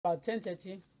about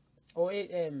 10:30 or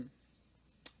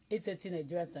 8:30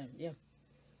 Nigerian time. Yeah.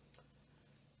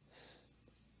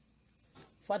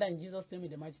 Father, in Jesus' name,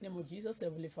 in the mighty name of Jesus,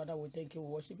 Heavenly Father, we thank you, we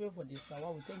worship you for this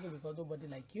hour. We thank you because nobody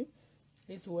like you.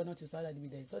 This word not to start at the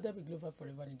day. So that be glorified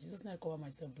forever. In Jesus' name, I cover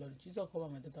myself blood. Jesus, cover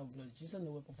my daughter blood. Jesus,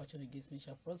 no weapon fashioned against me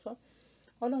shall prosper.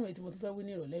 Ọlọ́run ètò mo tún fẹ́ wí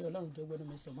ní ìrọ̀lẹ́ Ọlọ́run jọ gbẹ́nu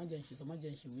mi sọ má jẹ́ ń ṣe sọ má jẹ́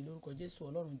ń ṣe wí lórúkọ Jésù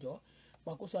Ọlọ́run jọ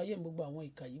pàkóso ayé mi gbogbo àwọn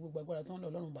ìkà yìí gbogbo agbára tó ń lọ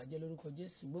Ọlọ́run bàjẹ́ lórúkọ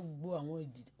Jésù gbogbo àwọn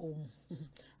ohun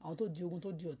àwọn tó di ogun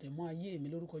tó di ọ̀tẹ̀ mọ́ ayé mi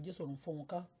lórúkọ Jésù ọ̀run fọ́ wọn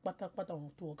ká pátápátá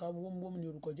wọn tó wọn ká wọ́n ní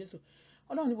orúkọ Jésù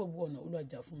Ọlọ́run ní gbogbo ọ̀nà Olúwa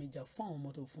jà fún mi jà fún àwọn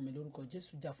ọmọ tó fún mi lórúkọ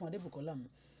Jésù jà fún Adébùkọ́lá mi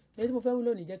èyí tí mo fẹ́ wí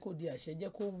lónìí jẹ́ kó di àṣẹ jẹ́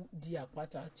kó di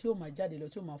àpáta tí ó máa jáde lọ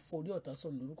tí ó máa fọ́ orí ọ̀tá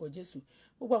sọnù lórúkọ Jésù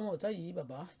gbogbo àwọn ọ̀tá yìí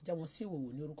bàbá já wọn sí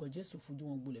ìwòwò ní orúkọ Jésù fojú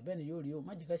wọn gbolẹ̀ bẹ́ẹ̀ ni yóò rí o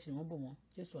má jẹ́ ká ṣe wọ́n bò wọ́n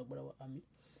Jésù agbára wa àmín.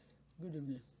 Good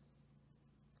evening.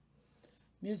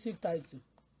 Music title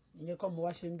ìyẹn kọ́ mo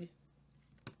wá ṣe ń bí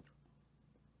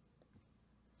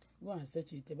go and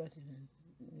search it bá ti ní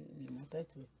mo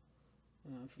title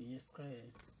ẹ̀ fi yẹn sky ẹ̀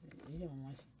èyí àwọn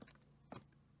wá ṣe.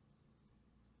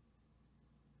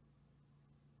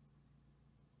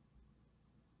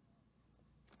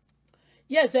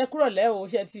 Yes, ẹ kúrò lẹ́ o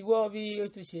ṣe ti wọ́ bí ó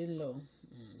tún ṣe ń lọ.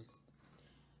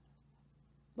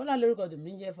 Bọ́lá lórúkọ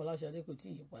tèmi ń jẹ́ Fọláṣadé kò tí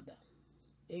ì yí padà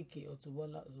AK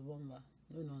Auto-Bola Zubomba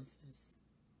no nonsense.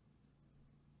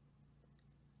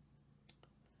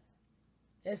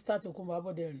 Esther Tokunbo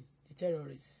Aboderin the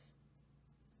terrorist.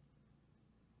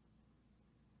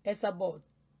 Esabod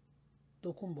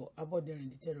Tokunbo Aboderin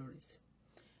the terrorist.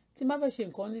 Tí n bá fẹ́ ṣe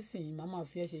nǹkan nísìnyí màá máa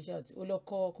fi ẹ́ ṣe ṣáàtì ó lọ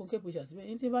kọ́ kónképù ṣáàtì bẹ́ẹ̀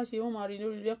ní tí n bá ṣe wọ́n máa rí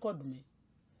lórí rẹ́kọ̀dù mi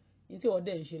ní tí wọ́n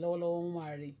dẹ̀ ń ṣe lọ́wọ́lọ́wọ́ wọ́n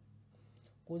máa rí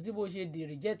kò sí bó ṣe di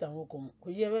reject àwọn kan kò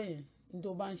yẹ bẹ́ẹ̀ yẹn ní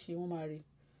tó bá ń ṣe wọ́n máa rí.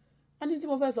 A ní tí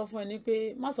mo fẹ́ sọ fún ẹ ní pé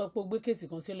má sọ pé o gbé kéèsì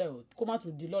kan sílẹ̀ o kó má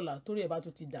tún di lọ́la torí ẹ̀ bá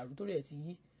tún ti dàrú torí ẹ̀ ti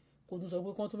yí kó tún sọ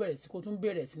pé kó tún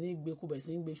bẹ̀rẹ̀ sí ní gbé kó bẹ̀rẹ̀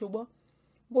sí ní gbé ṣùgbọ́n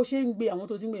bó ṣe ń gbé àwọn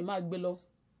tó ti ń gbé máa gbé lọ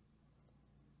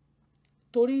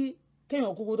torí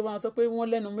kéèyàn kúkú tó bá sọ pé wọ́n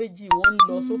lẹ́nu méjì wọ́n ń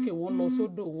lọ sókè wọ́n lọ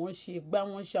sódò wọ́n ṣe gbá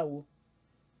wọ́n ṣàwo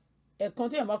ẹ̀kan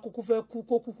tí èèyàn bá kúkú fẹ́ kú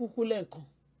kó kúkú lẹ́ẹ̀kan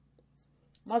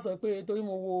má sọ pé torí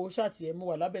mo wo ṣáàtì ẹ mo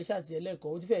wà lábẹ́ ṣáàtì ẹ lẹ́ẹ̀kan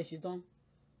ó ti fẹ́ ṣe tán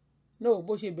náà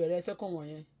bó ṣe bẹ̀rẹ̀ second one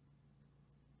yẹn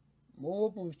mo ń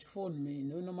open phone mi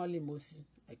no normally mo sí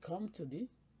I come today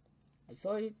I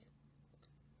saw it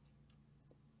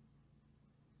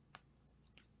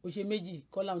ó ṣe méjì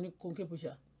kọ́lá oníkóńké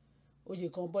puṣà ó ṣe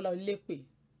kan bọ́lá olépè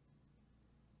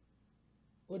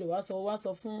ó dẹ̀ wá sọ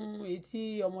fún etí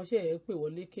ọmọọṣẹ́ ẹ̀ pè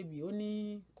wọlé kébì ó ní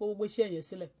kó gbéṣẹ́ yẹn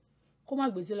sílẹ̀ kó má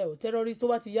gbé sílẹ̀ o terrorist tó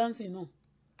bá ti yánsì náà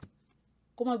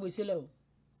kó má gbé sílẹ̀ o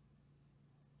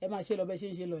ẹ máa ṣe lọ bẹ́ẹ̀ ṣe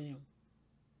ń ṣe lọ yẹn o.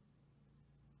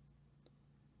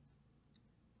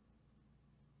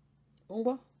 ó ń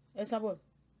gbọ́ ẹ sábọ̀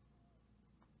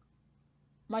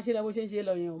má ṣe lọ bó ṣe ń ṣe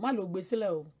lọ yẹn o má lọ gbé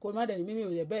sílẹ̀ o kó má dẹ̀ ní mímí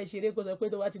ò dẹ̀ bẹ́ẹ̀ ṣeré kó sọ pé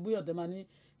tó bá ti búyàn tẹ́ máa ní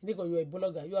nígbà you are a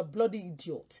blogger you are bloody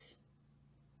idiot.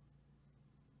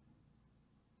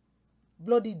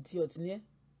 Bloody idiot ni ẹ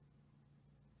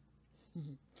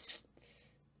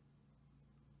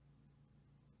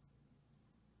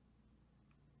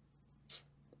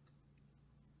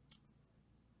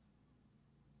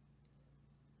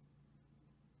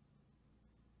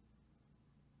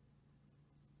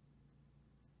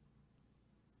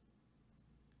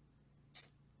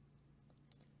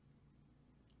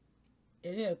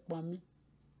ẹ̀rín ẹ̀ pa mí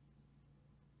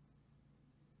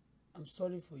I'm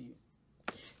sorry for you.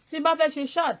 Tí n bá fẹ́ ṣe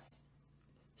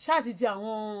ṣáàtì tí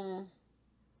àwọn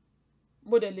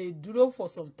mo dẹ̀ lè dúró for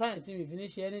some time tí mi fi ní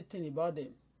ṣe anything about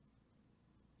them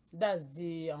that's the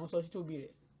àwọn sọ sí tóbi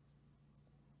rẹ̀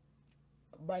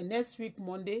by next week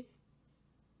Monday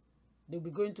they'll be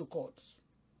going to court.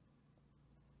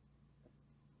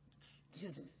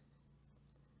 Excuse me.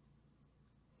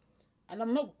 And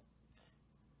I'm not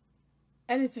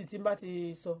anything tí n bá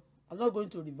ti sọ I'm not going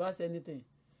to reverse anything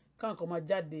káwọn kan máa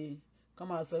jáde kán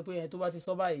máa sọ pé ẹ tó bá ti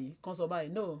sọ báyìí kán sọ báyìí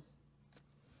no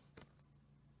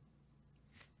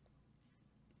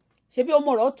ṣe bí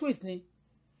ọmọ rẹ̀ twist ni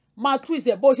máa twist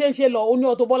ẹ̀ bó ṣe ń ṣe lọ ó ní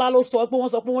Auto-Bola ló sọ pé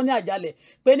wọ́n sọ pé wọ́n ní àjálẹ̀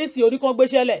pé nísìnyí orí kan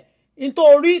gbéṣẹ́lẹ̀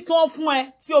nítorí tó fún ẹ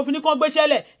tí òfin ní kan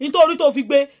gbéṣẹ́lẹ̀ nítorí tó fi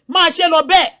gbé máa ṣe lọ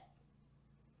bẹ́ẹ̀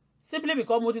simply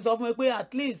because mo ti sọ fún ẹ pé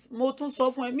at least mo tún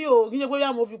sọ fún ẹ mi ò kí n ṣe pé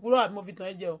yá mo fi kúrò àbí mo fi tàn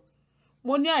ẹ́ jẹ o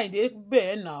mo ní àìdè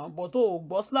bẹ́ẹ̀ náà bọ̀ tó o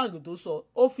gbọ́ slang tó sọ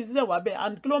ó fi sílẹ̀ wá bẹ́ẹ̀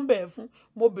and kí ló ń bẹ̀ẹ́ fún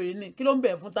mo béèrè ní kí ló ń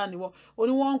bẹ̀ẹ́ fún ta ni wọ́n ó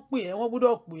ní wọ́n ń pè ẹ́ wọ́n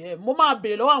gbọ́dọ̀ pè ẹ́ mo máa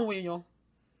béèrè lọ́wọ́ àwọn èèyàn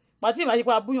pàtí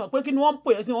ìbáṣepọ̀ abúyàn pé kí ni wọ́n ń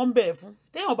pè ẹ́ tí wọ́n ń bẹ̀ẹ́ fún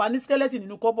téèyàn bá ní skeleton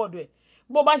nínú kọ́bọ̀dù ẹ̀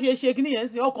bó bá ṣe kíní yẹn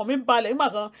sí ọkàn mi balẹ̀ nígbà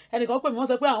kan ẹnìkan pè mí wọ́n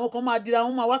sọ pé àwọn kan máa dira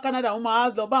wọn máa wá Canada wọn máa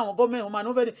lọ bá àwọn gọ́ọ̀mẹ̀ntì wọn máa ní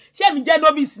fẹ́ẹ́ ṣé mi jẹ́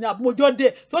novice ni àbí mo jọ dé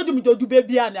sójú mi jojú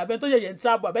bébí àná àbẹ́ tó yẹ̀yẹ̀ ń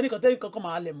travel àbẹ́nìkan tẹ́lẹ̀ kankan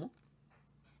máa lẹ̀ mú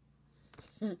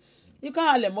ikán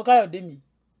halẹ̀ mọ́ Káyọ̀dé mi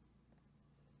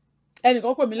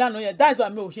ẹnìkan pè mí lánàá yẹn that's why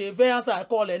mi ò ṣe fẹ́ answer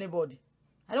call anybody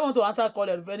I don't want to answer call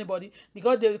of anybody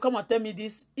because they will come and tell me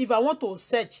this if I want to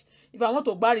search if I want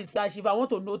to gba research if I want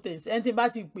to know things ẹni tí n bá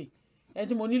ti pè ẹni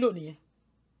tí mo nílò nìyẹn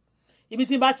ibi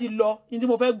tí n bá ti lọ ní tí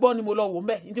mo fẹ́ gbọ́ ni mo lọ wò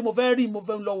ńbẹ̀ ní tí mo fẹ́ rí mo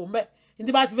fẹ́ lọ wò ńbẹ̀ ní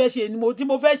tí bá ti fẹ́ ṣe ni mo tí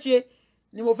mo fẹ́ ṣe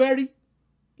ni mo fẹ́ rí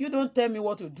you don't tell me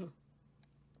what to do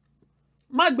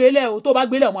má gbélé o tó bá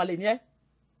gbélé ọmọ àlè ni ẹ́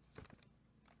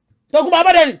Tokunbo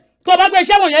Aboderin tó bá gbé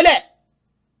iṣẹ́ wọ̀nyẹn lẹ̀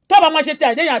tó bá máa ṣe ti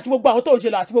àìdẹ́yìn àti gbogbo àwọn tó ń ṣe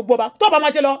lọ àti gbogbo ọba tó bá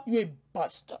máa ṣe lọ you a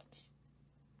bastard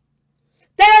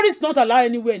terrorist not allowed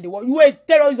anywhere in the world you are a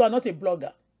terrorist you are not a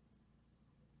blogger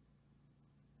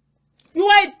you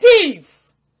are a thief.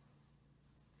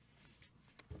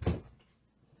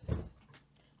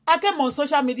 I came on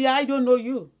social media, I don't know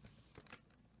you.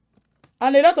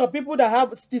 And a lot of people that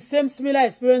have the same similar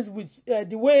experience with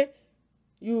the way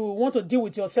you want to deal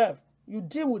with yourself. You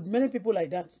deal with many people like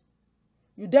that.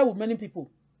 You deal with many people.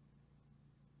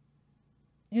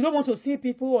 You don't want to see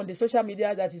people on the social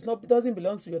media that doesn't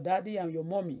belong to your daddy and your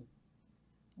mommy.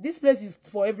 This place is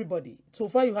for everybody. So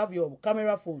far you have your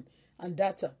camera phone and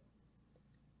data.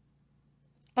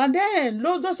 And then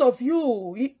those of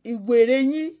you,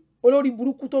 olórí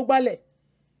burúkú tó gbálẹ̀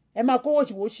ẹ máa kó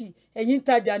wòṣìwòṣì ẹ̀yin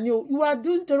tajà ni o you are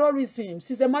doing terrorism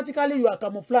systematically you are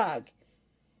camouflage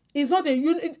it's not a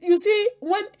you see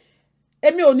when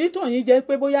èmi ò ní tàn yín jẹ́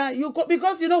pé bóyá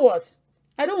because you know what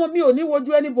I don't want mi ò ní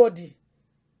wojú anybody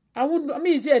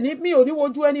mi ò ní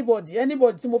wojú anybody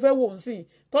tí mo fẹ́ wò ń sìn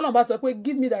tọ́nà bá sọ pé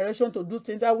give me direction to do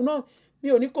things I will not mi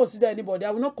ò ní consider anybody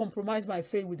I will not compromise my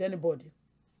faith with anybody.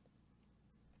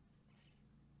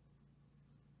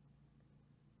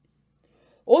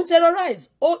 On terrorize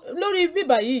lórí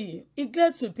bíbà yìí it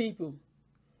gets to people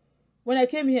when I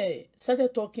came here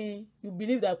started talking you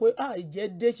believe that pé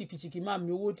ìjẹ́ dé ṣìkìṣìkì máa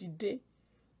mi owó ti dé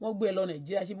wọ́n gbé ẹ lọ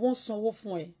Nàìjíríà ṣe wọ́n sanwó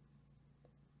fún ẹ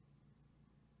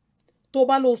tó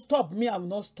bá lo stop me I will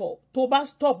not stop tó bá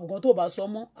stop gan tó bá sọ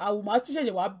mọ́ àwọn máa tún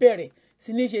ṣẹ̀ṣẹ̀ wá bẹ̀rẹ̀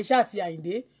sí ní ṣe ṣáàtì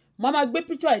Àyìndé máa máa gbé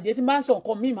picture Àyìndé tí máa ń sọ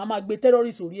nǹkan míì máa máa gbé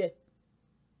terrorist orí ẹ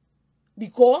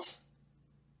because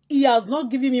he has not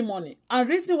given me money and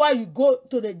reason why you go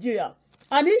to Nigeria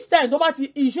and each time nobody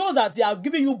it shows that they are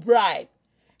giving you bribe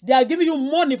they are giving you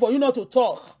money for you not to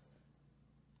talk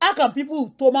how can people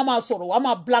tó máa sọ̀rọ̀ wá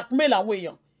máa blackmail àwọn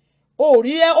èèyàn ó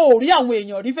rí àwọn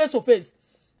èèyàn rí face to face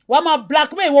wá máa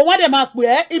blackmail wọn wá dẹ̀ máa pè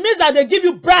ẹ́ it means that they give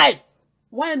you bribe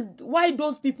why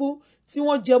those people tí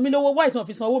wọ́n jẹ omi lówó why tí wọ́n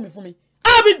fi san owó mi fún mi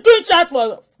I been doing chat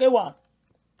for K1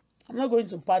 I'm not going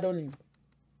to pardon him.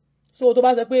 So tó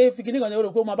bá sọ pé fikini kan ní o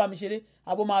rò pé ó máa bá mi ṣeré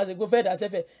àbò máa ṣe pé fẹ́ dà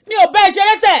sẹ́fẹ̀ mi ò bẹ́ẹ̀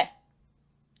ṣeré sẹ́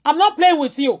I'm not playing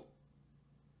with you.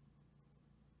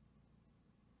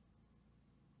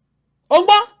 ó ń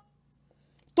gbọ́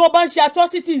tó bá ń ṣe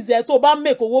atrocities ẹ̀ tó bá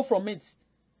make owó from it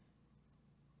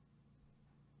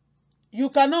you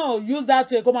cannot use that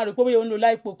kó máa rò pé ó ń lo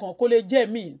láìpò kan kó lè jẹ́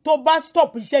mi tó bá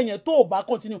stop iṣẹ́ yẹn tó bá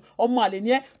continue ọmọ àlè ni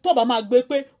ẹ́ tó bá máa gbé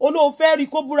pé olóò fẹ́ rí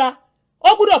kó búra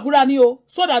ó gbúdọ̀ búra ni o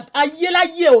so that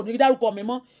ayéláyé ò ní dárúkọ mi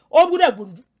mọ́ ó gbúdọ̀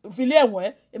filé ẹ̀wọ̀n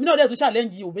ẹ̀ èmi náà dẹ̀ tún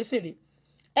challenge Òbésèré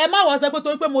ẹ má wọ́n sọ pé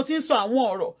torí pé mo ti ń sọ àwọn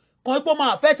ọ̀rọ̀ kan pé ó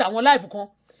máa affect àwọn life kan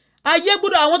ayé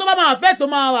gbúdọ̀ àwọn tó bá máa affect tó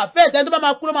máa affect ẹni tó bá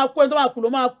máa kú ló máa kú ẹni tó máa kú ló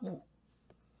máa kú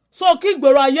so kí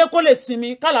ìgboro ayé kó lè sinmi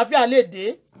kálàáfíà lè dé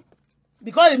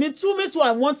because me too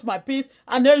I want my peace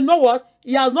and then you know what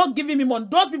he has not given me money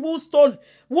those people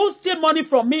who steal money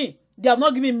from me they have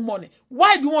not given me money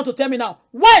why do you want to tell me now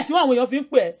why tí wọ́n àwọn èèyàn fi ń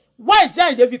pè ẹ́ why tí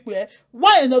Àyìndé fi pè ẹ́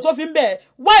why èèyàn tó fi ń bẹ̀ ẹ́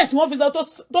why tí wọ́n fi sọ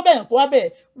tó bẹ̀yàn kó wá bẹ̀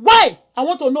ẹ́ why I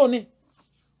want to know ni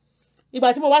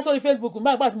ìgbà tí mo wá sórí Facebook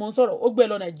nígbà tí mo ń sọ̀rọ̀ ó gbé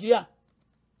lọ Nàìjíríà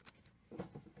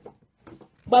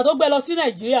ìgbà tó gbé lọ sí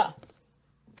Nàìjíríà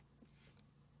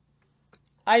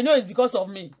I know it's because of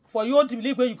me for you to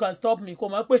believe you can stop me kò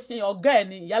mọ̀ pé ọ̀gá ẹ̀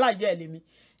ni ìyálà yẹ́ ẹ̀ lèmi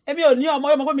èmi ò ní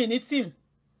ọmọ pé mi ní team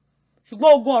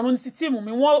ṣùgbọ́n ogun ọ̀run ti tíìmù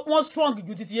mi wọ́n strong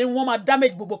ju titi yẹn wọ́n máa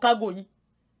damage gbogbo cargo yín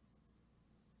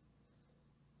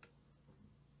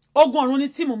ogun ọ̀run ni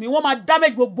tíìmù mi wọ́n máa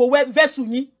damage gbogbo vessel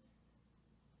yín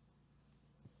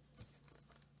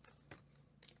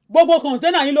gbogbo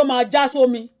container yín ló máa já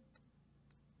sómi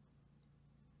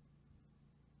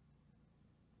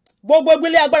gbogbo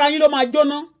ìgbélé agbára yín ló máa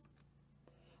jóná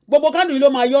gbogbo candle yín ló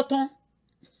máa yọ́ tán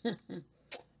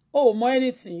oh mọ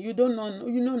anything you don't know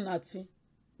you know nothing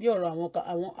bí ọ̀rọ̀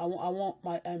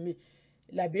àwọn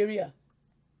Liberia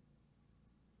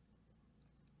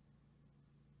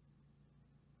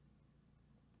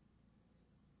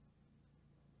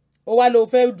ó wá ló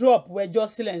fẹ́ drop ẹjọ́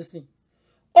sílẹ̀ ń sìn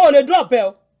ó lè drop ẹ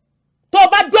o tó o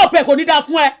bá drop ẹ kò ní dáa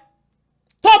fún ẹ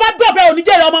tó o bá drop ẹ ò ní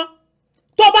jẹ́rìí ọmọ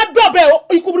tó o bá drop ẹ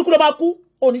ikú burúkú ló máa kú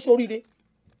ò ní ṣoríire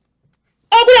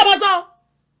ogun yàrá sọ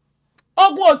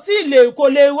ogun ò tí lè kò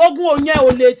lè ogun ò yẹn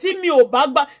ò lè tí mi ò bá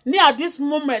gbà ní at this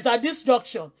moment at this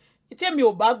junction tí mi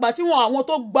ò bá gbà tí wọn àwọn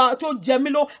tó gba tó jẹ mí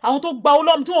lówó àwọn tó gba owó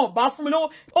lọ́mú tí wọn ò bá fún mi lówó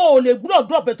ó lè gbúdọ̀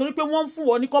drop ẹ̀ torí pé wọ́n ń fún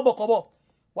wọn ní kọ́bọ̀kọ́bọ̀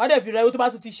wàá dẹ̀ fi ra ewé tó bá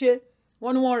tún ti ṣe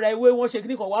wọ́n ní wọ́n ra ewé wọ́n ṣe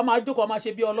kíní kan wàá máa jókòó máa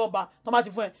ṣe bí ọlọ́ba tó bá ti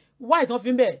fún ẹ wáì tán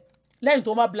fi ń bẹ̀ lẹ́yìn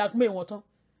tó máa blackmail wọn tán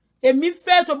èmi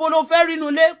fẹ́ tó bó ló fẹ́ rínú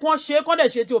ilé kán ṣe kán dẹ̀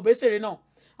ṣe ti òbésèré náà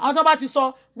àwọn tó bá ti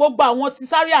sọ gbogbo àwọn ti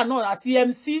Zaria náà àti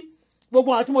MC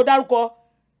gbogbo àwọn tí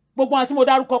mo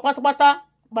dárúkọ pátápátá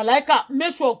Màláíkà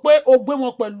make sure pé o gbé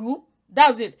wọn pẹ̀lú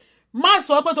that's it má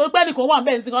sọ pé torí pé ẹnìkan wà ń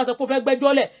bẹ̀ ní sinmi wá sọ pé ó fẹ́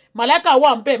gbẹ́jọ́ lẹ̀ Màláíkà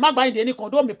wà ń bẹ̀ má gbá ìdè nìkan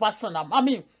don't be personal I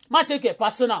mean má take it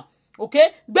personal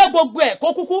okay gbé gbogbo ẹ̀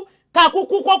kó kúkú ká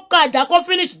kúkú kó kájà kó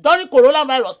finish during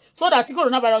coronavirus so that tí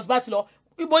coronavirus bá ti lọ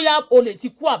bóyá o lè ti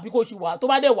kú àbí kò ṣì wà tó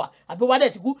bá dẹ̀ wà àbí wá dẹ̀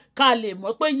ti kú ká lè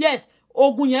mọ̀ pé yes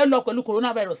ogun yẹn lọ pẹ̀lú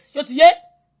coronavirus ṣó ti yé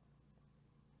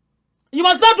you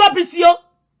must not drop it yo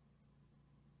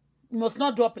you must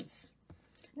not drop it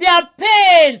they are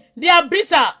pain they are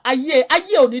bitter ayé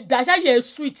ò ní dash ayé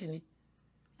sweet ni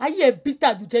ayé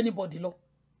bitter ju anybody lọ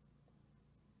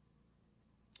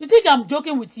you think I'm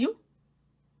joking with you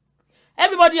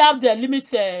everybody have their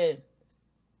limits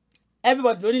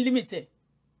everybody ló ní limit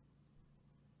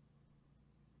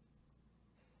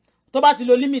tó bá ti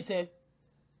lo limit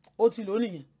ó ti lò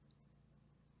nìyẹn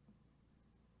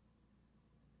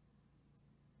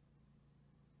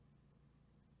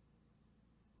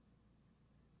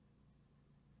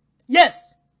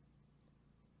yes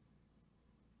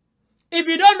if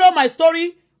you don't know my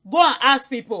story go and ask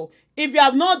people if you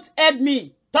have not heard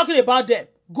me talking about them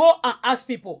go and ask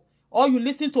people or you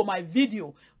listen to my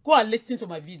video go and listen to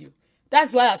my video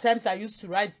that's why at times I used to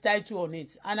write title on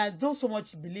it and I don't so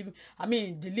much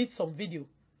delete some video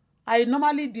I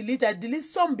normally delete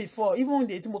some before even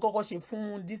the tí mo kọ́kọ́ ṣe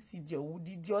fún this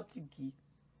idiotic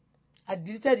I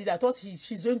deleted it I thought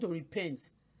she's going to repent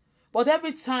but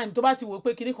every time tó bá ti wò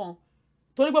pé kinní kan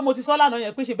torí pé mo ti sọ lánàá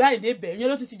yẹn pé ṣe báyìí dé bẹ̀ yẹn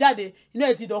ló ti jáde inú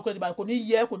ẹ̀ ti dán ọkùnrin ìbàdàn kò ní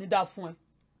yẹ kò ní dáa fún ẹ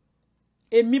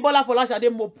èmi Bọ́lá Fọláṣadé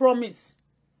mo promise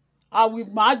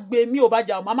máa gbé mi ò bá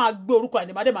jà máa gbé orúkọ ẹ̀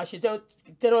ní máa dé máa ṣe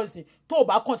terrorist tó o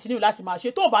bá continue láti máa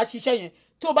ṣe tó o bá ṣiṣẹ́ yẹn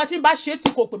tó o bá tí ń bá ṣe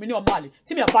tí kò pè mí ní ọmọ àlè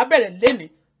tí mi àbá bẹ̀rẹ̀ lénìí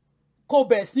kò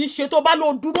bẹ̀rẹ̀ sí ní ṣe tó bá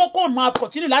lọ dúró kó máa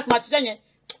continue láti máa ṣiṣẹ́ yẹn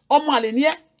ọmọ àlè ni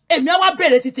ẹ́ èmi á wá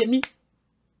bẹ̀rẹ̀ ti tèmi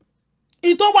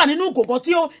in tó wà nínú gògán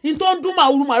tí ó in tó ń dún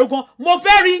màrú màrú gan mo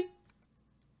fẹ́ rí.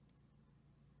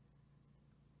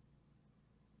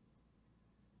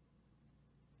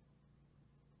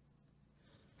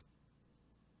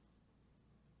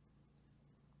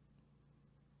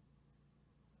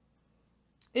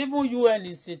 Even UN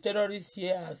is a terrorist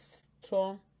here as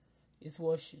Trump is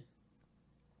watching.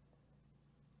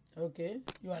 Okay,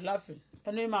 you are laughing.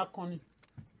 Ẹnu máa kàn ni.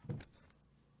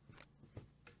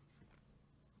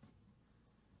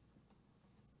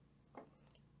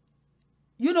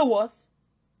 You know what?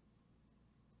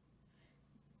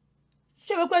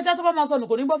 Ṣé mo pé ẹja tó bá máa sọnù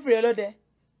kò ní gbọ́ fèrè lọ́dẹ?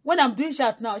 When I'm doing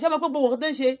chat now, ṣé mo pé gbogbo nǹkan tó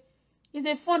ń ṣe? It's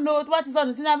a fun note. What is on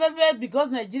the afẹ́fẹ́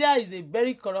because Nigeria is a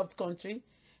very corrupt country.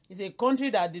 It's a country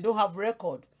that they don't have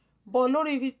record. But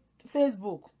lórí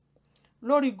Facebook,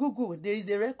 lórí Google, there is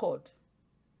a record.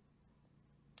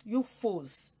 You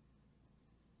fools.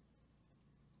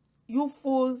 You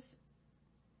fools.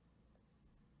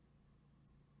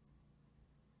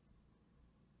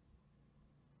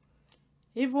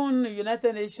 Even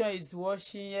United Nations is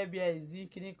watching, FBI is doing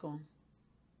kinikan.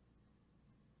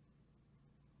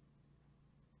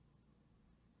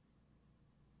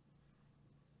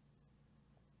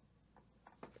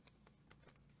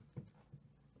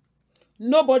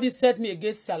 Nobody set me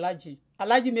against Alhaji.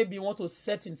 Alhaji maybe want to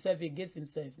set himself against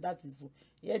himself. That is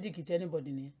headache to anybody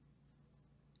near.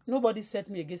 Nobody set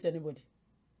me against anybody.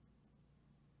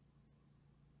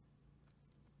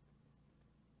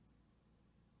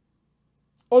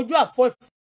 Ojú àfọ́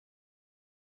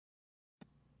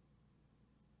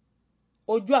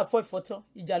ìfọ́tán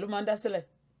ìjà ló máa ń dá sílẹ̀.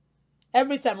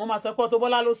 Every time wọ́n máa sọ pé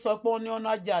Auto-Bola ló sọ pé ó ní ọ̀nà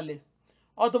àjàlẹ̀.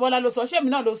 Auto-Bola ló sọ ṣé mi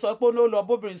náà ló sọ pé ó lọ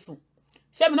bóbìnrin sùn.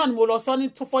 Ṣé mi náà ni mo lọ sọ ní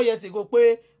 4 years ago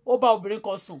pé ó bá obìnrin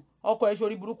kan sùn ọkọ ẹ̀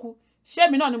ṣorí burúkú.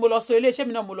 Ṣé mi náà ni mo lọ sọ eléyìí ṣé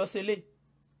mi náà mo lọ sọ eléyìí.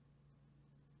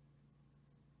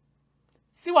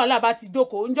 Sí wàhálà bá ti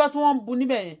jókòó ńjọ́ tí wọ́n ń bu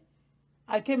níbẹ̀ yẹn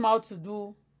I came out to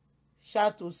do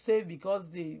shout to save because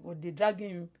they dragging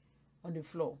him on the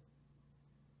floor.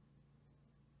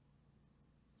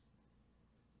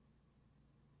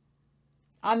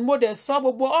 and mo dẹ̀ sọ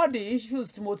gbogbo all the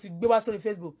issues tí mo ti gbé wá sórí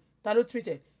Facebook ta ló treat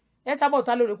ẹ̀ Esabod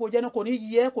ta ló rè kó jẹ́ náà kò ní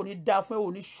yẹ kò ní dáa fún ẹ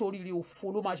ò ní ṣoríire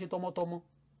òfo ló máa ṣe tọmọtọmọ.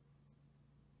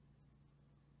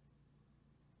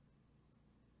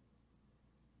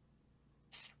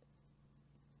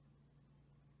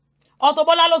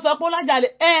 Auto-Bola ló sọ pé ó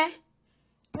lájàlẹ̀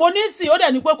mo ní sí ó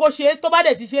dẹ̀ ní pé kó ṣe tó bá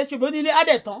dẹ̀ ti ṣe ṣùgbọ́n nílé á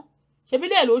dẹ̀ tán ṣebí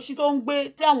lẹ́ẹ̀ ló ṣí tó ń gbé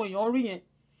tí àwọn èèyàn rí yẹn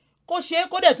kó ṣe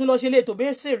kó dẹ̀ tún lọ ṣe lè tó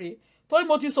bẹ́ẹ̀ sèré torí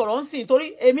mo ti sọ̀rọ̀ ń sìn torí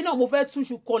èmi náà mo fẹ́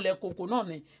túṣu kọlẹ̀ kòkò náà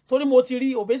ni torí mo ti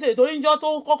rí Obesere torí níjọ́ tó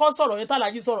kọ́kọ́ sọ̀rọ̀ yẹn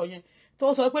tàlàjì sọ̀rọ̀ yẹn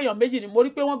tó sọ pé èèyàn méjì ni mo rí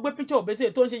pé wọ́n gbé picture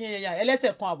Obesere tó ń ṣe yẹn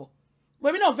ẹlẹ́sẹ̀ kan àbọ̀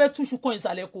èmi náà fẹ́ túṣu kan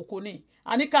ìsàlẹ̀ kòkò ni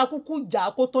àníkà kúkú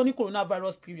jà kó tán ní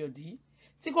coronavirus period yìí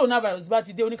tí coronavirus bá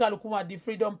ti dé oníkálukú máa di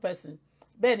freedom person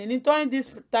bẹ́ẹ̀ ni during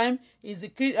this time is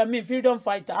the freedom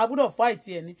fighter abudo fight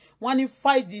ẹ̀ ni wọ́n ní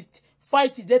fight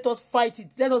it let us fight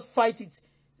it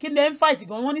kí ni ẹ̀ ń fight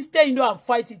gan wọ́n ní stay indoor and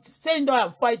fight it stay indoor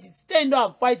and fight it stay indoor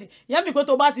and fight it ìyẹn mi pé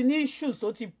tó bá ti ní issues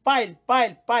tó ti pile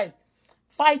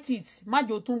fight it má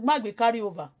gbé carry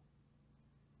over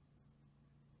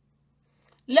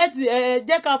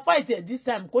jẹ́ ká fight it this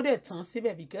time kó dẹ̀ tán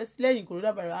síbẹ̀ because lẹ́yìn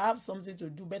coronavirus I have something to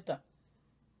do better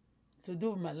to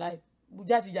do with my life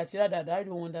jàtijàti rádàdà I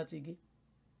don't want that again.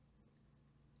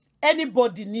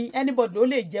 Anybody ló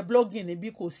lè jẹ́ blogging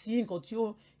níbi kò sí nǹkan tí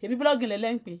ó ṣebí blogging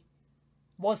lẹ́lẹ́ǹpẹ́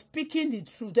but speaking the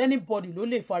truth anybody ló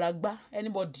lè fara gbá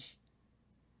anybody.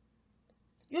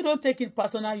 You don't take it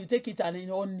personal you take it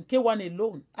on K1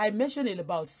 alone I mentioned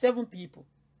about 7 people.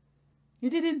 You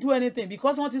didn't do anything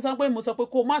because wọ́n ti sọ pé mo sọ pé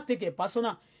kó má take it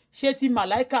personal ṣé ti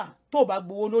màláìkà tó bá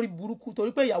gbowó lórí burúkú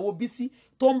torí pé ìyàwó Bísí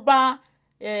tó ń bá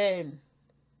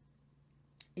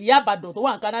ìyá àbàdàn tó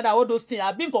wà ní Canada all those things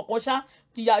àbí nǹkan kan ṣá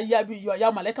ìyá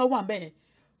màlẹ́kà wà bẹ́ẹ̀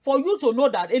for you to know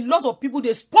that a lot of people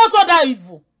dey sponsor that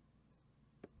evil.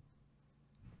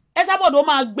 Esabod ó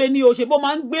máa gbé ní o ṣe bó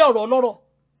máa ń gbé ọ̀rọ̀ ọlọ́rọ̀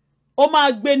ó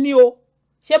máa gbé ní o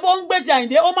ṣe bó ń gbé ti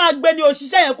Àyìndé ó máa gbé ní o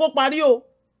ṣiṣẹ́ yẹn kó parí o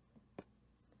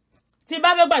tí n bá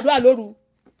fẹ́ gbàdúrà lóru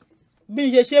bí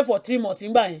n ṣe ṣe for 3 months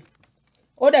ńgbà yẹn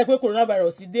ó dà pé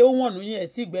coronavirus dé ó wọ̀n nù yín ẹ̀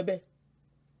tí gbẹ́bẹ́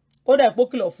ó dà pé ó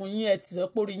kìlọ̀ fún yín ẹ̀ tí sọ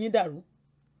pé orí yín dàrú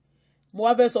mo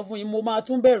wá fẹ́ sọ fún yín mo máa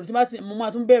tún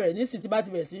bẹ̀rẹ̀ nísìnyí tí bá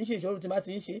ti bẹ̀rẹ̀ sí ń ṣe ìṣòro tí bá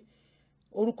ti ń ṣe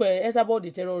orúkọ ẹ̀ Esabod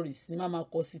the terrorist ni máa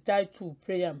kọ sí title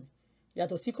prayer mi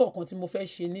yàtọ̀ sí kọ̀ọ̀kan tí mo fẹ́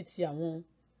ṣe ní ti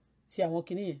àwọn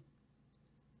kinní yẹn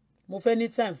mo fẹ́ ní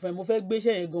time fún ẹ mo fẹ́ gbé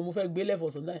iṣẹ́ yẹn gan mo fẹ́ gbé lẹ́fọ̀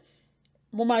sọ̀dá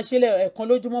mo máa ṣe ẹ̀ẹ̀kan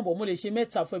lójúmọ́ bọ̀ mo lè ṣe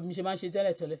 3 fún ẹ bí mi ṣe máa ń ṣe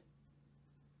tẹ́lẹ̀tẹ́lẹ̀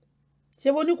ṣé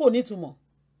bó ní kò ní ìtumọ̀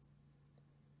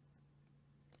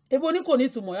ebo ní kò ní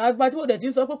ìtumọ̀ àgbà tí mo dẹ̀ ti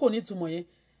ń sọ pé kò ní ìtumọ̀ yẹn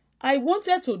I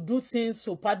wanted to do things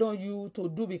to pardon you to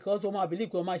do because o máa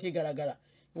believe pé o máa ṣe gàràgàrà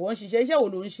ìwọ ń ṣiṣẹ́ iṣẹ́ wo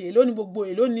ló ń ṣe èló ni gbogbo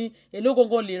èló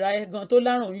gangan lè ra ẹ gan tó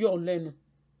lárùn yọ̀ ọ́n lẹ́nu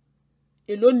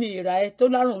èló ni ìra ẹ tó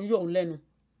lárùn yọ̀ ọ́n lẹ́nu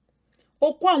ó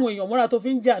kó àwọn èèyàn mọ́ra tó fi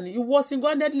ń jà ní ìwọ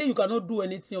single-handedly you cannot do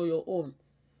anything on your own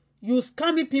you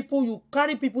scamming people you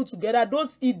carry people together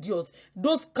those idiots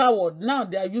those cowards now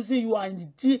they are using you and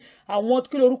àwọn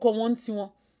kí lorúkọ wọn ti wọn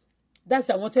that's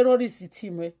àwọn terrorist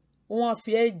team ẹ wọn á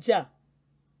fi ẹ jà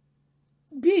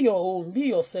be your own be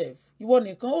yourself ìwọ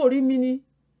nìkan ó rí mi ní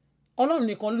ọlọ́run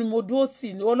nìkan ló mo dúró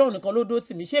tì ní ọlọ́run nìkan ló dúró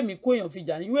tì mí ṣé mi kó èèyàn fi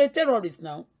jà ní you a terrorist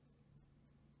now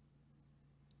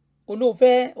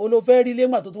olóòfẹ́ rí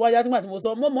lẹ́gbà tó wáyá nígbà tí mo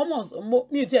sọ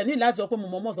mi ò tiẹ̀ ní láti sọ pé mo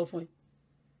mọ̀ọ́mọ̀ sọ fún ẹ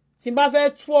tí n bá fẹ́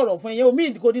tú ọ̀rọ̀ fún ẹ yẹn omi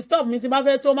kò disturb mi tí n bá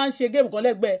fẹ́ tó máa ń ṣe géèmù kan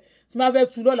lẹ́gbẹ̀ẹ́ tí n bá fẹ́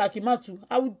tú lọ́la kí n má tú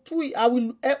I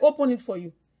will open it for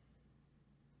you.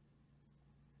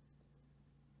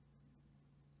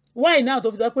 Why now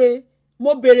tó fi sọ pé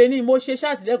mo béèrè ní mo ṣe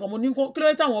ṣáàtìlẹ́kàn mo ní kí ló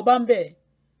dé táwọn bá ń bẹ̀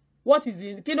what is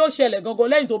it kí ló ṣẹlẹ̀ gangan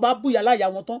lẹ́yìn tó bá bú ìyá láyà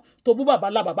wọn tán tó bú bàbá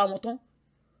lá bàbá wọn tán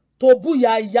tó bú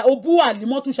ìyá ó bú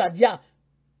Àlímọ́tù Ṣàdíà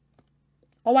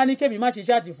wọ́n wá ní kébì má ṣe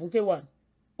ṣáàtì fún K1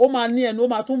 ó máa ní ẹnu ó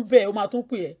máa tún bẹ̀ ó máa tún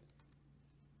pè ẹ́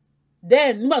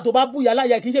then nígbà tó bá bú ìyá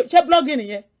láyà kì í ṣe blogging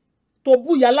nìyẹn tó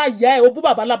bú ìyá láyà ẹ̀ ó bú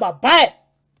bàbá lá bàbá ẹ̀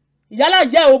ìyá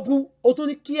láyà ẹ̀ ó bú ó tún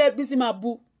ní kí ẹ bí sí máa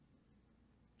bú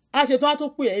a ṣe tán á tún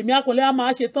pè ẹ́ èmi akọ̀lẹ́ á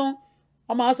máa ṣe tán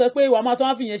wọ́n máa sọ pé wàá máa tán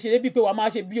á fi yẹn ṣeré bíi pé wàá máa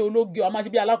ṣe bí ológe wàá máa ṣe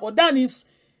bí alákọ̀ that is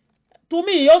to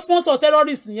me ó sponsor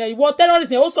terrorist nìyẹn ìwọ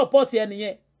terrorist yẹn ó support ẹ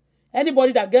nìyẹn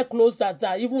anybody that get close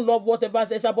that even love whatever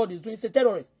Esabod is doing is a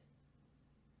terrorist.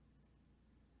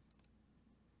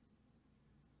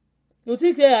 You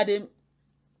think they are the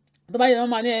tó bá yẹ wọ́n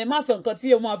máa ní ẹ má sọ nǹkan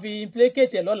tí o máa fi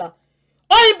implicate ẹ lọ́la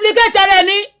ó implicate ara ẹ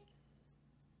ní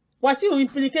Wàsíù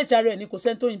implicate ara ẹ ní kò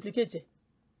sẹ́ni tó implicate ẹ.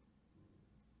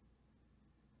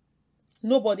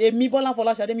 Nobody èmi Bọ́lá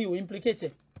Fọláṣadé mi ò implicate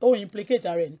ẹ ó implicate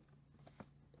ara ẹ ní.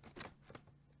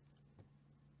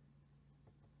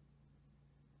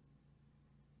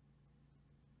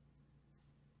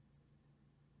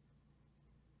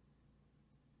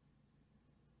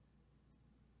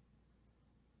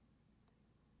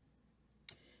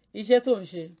 iṣẹ́ tó ń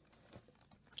ṣe.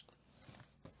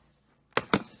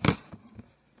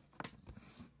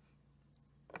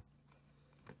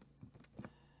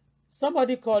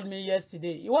 Somebody called me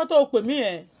yesterday. You want to pè mí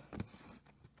ẹ?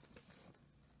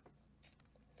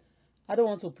 I don't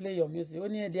want to play your music.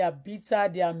 Only they are bitter,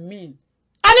 they are mean.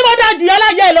 Ani mo dájú yálà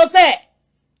yẹ lọ fẹ́.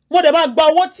 Mo dẹ̀ máa gba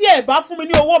owó tí ẹ bá fún mi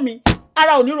ní owó mi.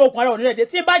 Ara ò ní ro okun ara ò ní rede.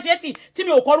 Tí bá ṣe tí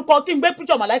mi ò kọrúkọ kí n gbé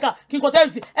picture Malaika kí n ko tell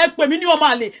you ẹ pè mí ní ọmọ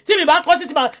àlè. Tí mi bá kọ sí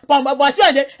tí bá Wasiu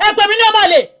Ayinde ẹ pè mí ní ọmọ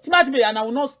àlè. Tí má ti be and I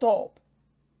will not stop.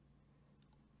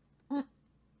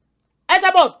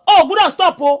 Esabod, oh, good not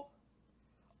stop oh.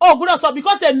 Oh, good not stop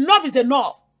because enough is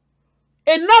enough.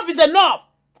 Enough is enough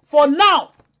for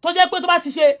now. Tó jẹ́ pé tó bá ti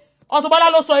ṣe Auto-Bola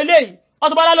ló sọ eléyìí.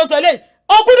 Auto-Bola ló sọ eléyìí.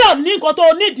 Ó gbọ́dọ̀ ní nǹkan tó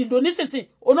need lò nísinsìnyí.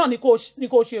 O náà ni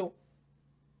kó ṣe o.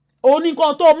 O ní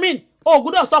nǹkan tó mean. O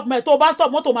gbọ́dọ̀ stop me. Tó bá stop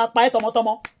mọ́tò máa pa ẹ́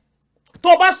tọmọtọmọ.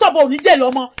 Tó bá stop o ní jèrè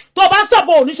ọmọ. Tó bá stop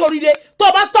o ní ṣoríire. Tó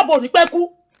bá stop o ní pẹ́ kú.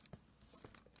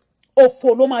 Òfò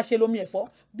ló máa ṣe lómi ẹ̀fọ́.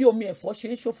 Bí omi ẹ̀fọ́ ṣe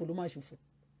ń ṣòfò ló máa ṣòfò.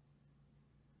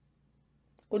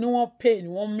 Only one pain,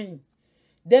 one mean.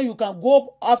 Then you can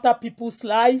go after people's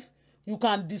life. You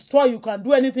can destroy. You can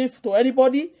do anything to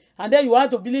anybody. And then you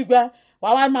want to believe that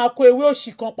wàá máa kó ewé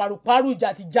òṣì kan paru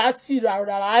jàtìjàtì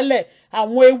ràràlẹ̀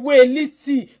àwọn ewé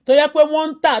elítì tó yẹ pé wọ́n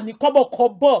ń tà ní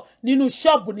kọ́bọ̀kọ́bọ̀ nínú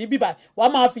ṣọ́ọ̀bù ní bíbá wàá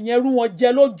máa fìyẹn rú wọn jẹ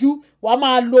lójú wàá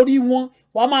máa lórí wọn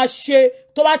wàá máa ṣe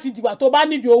tó bá ti dìgbà tó bá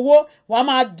nídìí owó wàá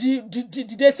máa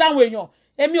dìde sáwọn èèyàn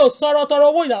èmi ò sọ̀rọ̀ tọrọ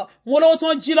owó ìlà wọn lówó tó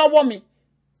ń jí lọ́wọ́ mi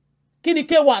kí ni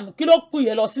K1 kí ló pè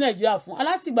yẹn lọ sí Nàìjíríà fún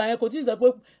alátìgbà yẹn kò tí ì sọ pé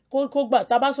kó gbà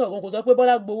tá bá sọ̀rọ̀ kan kò sọ pé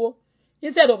Bọ́lá gbowó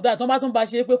instead of that tó bá tún bá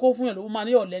ṣe pé kó fún yẹn lówó máa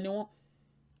ní ọ̀lẹ ni wọ́n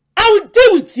I will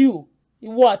deal with you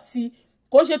ìwọ àti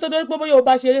kò ṣe tó dórí pé bóyá o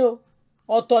bá ṣeré o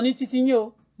ọ̀tọ̀ ní títí yín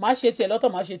o má ṣe tiẹ̀ lọ́tọ̀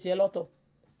má ṣe tiẹ̀ lọ́tọ̀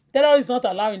terror is not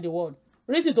allowed in the world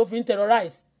reason tó fi ń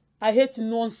terrorize I hate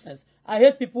nonsense I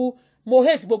hate people mo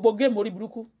hate gbogbo game orí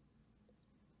burúkú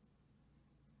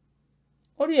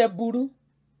orí ẹ burú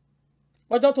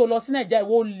ọjọ́ tó lọ sí Nàìjíríà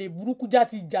ìwọ olè burúkú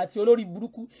jàti olórí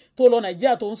burúkú tó lọ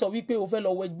Nàìjíríà tó ń sọ wípé o fẹ́ lọ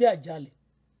wọ ẹgbẹ́ àjálẹ̀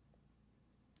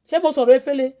ṣé mo sọ̀rọ̀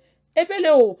efele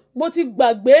o mo ti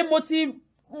gbàgbé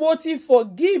mo ti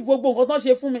forgive gbogbo nǹkan tó ń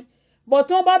ṣe fún mi but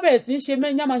tí wọ́n bá bẹ̀rẹ̀ sí í ṣe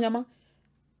yamayama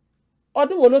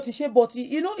ọdún wo ló ti ṣe but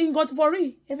you know nǹkan ti for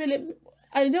real efele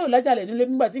Àyìndé ò lájàlẹ̀ nílé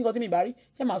nígbà tí nǹkan tí mi bá rí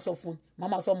ṣé màá sọ fún un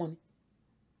màmá sọmọ ni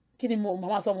kí ni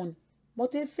màmá sọmọ ni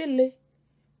but efele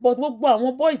but gbogbo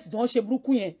àwọn boys tó ń ṣe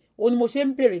burúkú yẹn o ni mo ṣe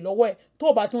ń béèrè lọ́wọ́ ẹ̀ tó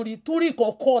o bá tún rí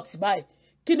kan court báyìí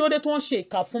kí ló dé tó ń ṣe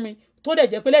ìkà fún mi tó dẹ̀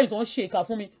jẹ́ pé lẹ́yìn tó ń ṣe ìkà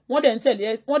fún mi wọ́n dẹ̀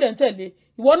ń tẹ̀lé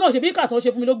ìwọ náà ṣe bí ìkà tó ń ṣe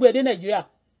fún mi ló gbé ẹ dé Nàìjíríà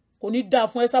kò ní dáa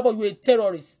fún Esabod you a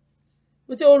terrorist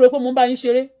ó tí ó rò pé mo ń bá yín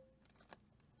ṣeré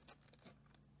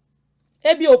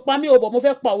ebi ò pa mí ò bọ̀ mo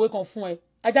fẹ́ pa òwe kan fún ẹ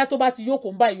ajá tó bá ti yóò kó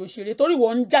ń bá ìyó ṣeré torí ìwọ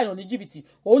ń jàyàn ní jìbìtì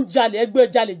ò ń jalè ẹgbẹ́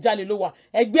jalè ló wà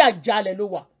ẹgbẹ́ àjálẹ̀ ló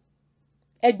wà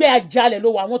ẹgbẹ́ àjálẹ̀ ló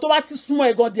wà àwọn tó bá ti súnmọ́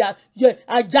ẹ̀gàn di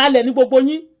àjálẹ̀ ní gbogbo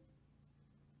yín.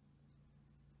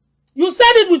 You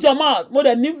said it with your mouth mo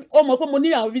dẹ̀ ní ó mọ̀ pé mo ní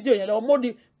àwọn fídíò yẹn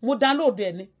lọ́wọ́ mo download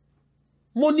ẹ̀ ni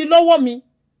mo ní lọ́wọ́ mi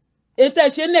ètò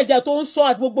ẹ̀ṣẹ̀ Nàìjíríà tó ń sọ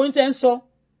àti gbogbo yín tẹ́ ń sọ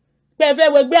pé ẹ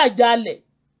fẹ́ wẹgbẹ́ àjálẹ̀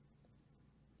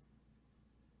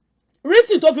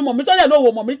rísì tó fi mọ̀ mí tọ́jà ló wò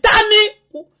mọ̀ mí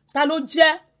ta ló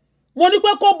jẹ́ mo ní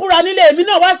pé kó búra nílé èmi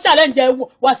náà wá challenge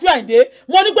Wasiu Ayinde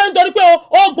mo ní pé nítorí pé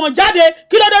ó gbọ̀n jáde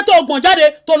kí ló dé tó gbọ̀n jáde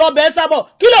tó lọ bẹ́ẹ̀ sábọ̀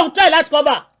kí ló ń try láti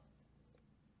cover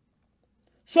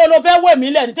ṣé ló fẹ́ wé mi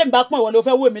lẹ̀ ní tèmi bá pọ́n ìwọ ló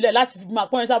fẹ́ wé mi lẹ̀ láti fi máa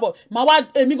pọ́n ẹ sábọ̀ máa wá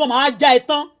èmi gan máa já ẹ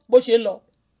tán bó ṣe lọ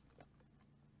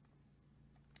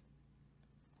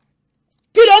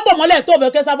kí ló ń bọ̀ mọ́lẹ̀ tó fẹ́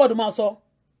kẹ́ Sábọ̀dù máa sọ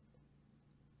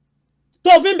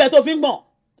tó fi ń bẹ̀ tó fi ń gbọ̀n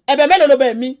ẹ̀bẹ̀ mélòó ló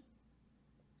bẹ̀ mí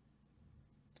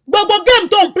gbogbo game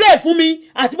tó ń play fún mi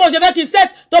àti bó ṣe fẹ́ kí n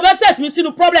tó fẹ́ set mi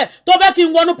sínú problem tó fẹ́ kí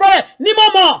n wọnú problem ní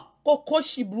mọ̀mọ́ kó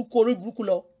ṣì burúkú orí burúkú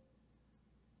lọ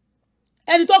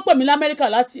ẹni tó pè mí l'Amẹ́ríkà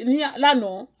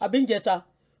lánàá àbí ìjẹta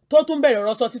tó tún bẹ̀rẹ̀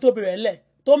ọ̀rọ̀ sọ títò bẹ̀rẹ̀ ńlẹ̀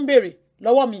tó ń bèrè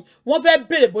lọ́wọ́ mi wọ́n fẹ́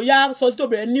bèrè bóyá sọ títò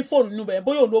bẹ̀rẹ̀ ní fóònù nínú bẹ̀rẹ̀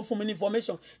bóyá òun ló fún mi ní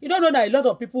information you don't know that a lot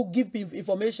of people give me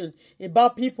information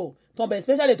about people tó ń bẹ̀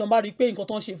especially tó ń bá rí pé nǹkan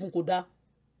tó ń ṣe fún kò dáa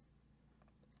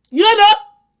you don't know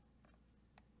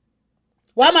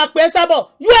wàá máa pè é sábọ̀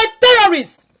you a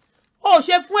terrorist ó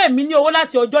ṣe fún èmi ní owó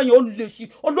láti ọjọ́ yẹn ó lè ṣí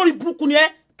olórí burúkú ni ẹ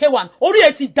K1 orí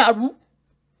ẹ ti dàrú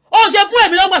ó ṣe fún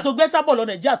èmi lọ́gbà tó gbé sábọ̀ lọ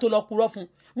Nàìjíríà tó lọ purọ́ fún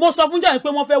mo sọ fún jẹ́ pé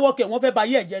wọ́n fẹ́ wọ́ọ̀kẹ̀ wọ́n fẹ́ ba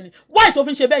ayé ẹ̀jẹ̀ ni why tó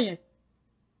fi ń ṣe bẹ́ẹ̀ yẹn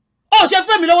ó ṣe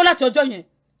fún èmi lọ́wọ́ láti ọjọ́ yẹn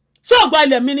ṣé ò gba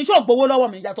ilẹ̀ mi ni ṣé ò gbowó lọ́wọ́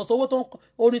mi yàtọ̀ sówó tó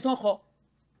orin tán kọ.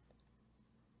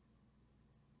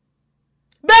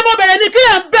 bẹ́ẹ̀ mo bẹ̀rẹ̀ ni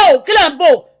kílẹ̀ ń bò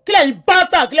kílẹ̀ ń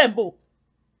bastard kílẹ̀ ń bò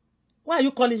why are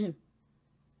you calling him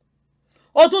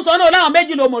ó tún sọ náà láwọn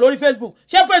méjì ló mọ̀ lórí Facebook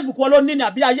ṣé Facebook wọn ló ní ní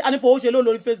àbí anífowó ṣe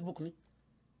lórí Facebook ni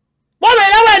wọ́n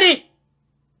bẹ̀rẹ̀ lọ́wọ́ ni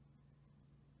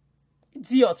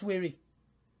idiot wèrè.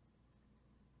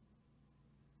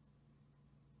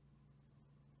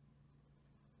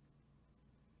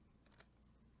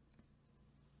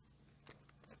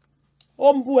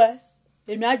 ó ń bú ẹ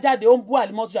èmi á jáde ó ń bú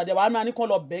àlímọ́tò ṣàdé wàá máa ní kán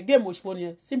lọ bẹ́ẹ̀ géèmù òṣùpọ̀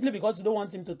nìyẹn simply because you don't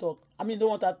want him to talk don't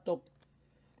want her to talk.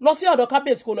 lọ sí ọ̀dọ̀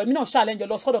kábíyèsí kò lọ èmi náà ṣàlẹ́njẹ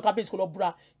lọ sọ́dọ̀ kábíyèsí kò lọ búra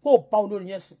kó o bá olórin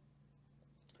yẹn sùn.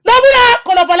 lọ búra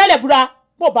kó lọ fọlẹ́lẹ̀ búra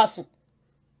kó o bá sùn.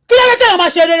 kí ló dé tẹ̀yàn máa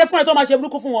ṣe rere fún ẹ tó máa ṣe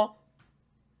burúkú fún wọn.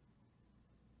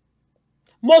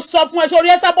 mo sọ fún ẹ sórí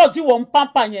Esabod tí wọ́n ń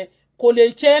pampa yẹn kò lè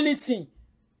ṣe anything.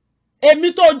 èmi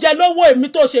tó jẹ lówó èmi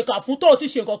tó ṣèkà fún tó ti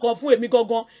ṣe nǹkan kan fún èmi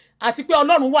gangan àti pé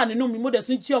ọlọ́run wà nínú mi mo dẹ̀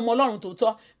tún jí ọmọ ọlọ́run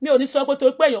tòótọ́ mi ò ní sọ pé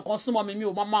torí pé èèyàn kan súnmọ́ mi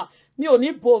mi ò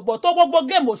ní bò tó gbogbo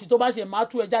géèmù òṣì tó bá ṣe máa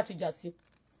tú ẹ játijàti.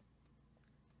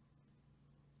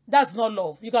 That's not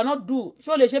love. You cannot do.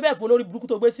 Ṣó lè ṣe bẹ́ẹ̀ fún olórí burúkú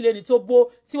tó gbé sílé ni tí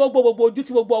wọ́n gbogbo ojú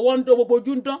tí gbogbo ọwọ́ ń dán gbogbo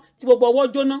ojú ń dán tí gbogbo ọwọ́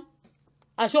jóná.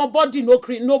 Àṣọ body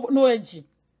no engine.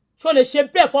 Ṣó lè ṣe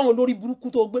bẹ́ẹ̀ fún àwọn olórí burúkú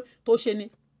tó ṣe ni.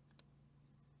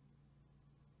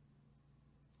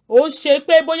 Ó ṣe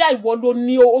pé bóyá ìwọ ló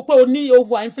ní o pé o ní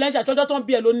over influencer ṣọjọ́ tó ń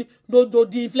bí ẹ ló ní do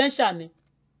di influencer ni.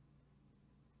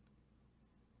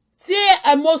 Tí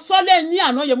mo sọ́lẹ̀ ní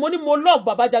àná yẹn mo ní mo love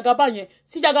bàbá Jagaba yẹn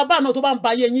tí Jagaba náà tó bá ń ba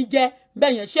ayé yín jẹ́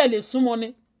bẹ́ẹ̀ yẹn ṣe lè súnmọ́ ni.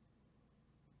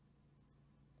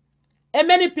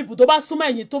 Many people tó bá súnmọ́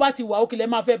ẹ̀yìn tó bá ti wà òkè lẹ́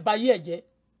máa fẹ́ ba ayé ẹ̀ jẹ́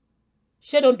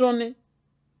ṣé dandan ni.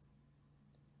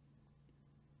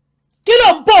 Kí ló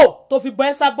ń bò tó fi bọ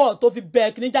Esabod tó fi bẹ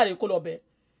kíní jáde kó lọ bẹ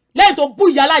lẹ́yìn tó bú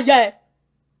ìyá láyà ẹ̀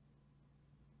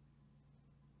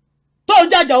tó ń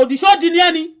jàjà òdì ṣó di ní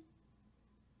ẹni.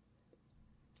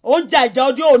 Ó ń jà ìjà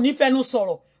òdì ò ní fẹnu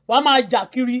sọ̀rọ̀ wàá máa jà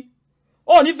kiri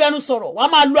ó ní fẹnu sọ̀rọ̀ wàá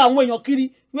máa lo àwọn èèyàn kiri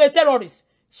you a terrorist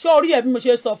ṣé orí ẹ̀ bí mo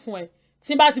ṣe sọ fún ẹ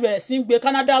tí bá ti bẹ̀rẹ̀ sí ń gbé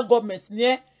Canada government ní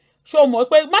ẹ ṣé o mọ̀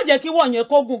pé má jẹ́ kí wọ́n yẹn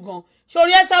kó gùn gan ṣé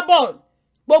orí Esabod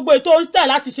gbogbo ètò ń tẹ̀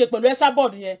láti ṣe pẹ̀lú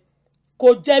Esabod yẹn kò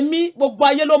jẹ́ mí gbogbo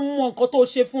ayé ló mú nǹkan tó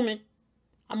ṣe fún mi.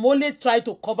 I'm only trying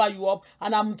to cover you up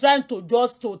and I'm trying to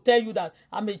just to tell you that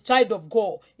I'm a child of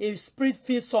God, a spirit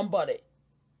filled somebody.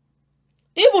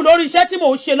 Even lórí iṣẹ́ tí mò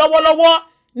ń ṣe lọ́wọ́lọ́wọ́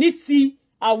ní ti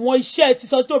àwọn iṣẹ́ ti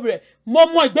sọ tóbi rẹ̀ mo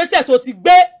mọ ìgbésẹ̀ tó ti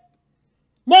gbé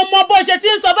mo mọ bó ṣe ti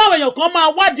ń sọ báwọn èèyàn kan máa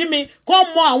wádìí mi kàn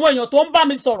mọ àwọn èèyàn tó ń bá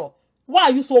mi sọ̀rọ̀. Why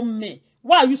are you so mean?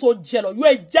 Why are you so jealous? You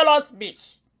a jealous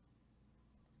bitch.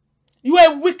 You a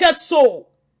wicked soul.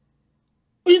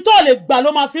 Ìtọ́ lè gbà ló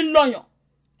máa fi ń lọ́yàn.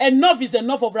 Enough is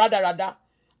enough of rada.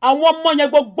 Àwọn ọmọ yẹn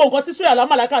gbogbo nǹkan tí Sóyà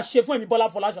Lámàlàkà ṣe fún èmi Bọ́lá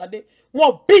Fọláṣadé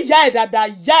wọn bí ìyá ẹ̀ dáadáa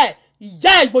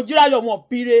ìyá ẹ̀ Mojíráyọ̀ wọn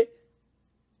bíire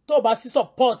tó bá sí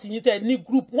support yín tẹ ní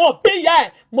group wọn bí ìyá ẹ̀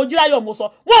Mojíráyọ̀ mo sọ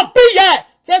wọn bí ìyá ẹ̀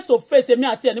face to face èmi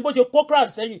àti ẹ̀ ní bó ṣe kó crowd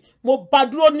sẹ́yìn mo bá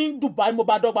dúró ní Dubai mo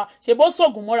bá dọ́gba ṣe bó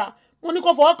sọ̀gùn mọ́ra mo ní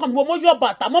kó fọwọ́ kàn mí mo yọ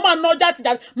bàtà mo máa ná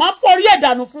játijàti máa forí ẹ̀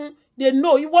dànù fún they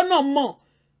know ìwọ náà mọ̀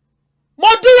mo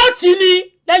dúró tì ní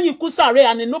lẹ́yìn ikú sáré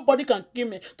and nobody can kill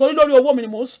me torí lórí owó mi ni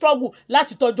mo ń struggle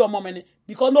láti tọ́jú ọmọ mi ni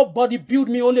because nobody build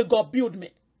me only God build me.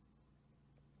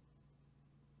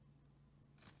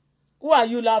 Who are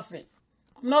you laughing?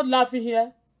 I'm not laughing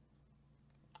here.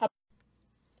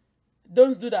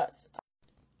 Don't do that.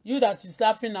 You that is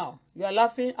laughing now. You are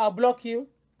laughing. I'll block you.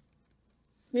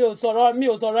 Mi ò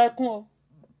sọ̀rọ̀ ẹkún o.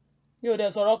 Mi ò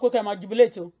dẹ̀ sọ̀rọ̀ pé kẹ́ máa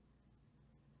jubilate o.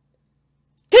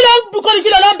 Kí ló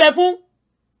ń bẹ fún?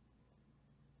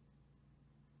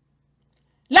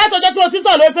 Látọjọ́ tí mo ti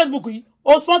sọ lórí Facebook yìí,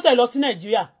 o sponsor lọ sí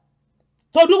Nigeria.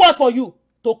 To do what for you?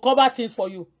 To cover things for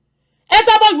you.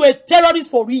 Esabod, you a terrorist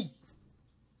for real.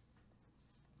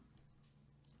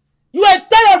 You a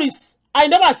terrorist. I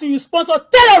never see you sponsor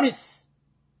terrorists.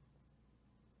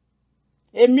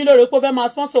 Èmi ló rò pé ó fẹ́ máa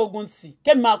sponsor ogun tì.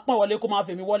 Kémi máa pọ́n wọlé kó máa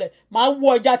fèmí wọlé. Máa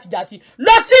wọ játijàti.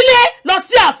 Lọ sílé, lọ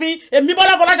sí ààfin. Èmi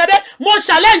Bọ́lá Fọláṣadé, mo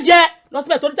challenge ẹ. Lọ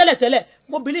síbẹ̀ torí tẹ́lẹ̀.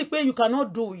 Mo believe pé you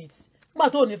cannot do it. Nígbà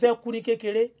tó ní fẹ́ kú ní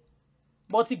kékeré.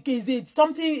 But it's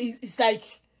something it's like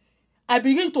I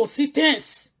begin to see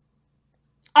things.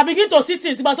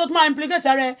 Ìgbà tó tún máa implicate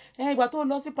rẹ̀ ìgbà tó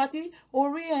lọ sí party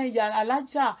orí ẹ̀yà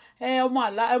alájà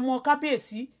ọmọ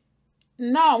kábíyèsí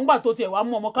náà nígbà tó tiẹ̀ wá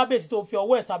mú ọmọ kábíyèsí tó fi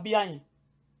ọwọ́ ẹ̀ sábíyà yẹn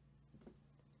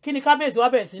kí ni kábíyèsí wá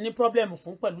bẹ̀rẹ̀ sí ní problem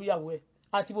fún pẹ̀lú ìyàwó ẹ̀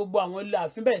àti gbogbo àwọn ilé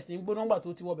ààfin bẹ̀rẹ̀ sí ní gbóná nígbà tó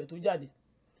ti wọbẹ̀ tó jáde.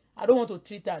 I don't want to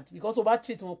treat that because over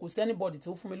treat wọn kò sí anybody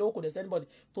tó fún mi lówó kò dẹ̀ sí anybody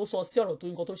tó sọ sí ọ̀rọ̀ tó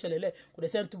nǹkan tó ṣẹlẹ̀ lẹ̀ kò dẹ̀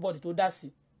sí anybody tó dá sí.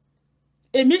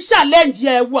 Èmi challenge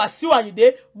ẹ Wàsíù Àyìndé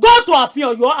go to ààfin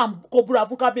Ọ̀yọ́ kò búra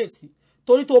fún kábíyèsí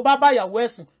torí tó bá ìyàwó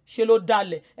ẹ̀sùn ṣe ló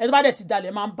dalẹ̀ ẹ tó bá dẹ̀ ti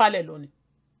dalẹ̀ máa ń balẹ̀ lọ ni.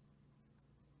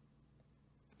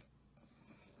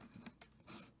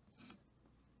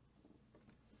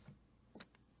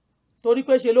 torí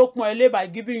pé ṣe ló pọ́n ẹ lé by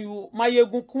giving you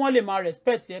máyégún kí wọ́n lè máa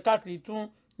respect ẹ káàkiri tún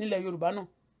nílẹ̀ Yorùbá náà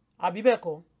àbí bẹ́ẹ̀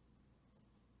kọ́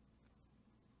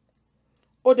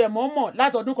ó dẹ̀ mọ̀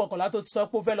láti ọdún kọkànlá tó ti sọ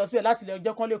pé ó fẹ́ lọ síbẹ̀ láti ilé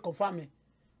ọjọ́ kan lè confirm ẹ̀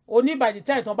ó ní by the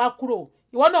time tó bá kúrò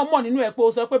ìwọ náà mọ̀ nínú ẹ̀ pé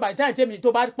ó sọ pé by the time tèmi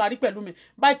tó bá parí pẹ̀lú mi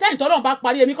by the time tọ́lọ́run bá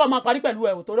parí èmi kọ́ máa parí pẹ̀lú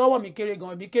ẹ̀ torí ọwọ́ mi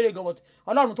kéré gan but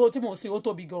Ọlọ́run tó tí mò ń sìn ó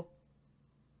tóbi gan.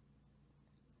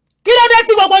 kí ló dé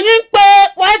tí gbogbo yín ń pe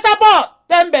Esabod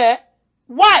tẹ́ǹbẹ̀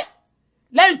why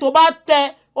lẹ́yìn tó bá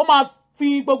tẹ ó máa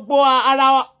fi gbogbo ara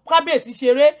kábíyèsí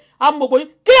ṣeré àmọ́ gbogbo yín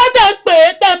kí ló dé ń pè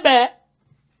é tẹ́ǹbẹ̀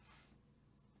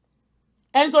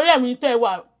ẹni torí ẹ̀mí tẹ́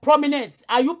wà prominent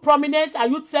are you prominent are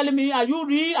you telling me are you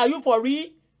real are you for real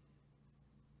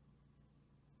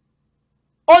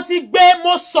ó ti gbé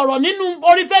mo sọ̀rọ̀ nínú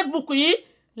orí Facebook yìí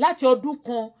láti ọdún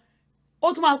kan ó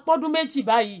tún máa pọ́dún méjì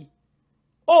báyìí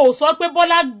ó sọ pé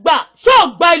Bọ́lá gbà ṣó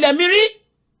gba ilẹ̀ mi rí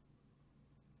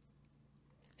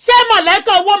ṣé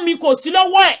mọ̀lẹ́kà owó mi kò sí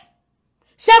lọ́wọ́ ẹ̀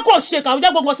ṣé kò ṣe kàwé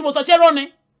jẹ́ gbogbo tí mo sọ ṣé rọ́ ni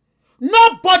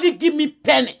nobody give me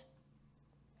penny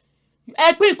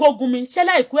ẹ pín ìkógun mi ṣé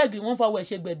láìkú ẹ̀gì wọ́n fọwọ́ ẹ̀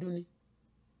ṣe gbẹ̀dú ni.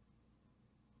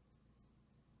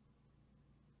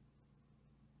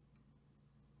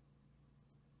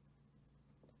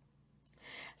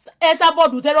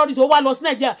 Esabod terrorist ó wá lọ sí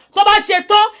Nàìjíríà tó bá ṣe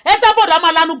tán Esabod á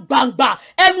máa lanu gbàǹgbà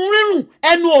ẹnu rírùn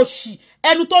ẹnu òṣì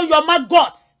ẹnu tó yọ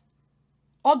maggot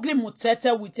ugly mutete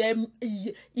with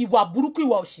ìwà burúkú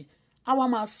ìwà òṣì àwa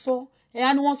máa sọ ẹ̀yà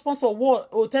ni wọ́n sponsor war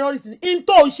o terrorist in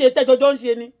tó ń ṣe tẹ́jọjọ́ ń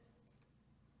ṣe ni.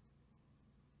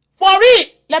 For real,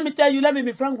 let me tell you, let me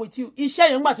be frank with you. Iṣẹ́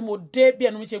yẹn nígbà tí mo dé bí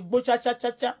ẹnu mi ṣe gbó cha.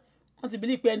 Wọ́n ti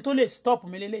believe pé ẹni tó lè stop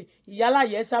mi lélẹ̀. Ìyálà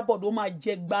yẹ Esabod ó máa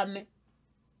jẹ gbané.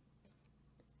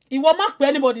 Ìwọ má pè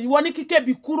anybody, ìwọ ní kíkẹ́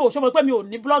bí kúrò. Ṣé mo pé mi ò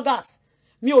ní bloggers.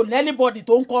 Mi ò lẹ́nibọ̀dì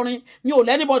tó ń kọrin. Mi ò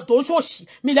lẹ́nibọ̀dì tó ń ṣòṣì.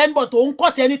 Mi lẹ́nibọ̀dì tó ń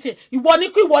cut anything. Ìwọ ní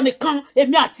kí ìwọ nìkan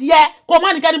èmi àti ẹ kó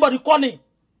má ní kí anybody calling.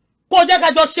 Kó jẹ́ ká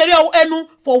jọ ṣeré ẹnu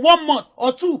for 1 month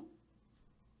or 2.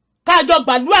 Ká jọ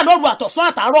gbàdúrà lóru àtọ̀sán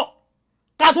àtàárọ̀.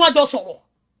 Ká tún wá jọ sọ̀rọ̀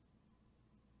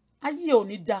ayé ò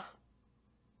ní dá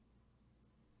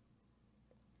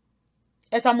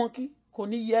ẹ̀sà mọ́kí kò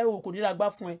ní yẹ o kò ní ra gbá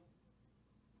fún ẹ.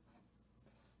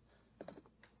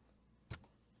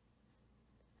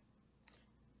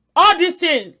 All these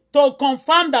things to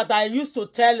confirm that I used to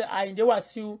tell Ayinde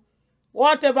Wasiu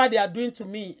whatever they are doing to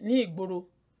me ní ìgboro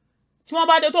tí wọ́n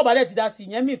bá dé tó bá dé ti dá sí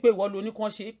ìyẹn mi pé ìwọ ló ní kàn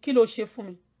ṣe kí ló ṣe fún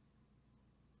mi.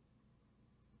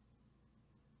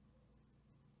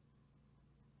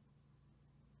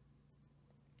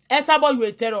 Esabod you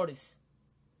a terrorist.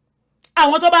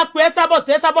 Àwọn tó bá pè Esabod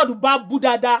tí Esabod bá bú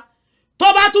dáadáa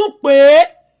tó bá tún pè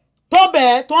tó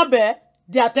bẹ̀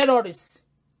they are terrorists.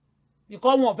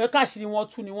 Because wọn fẹ́ káṣírí wọn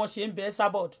tú ni wọ́n ṣe ń bẹ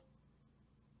Esabod.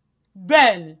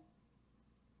 Bẹ́ẹ̀ni.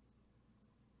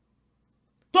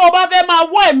 Tó bá fẹ́ máa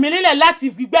wọ́ ẹ̀mí lílẹ̀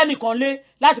láti fi gbẹ́ nìkan lé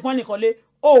láti pọ́n nìkan lé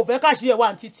ó fẹ́ káṣírí ẹ̀ wà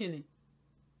ní títì ni.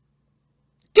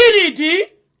 Kí ni ìdí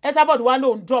Esabod wá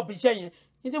lóun drop iṣẹ́ yẹn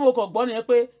ní tí mo kàn gbọ́ nìyẹn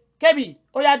pé Kẹ́bì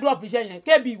ó yá drop iṣẹ́ yẹn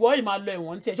Kẹ́bì ìwọ yìí máa lọ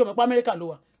ẹ̀wọ̀n ní tiẹ̀ ṣé o mọ̀ pé Amẹ́ríkà ló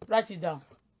wà write it down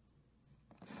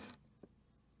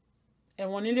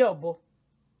ẹ̀wọ̀n nílé ọ̀bọ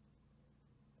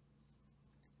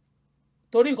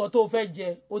torí nǹkan tó o fẹ́ jẹ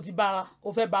o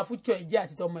fẹ́ ba future ẹ̀ jẹ́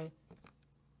àti tọmọ ẹ̀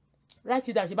write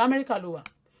it down ṣe bá Amẹ́ríkà ló wà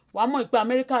wàá mọ̀ pé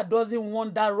Amẹ́ríkà doesn't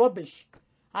want that rubbish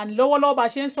and lọ́wọ́lọ́wọ́ bá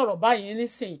ṣe ń sọ̀rọ̀ báyìí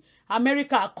nísìn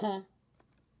Amẹ́ríkà kan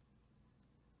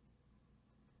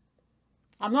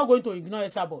I'm not going to ignore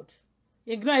Esabod.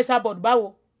 Ignore Esabod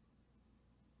báwo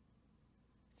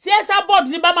tí Esabod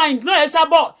ní bá máa ignore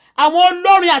Esabod àwọn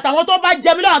olórin àtàwọn tó bá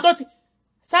jẹ mí lọ́wọ́ tó ti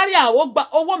sáré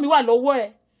owó mi wà lọ́wọ́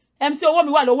ẹ̀ MC owó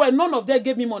mi wà lọ́wọ́ ẹ̀ none of them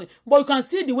gave me money but you can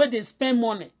see the way they spend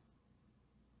money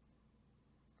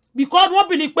because wọ́n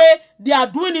believe pé they are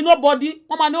doing it nobody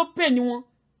wọ́n máa ní ó pay ni wọn.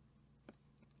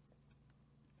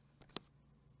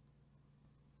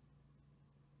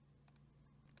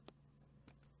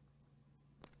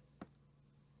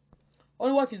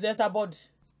 Only what is Esabod?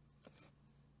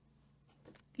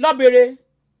 Lọ́bẹ̀rẹ̀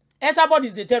Esabod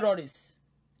is a terrorist.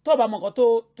 Tó bá mọ̀ nǹkan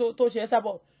tó ṣe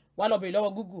Esabod wá lọ́bẹ̀rẹ̀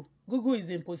lọ́wọ́ Google. Google is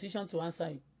in position to answer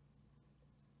you.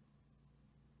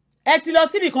 Ẹ ti lọ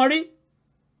síbì kan rí.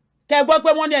 Kẹ́ gbọ́ pé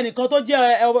wọ́n ní ẹnìkan tó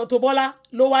jẹ́ Auto-Bola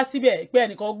ló wá síbẹ̀ pé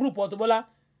ẹnìkan group Auto-Bola.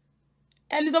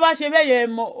 Ẹni tó bá ṣe bẹ́ẹ̀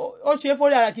yẹn ó ṣe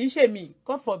fórí ara kì í ṣe mí.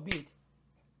 God forbid.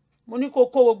 Mo ní kó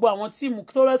gbogbo àwọn tíìmù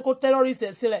tó terrorist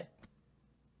ẹ̀ sílẹ̀.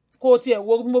 Kó tiẹ̀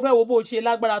wo mo fẹ́ wo bó ṣe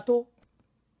lágbára tó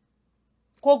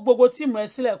kó gbogbo tíìmù ẹ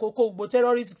sílẹ̀ kó gbogbo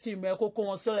terrorist tíìmù ẹ kó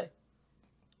wọn sílẹ̀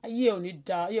ayé ò ní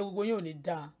da ayé gbogbo yín ò ní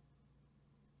da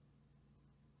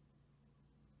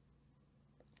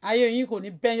ayé yín kò ní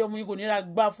bẹ́yọ̀ mú yín kò ní ra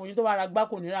gbá fún yín tó bá ra gbá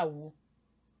kò ní ra wo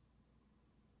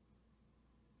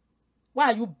Why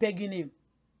are you begging him?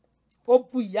 Ó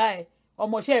bú ìyá ẹ̀,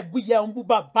 ọmọọṣẹ́ ẹ̀ bú ìyá ẹ̀, ó ń bú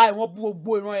bàbá ẹ̀, wọ́n bú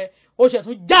gbogbo ìran ẹ̀, ó ṣẹ̀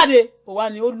tún jáde, ó wá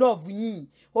ní ó love yín,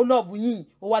 ó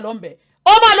wá lọ ń bẹ̀.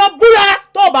 Ó máa lọ búra,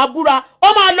 tó bá búra, ó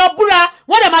máa lọ búra,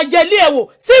 wọ́n dẹ̀ máa yẹ ilé ẹ̀ wò,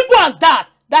 simple as that,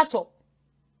 that's all.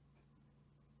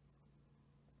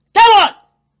 Tẹ́wọ̀n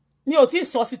mi ò tí ì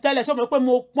sọ sí tẹ́lẹ̀, ṣé o mọ̀ pé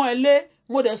mo pọ́n ẹ lé,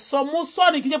 mo dẹ̀ sọ, mo sọ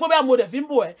ní kí n ṣe pé bẹ́ẹ̀ mo dẹ̀ fi ń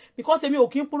bò ẹ́, because èmi ò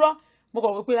kí ń purọ́, mo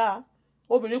kàn wí pé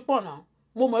obìnrin pọ̀ náà,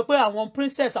 mo mọ̀ pé àwọn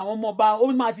princess, àwọn ọmọ ọba, ó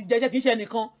máa ti jẹ́jẹ́ kì í ṣe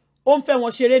ẹnìkan, ó ń fẹ́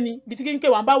wọn ṣeré ni, bí tí kí n ké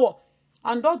wà ń bá wọ̀,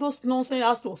 and all those nonsense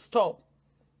has to stop.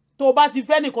 Tó o bá ti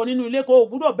fẹ́ nìkan nínú ilé kó o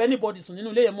gbúdọ̀ bẹ́ anybody sùn nínú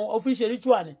ilé yẹn mọ́, ó fi ń ṣe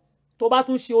ritual ni, tó o bá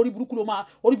tún ṣe orí burúkú ló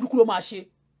máa ṣe.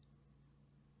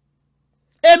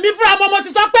 Èmi fúnra mo ti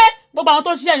sọ pé gbogbo àwọn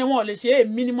tó ń ṣiṣẹ́ yẹn wọn ò lè ṣe,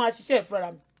 èmi ni mo máa ṣiṣẹ́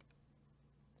fúnra mi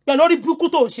pẹ̀lú orí burúkú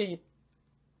tó ń ṣe yẹn.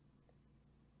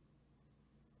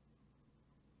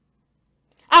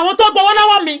 Àwọn tó gbowó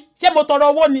lọ́wọ́ mi ṣé mo tọrọ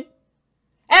owó ni?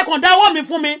 Ẹ kàn dá owó mi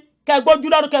fún mi, kẹ́ gbójú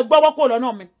lọ́rùn, kẹ́ gbọ́wọ́ kò lọ́nà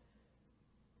mi.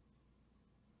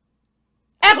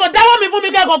 Ẹ kàn dá owó mi fún mi,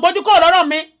 kẹ́ kàn gbójú kò lọ́rọ̀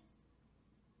mi.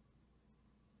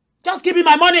 Just give me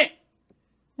my money.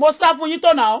 Mo sá fún yín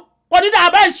tó náà. Kò ní dá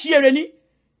bá ìṣí èrè ni.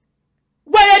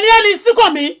 Wèrè ni ẹni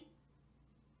síkọ̀ mi.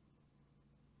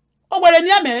 Ó wèrè ni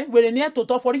ẹ̀mẹ́, wèrè ni ẹ̀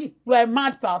tòótọ́ for you. You are a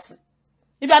mad person.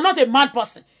 If you are not a mad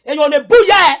person, èyàn ò lè bú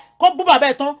ìyá ẹ̀ kó bú bàbá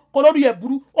ẹ̀ tán kó lórí ẹ̀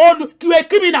burú, you a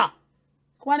criminal.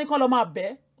 Kó wá ní kó lọ máa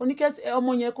bẹ̀, oníkẹ́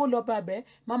ọmọ yẹn kó lọ bá bẹ̀,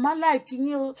 màmá like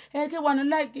yín o, ẹ wà ní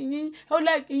like yín, ó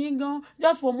like yín gan,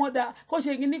 just for mother, kó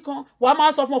ṣe yín nìkan, wàá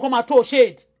máa sọ fún ọ kó máa throw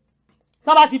shade.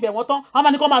 Tán bá ti bẹ̀ wọ́n tán, wọ́n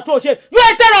máa ní kó máa throw shade. You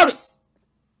a terrorist.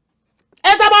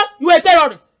 Esabod, you a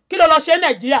terrorist. Kí ló lọ ṣe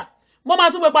Nàìjíríà? Mo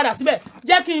máa tún gbé padà síbẹ̀,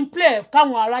 jẹ́ kí n play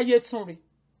káwọn aráyé tún rí.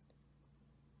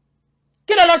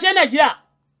 Kí ló lọ ṣe Nàìjíríà?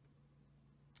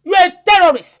 You a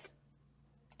terrorist.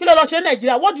 Kí ló lọ ṣe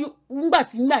Nàìjíríà? What do you ngbà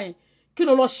tí ngbà yẹn? Kí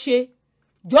ló lọ ṣe?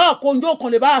 Jọ̀ọ́ konjo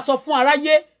kan lè bá sọ fún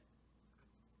aráyé.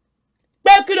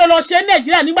 Pé kí ló lọ ṣe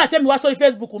Nàìjíríà nígbà tẹ́mi wá sórí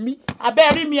Facebook mi.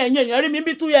 Abẹ́ rí mi ẹ̀yin èèyàn rí mi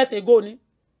bí 2 years ago ni.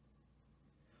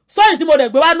 Story tí mo dẹ̀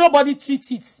gbé wá nobody treat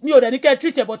it. Mi ò dẹ̀ ní kẹ́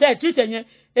treat ẹ̀ but ẹ̀ treat ẹ̀ yẹn.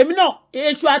 Èmi náà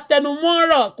èṣù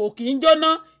atẹnumọ́rọ̀ kò kì í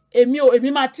jóná.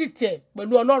 Èmi máa treat ẹ̀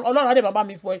pẹ̀lú Ọlọ́run adé bàbá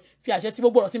mi fi àṣẹ tí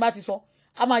gbogbo ọ̀rọ̀ tí bá ti sọ.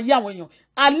 A máa yí àwọn èèyàn.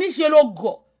 Àní ṣe ló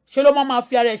gọ̀. Ṣé ló máa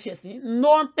fi ara ẹ̀ ṣẹ̀ sí?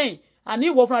 Nothing. Àní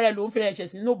ìwọ fúnra rẹ̀ ló ń fi ara ẹ̀ ṣẹ̀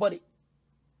sí nobody.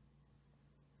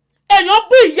 Èèyàn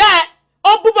bú ìyá ẹ̀,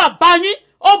 ó bú bàbá yín,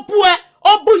 ó bú ẹ,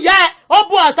 ó bú ìyá ẹ̀, ó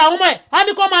bú àtàwọn ọmọ ẹ̀. A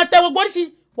ní kó máa tẹ gbogbo oríṣi.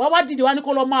 Wá dìde wá ní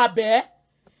kó lọ máa bẹ̀ ẹ́.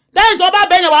 Lẹ́yìn tó bá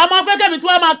bẹ̀ yẹn wàá máa fẹ́ kẹ́mi tí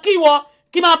wọ́n máa kí wọ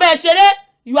kí máa bẹ́ẹ̀ ṣeré.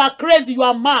 You are crazy, you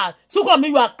are mad. Súnkànmí,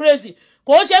 you are crazy.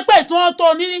 Kò ṣe pé tí wọ́n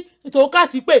tó ní tó kà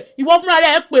sí pé ìwọ fúnra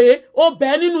rẹ̀ pé ó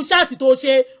bẹ̀ nínú ṣáàtì tó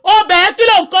ṣe. Ó bẹ̀ kí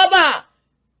ló ń cover?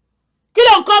 Kí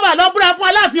ló ń cover lọ búra fún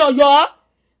Aláàfin Ọ̀yọ́?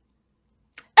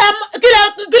 Kí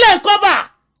ló ń cover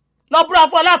lọ búra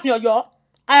fún Aláàfin Ọ̀yọ́?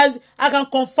 As I can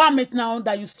confirm it now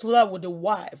that you slept with the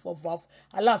wife of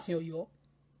Aláàfin Ọ̀yọ́.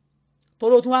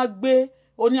 Toro tún wá gbé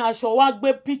oní aṣọ wá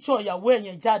gbé picture ìyàwó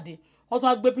ẹ̀yẹn jáde. Wọ́n tún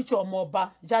wá gbé picture ọmọ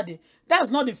ọba jáde. That's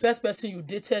not the first person you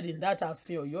dated in that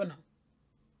Ààfin Ọ̀yọ́ now.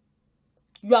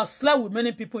 You have slept with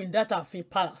many people in that Ààfin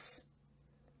palace.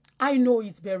 I know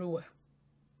it very well.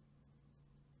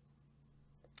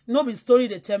 No be story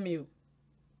they tell me.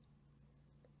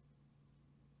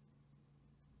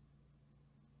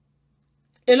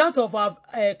 A lot of our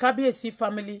Kabiyesi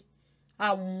family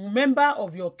are member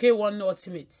of your K1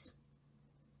 Ultimates.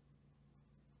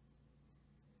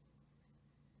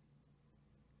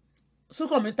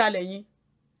 Súnkànmí ta lẹ́yìn.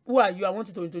 Who are you? I want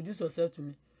you to introduce yourself to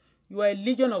me. You are a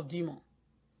legion of demons.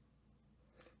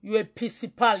 You are a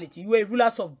principality. You are a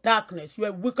rulers of darkness. You are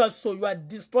a wicked soul. You are a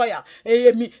destroyer.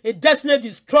 A destiny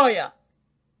destroyer.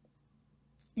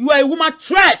 You are a woman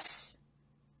threat.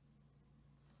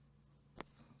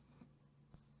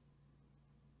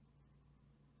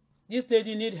 This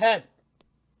lady need help.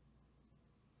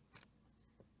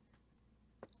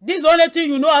 This is the only thing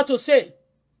you know how to say.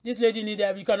 This lady need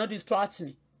help. You cannot distract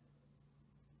me.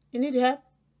 You need help.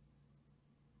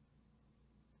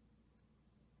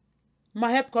 My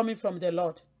help coming from the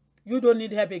Lord. You don't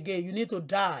need help again. You need to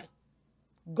die.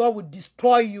 God will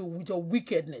destroy you with your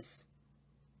wickedness.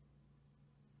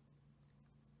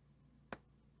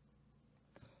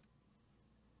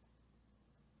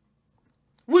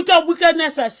 With your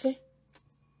wickedness, I say.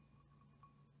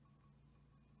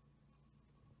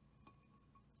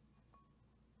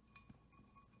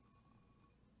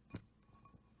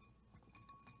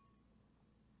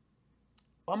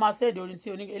 Wọ́n máa sẹ́ẹ̀dì orin tí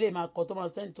eléyìí máa kọ tó máa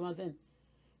sẹ́ẹ̀dì.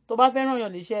 Tó bá fẹ́ràn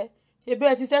yàn níṣẹ́, ṣe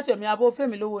bẹ́ẹ̀ ti sẹ́ẹ̀tì ẹ̀mí abó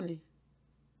fẹ́mi lówó ni.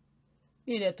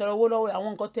 Ilẹ̀ tọrọ owó lọ́wọ́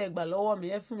àwọn nǹkan tẹ́ ẹ gbà lọ́wọ́ mi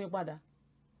ẹ fún mi padà.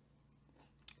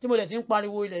 Tí mo dẹ̀ ti ń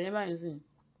pariwo ilẹ̀ yẹn báyìí sí.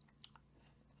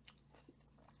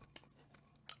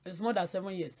 it's more than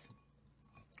 7 years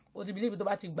o ti believe tó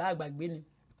bá ti gbà àgbàgbé ni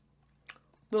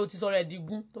pé o ti sọ̀rọ̀ ẹ̀ di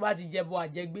igun tó bá ti jẹ ẹbọ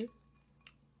àjẹgbé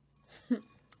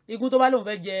igun tó bá lóun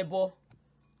fẹ́ jẹ ẹbọ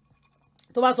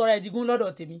tó bá sọ̀rọ̀ ẹ̀ di igun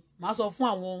lọ́dọ̀ tèmi màá sọ fún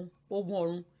àwọn ogun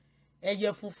ọ̀run ẹyẹ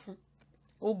funfun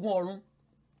ogun ọ̀run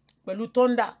pẹ̀lú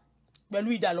thunder pẹ̀lú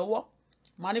idà lọ́wọ́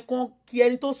màá ní kán kí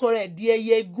ẹni tó sọ̀rọ̀ ẹ̀ di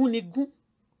ẹyẹ igun ni gún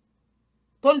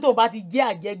tó ní tó bá ti jẹ́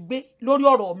àjẹgbé lórí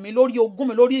ọ̀rọ̀ mi lórí ogún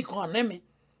mi lórí ìkànnì mi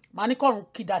màá ní kọ́run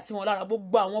kìdà sí wọn lára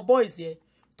gbogbo àwọn boys yẹn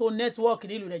tó network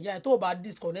nílùú Nàìjíríà tó bá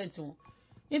disconnect wọn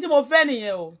ní tí mo fẹ́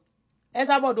nìyẹn o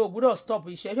Esabod ò gbúdọ̀ stop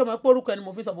iṣẹ́ ṣé o mọ̀ pé orúkọ ẹni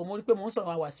mo fi sọ̀bọ̀ mo rí pé mo ń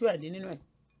sọ̀rọ̀ Wàsíù Àyìndé nínú ẹ̀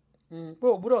pé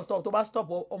ò gbúdọ̀ stop tó bá stop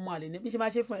ọmọ àlè ní bí ṣe máa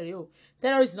ṣe fún ẹ̀rí o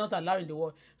terrorist not allowed in the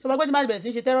world ṣé o mọ̀ pé tí máa bẹ̀rẹ̀ sí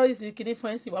ṣe terrorist kìíní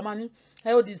fún ẹ̀ sì wá máa ní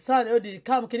ẹ ò di sound ẹ ò di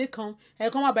calm kìíní kan ẹ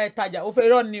kàn má ba ẹ tajà ó fẹ́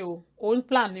irọ́ ni o òun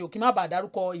plan ni o kí má bàa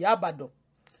dárúkọ ìyá àbàdàn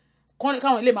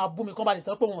káwọn ilé máa bú mi kán bá lè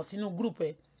sọ pé wọn sínú group ẹ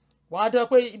wàá dọ́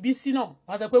pé ibi sí náà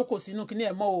wàá sọ pé kò sínú kìíní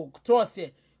ẹ̀ mọ́ o trust ẹ̀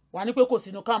wàá ní pé kò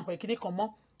sínú camp ẹ̀ kìíní kan mọ́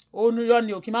ó ní irọ́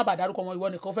ni o kí má bàa dárúkọ wọn ìwọ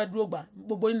nìkan fẹ́ dúró gbà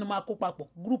gbogbo yín máa kó papọ̀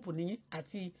group nìyí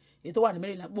àti èyí tó wà ní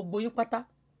Maryland gbogbo yín pátá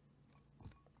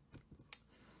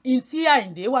ntí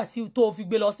Àyìndé Wàsíù tó fi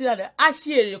gbé lọ sílẹ̀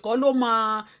àṣìírè kọ́ ló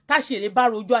máa táṣìírè bá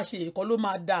rojú àṣìírè kọ́ ló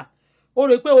máa dà ó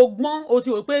rò pé ọgbọ́n o ti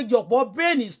rò pé your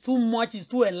brain is too much is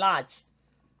too enlarged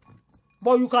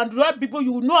but you can drive people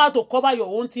you know how to cover your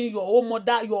own thing your own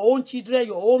mother your own children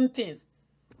your own things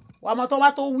wàá mọ tó bá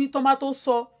tó wí tó bá tó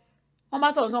sọ wọ́n bá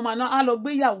sọ̀rọ̀ sọ́mọ náà á lọ gbé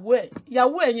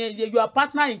ìyàwó ẹ̀ yẹn you are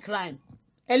partner in crime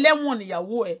ẹlẹ́wọ̀n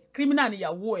níyàwó ẹ̀ criminal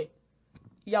níyàwó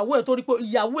ẹ̀ torí pé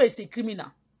ìyàwó ẹ̀ ṣe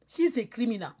criminal she's a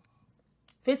criminal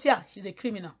Fathia she's a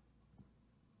criminal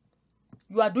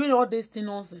you are doing all this thing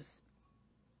nonsense.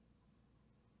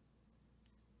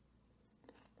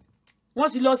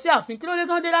 wọ́n ti lọ sí ààfin kí ló dé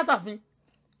tán dé látàfin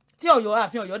tí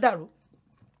ààfin Ọ̀yọ́ dàrú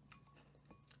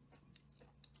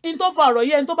in tó fa ọ̀rọ̀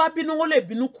yẹn in tó bá bínú ó lè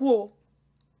bínú kú o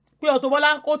pé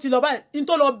Auto-Bola ó ti lọ báyìí in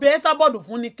tó lọ bẹ Esabod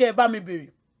fún ni kẹ́ ẹ bá mi bèrè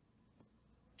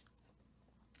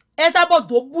Esabod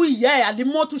tó bú ìyá ẹ̀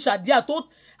Àlímọ́tù Ṣàdíà tó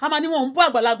a máa ní wọn ń bú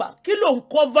àgbàlagbà kí ló ń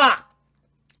cover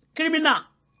criminal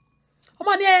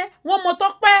ọmọ ní wọ́n mọ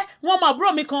Tọ́pẹ́ wọ́n mọ àbúrò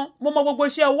mi kan mo mọ gbogbo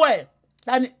iṣẹ́ ọwọ́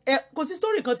ẹ̀ kò sí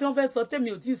story kan tí wọ́n fẹ́ sọ tèmi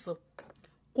ò tí ì sọ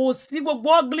kò sí gbogbo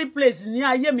ugly place ní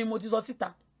ayé mi mo ti sọ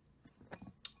síta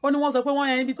ó ní wọ́n sọ pé wọ́n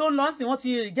yẹn ibi tó ń lọ sí wọ́n ti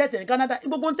reject ní Canada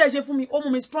gbogbo ń tẹ́ ṣe fún mi ó mú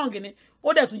mi strong ni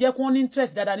ó dẹ̀ tún jẹ́ kó ní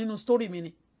interest dáadáa nínú story mi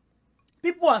ni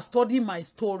people are studying my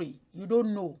story you don't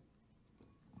know.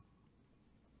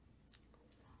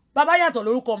 Bàbá Yàtọ̀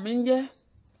lórúkọ mi ń jẹ́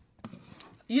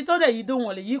èyí tó dẹ̀ yìí dóhùn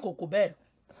ọ̀lẹ̀ yìí kòkò bẹ́ẹ̀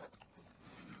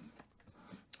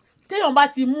téèyàn bá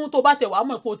ti mú tó bá tẹ̀ wá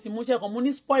mọ̀ pé o ti mú ṣẹ́kan mú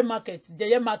ní spoil market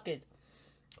jẹyẹ market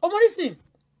ọmọ nísìn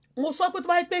mo sọ pé tó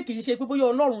bá yẹ pé kì í ṣe pé bóyá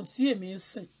Ọlọ́run tí èmi ń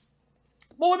sìn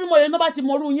gbogbo bí mo yẹn náà bá ti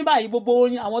mọrú yín báyìí gbogbo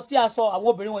yín àwọn tí a sọ àwọn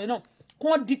obìnrin wọ̀nyí náà kí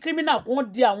wọ́n di criminal kí wọ́n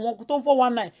di àwọn tó ń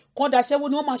 419 kí wọ́n daṣẹ́wó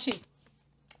ni wọ́n máa ṣe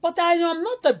but I am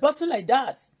not a person like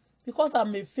that because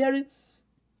I'm a very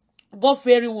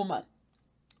God-fearing woman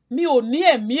mi ò ní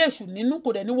ẹ̀mí èṣù nínú kò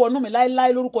dẹ̀ ní wọnú mi láéláé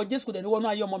lórúkọ Jésù kò dẹ̀ ní wọnú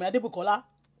ayé ọmọ mi Adébùkọ́lá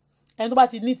ẹni tó bá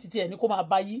ti ní títí ẹ̀ ní kó máa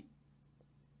bá yí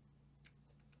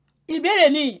ìbéèrè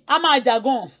ni a máa jà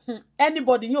gan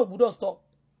anybody yín ò gbúdọ̀ stop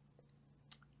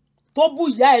tó bú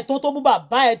ìyá ẹ̀ tó bú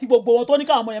bàbá ẹ̀ tí gbogbo wọn tó ní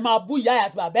káwọn ọmọ yẹn máa bú ìyá ẹ̀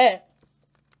àti bàbá ẹ̀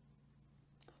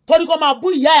tó ní kó máa bú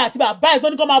ìyá ẹ̀ àti bàbá ẹ̀ tó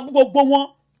ní kó máa bú gbogbo wọn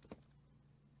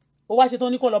ó wá ṣe tó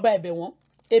ní kó lọ bá ẹ̀bẹ̀ wọn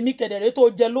èmi kẹ̀dẹ̀rẹ́ tó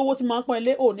jẹ lówó tí máa ń pọ́n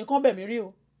ilé ò ní kán bẹ̀ mí rí o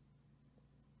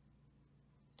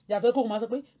yàtọ̀ kó máa sọ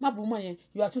pé má bú mọ́ yẹn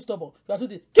you are too stubborn you are too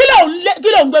this kí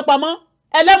ló ń gbé pamọ́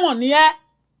ẹlẹ́wọ̀n ni ẹ́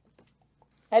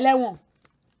ẹlẹ́wọ̀n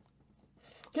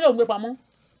kí ló ń gbé pamọ́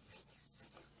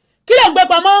kí ló ń gbé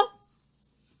pamọ́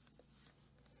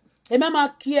èmi máa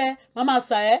kí ẹ máa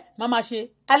sà ẹ́ máa ṣe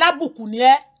alábùkù ni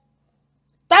ẹ́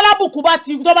tálábùkù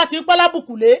tó bá ti ń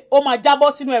pálábùkù lé ó máa jábọ́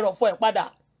sínú ẹ̀rọ̀fọ̀ ẹ̀ padà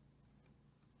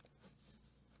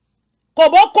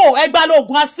kòbókò ẹgbàá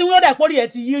lóògùn asínwó dẹ̀ pórí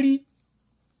ẹ̀ ti yí rí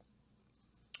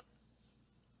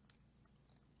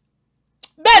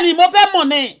bẹ́ẹ̀ ni mo fẹ́ mọ̀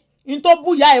ní in tó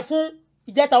búyà ẹ̀ fún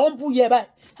ìjẹta ó ń búyà ẹ̀ báyìí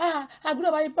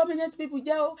àgùdọ̀ báyìí prominent people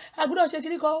jẹ́ o àgùdọ̀ ṣe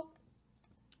kiri kọ́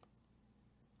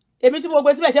èmi tí mo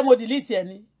gbé síbẹ̀ ṣé mo delete ẹ̀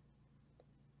ni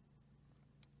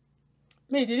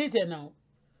mi delete ẹ̀ náà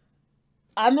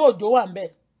Àánú Òjó wà ń bẹ̀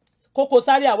Koko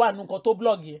Zaria wà nù nǹkan tó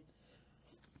blog yẹn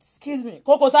excuse me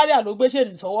Koko Zaria ló gbé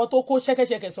ṣèní sọ́wọ́ tó kó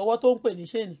ṣẹ́kẹ́ṣẹkẹ̀ sọ́wọ́ tó ń pè ní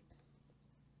ṣèní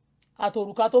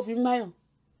àtòrùka tó fi ń máyàn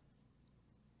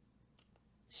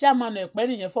chairman ẹ̀pẹ́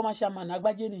nìyẹn former chairman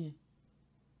Agbájé nìyẹn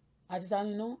àti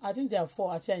saninu I think they are four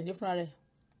àti Àyìndé fúnra rẹ̀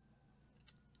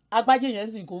Agbájé yẹn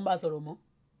sì kò ń bá sọ̀rọ̀ mọ́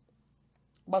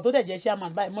ìgbà tó dẹ̀ jẹ́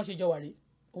chairman báyìí mọ́ ṣe jọ wà rí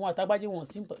òun àtàgbájé wọn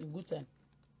sí in good time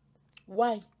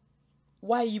why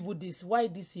why evil this, why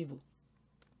this evil,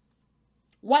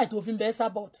 why tó fi ń bẹ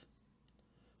Esabod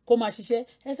kó máa ṣiṣẹ́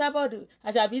Esabod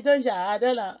àṣàbí tó ń ṣà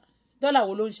dọ́là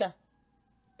wo ló ń ṣà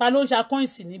ta ló ń ṣà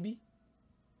coins níbí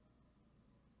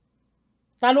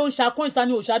ta ló ń ṣà coins ta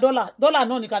ni ò ṣà dọ́là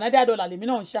náà ní Canadian dollar lèmi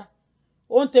náà ń ṣà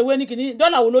ó ń tewé ní kìíní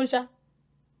dọ́là wo ló ń ṣà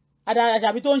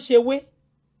àṣàbí tó ń ṣe wé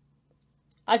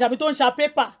àṣàbí tó ń ṣà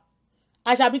pépà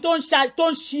àṣàbí tó ń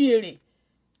ṣi èrè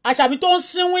àṣàbí tó ń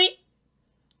sínwín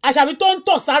àṣàbí tó ń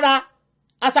tọ̀ sára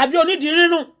àṣàbí onídìí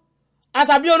rírùn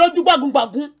àṣàbí olójú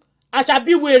gbàgùngbàgùn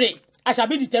àṣàbí wèrè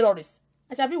àṣàbí the terrorist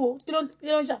àṣàbí wo kí ló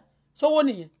ń ṣà ṣówó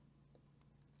nìyẹn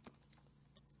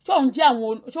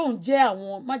ṣóun jẹ́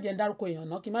àwọn má jẹ́ ń dárúkọ èèyàn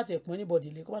náà kí n má tẹ̀ pín anybody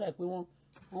lé kó má dà pé wọ́n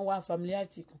wá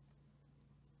familiarity kan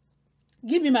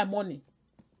give me my money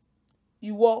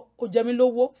ìwọ ó jẹ mí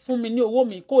lówó fún mi ní owó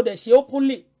mi kó o dẹ̀ ṣe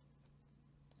openly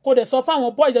kó o dẹ̀ sọ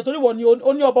fáwọn boys ẹ̀ torí wọ́n ní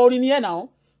ó ní ọba orin ní ẹ̀ náà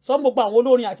sọ gbogbo àwọn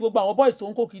olórin àti gbogbo àwọn boys tó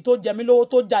ń kókì tó jẹ mí lówó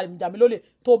tó jà mí lólè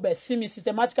tó bẹ̀ sí mi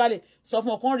systematically sọ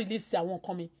fún ọkàn release àwọn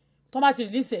nǹkan mi tó bá ti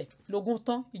release ẹ̀ lógún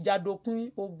tán ìjà dópin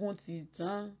ogun ti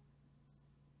tán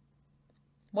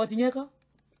mo ti yẹn kọ́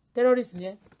terrorist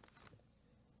yẹn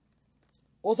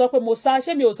ó sọ pé mo sá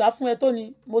ṣé mi ò sá fún ẹ tó ni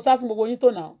mo sá fún gbogbo yín tó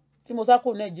nà tí mo sá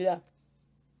kúrò Nàìjíríà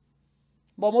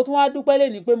bọ̀ mo tún wá dúpẹ́ lé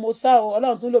ní pé mo sá o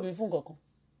Ọlọ́run tún lò mí fún nǹkan kan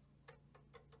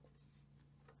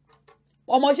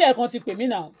ọmọọṣẹ́ kan ti pè mí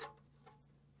náà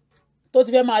tó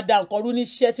ti fẹ́ máa da nǹkan rú ní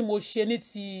iṣẹ́ tí mo ṣe ní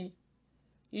ti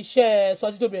iṣẹ́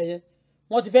sọtí tó bẹ̀rẹ̀ yẹn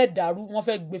wọ́n ti fẹ́ dàrú wọ́n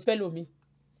fẹ́ gbé fẹ́ lómi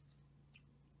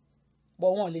bọ̀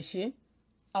wọn ò lè ṣe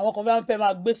àwọn kan fẹ́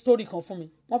máa gbé story kan fún mi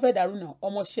wọ́n fẹ́ dàrú náà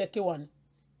ọmọọṣẹ́ kéwà ni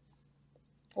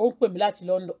ó ń pè mí láti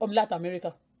London láti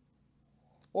America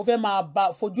ó fẹ́ máa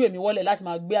fojú èmi wọlé láti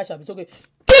máa gbé àṣàbí sókè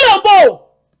kí ló ń bò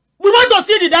we want to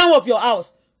see the down of your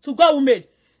house to God who made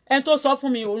ẹni tó sọ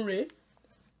fún mi òun rèé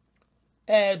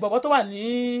gbọ̀gbọ́ tó wà ní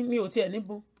mi ò tiẹ̀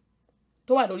níbu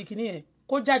tó wà lórí kinní yẹn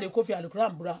kó jáde kó fi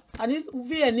àlùkùránì búra àní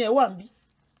vn ẹ̀ wà ń bí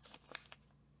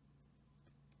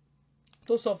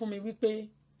tó sọ fún mi wípé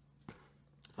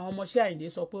àwọn ọmọọṣẹ́ Àyìndé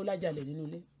sọ pé ó lájàlẹ̀ nínú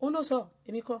ilé ó ló sọ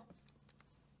èmi kọ́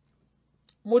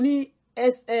mo ní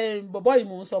bọ̀bọ́ yìí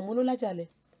mò ń sọ mo ló lájàlẹ̀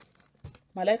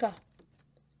màláìkà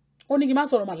ó ní kí n má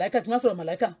sọ̀rọ̀ màláìkà kí n má sọ̀rọ̀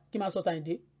màláìkà kí n má sọ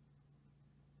tàyìndé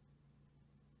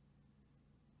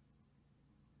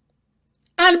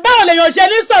and báwo lèèyàn ṣe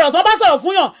ní sọ̀rọ̀ tó bá sọ̀rọ̀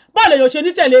fún yàn báwo lèèyàn ṣe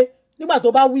ní tẹ̀lé nígbà tó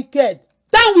bá wicked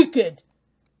damn wicked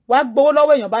wàá gbowó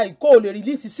lọ́wọ́ èèyàn báyìí kó o lè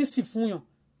release 60 fún yàn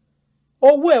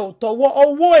owó ẹ̀ ò tọwọ́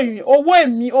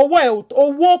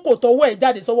owó kò tọwọ́ ẹ̀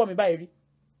jáde sọ́wọ́ mi báyìí rí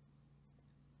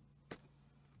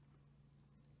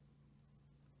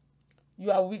you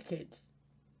are wicked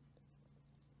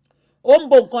ó ń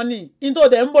bo nǹkan ní into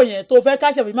dẹ̀ ń bò yẹn tó fẹ́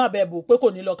káṣẹ̀ bí má bẹ̀ bò pé kò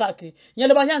ní lọ káàkiri ìyẹn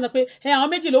ló bá ṣe à ń sọ pé àwọn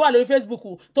méjì ló wà lórí Facebook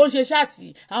tó ń ṣe ṣáàtì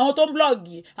àwọn tó ń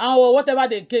blọ́ọ̀gì àwọn whatever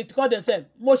they call themselves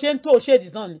mo ṣe ń tó ṣèdì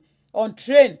náà ni on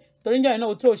train torí ń jẹ́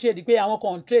ìnáwó tó ṣèdì pé àwọn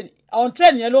kan on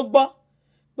train yẹn ló gbọ́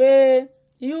pé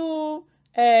you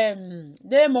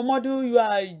Momodu you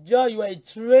are a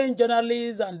trained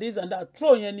journalist and this and that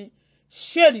throw yẹn ni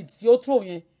ṣèdì tí ó throw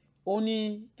yẹn òun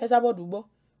ni Esabod gbọ́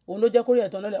òun ló jẹ́ kórè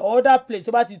ẹ̀tàn lọ́lẹ̀ other place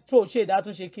tó bá ti throw shade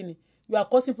àtúnṣe kíni you are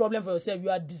causing problem for yourself you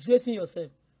are disgracing yourself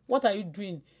what are you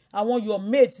doing àwọn your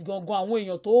mates gangan àwọn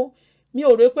èèyàn tó mi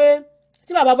ò rò pé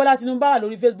tí bàbá Bọ́lá Tinubu bá wà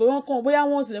lórí Facebook wọn kàn bóyá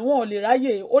wọn sì wọn ò lè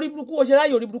ráyè orí burúkú ó ṣe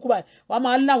ráyè orí burúkú báyìí wàá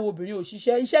máa ń láwọn obìnrin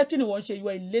òṣìṣẹ́ iṣẹ́ kí ni wọ́n ń ṣe you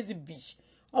are a lazy bitch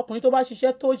ọkùnrin tó bá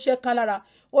ṣiṣẹ́ tó ṣiṣẹ́ ká lára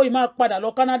ó yìí máa padà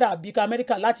lọ Canada àbí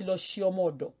America láti lọ ṣe ọmọ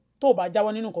ọ̀dọ̀ tó bá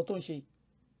jáwọ́ nínú nǹkan tó ń ṣe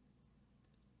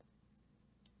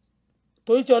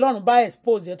torí tí Ọlọ́run bá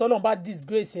expose ẹ̀ tọ́lọ́run bá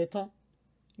disgrace ẹ̀ tán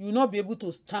you will not be able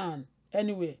to stand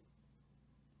anywhere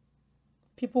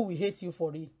people will hate you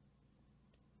for it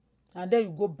and then you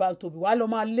go back to wàá lọ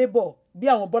máa labour bí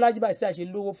àwọn Bọ́lájí báyìí sí àṣẹ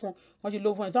lówó fún wọn ṣe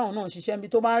lówó fún ẹ̀ táwọn náà ń ṣiṣẹ́ níbi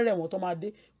tó bá ń rẹ̀ wọ́n tó máa dé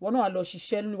wọn náà lọ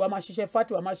ṣiṣẹ́ lórí wàá máa ṣiṣẹ́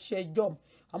factory wàá máa ṣiṣẹ́ job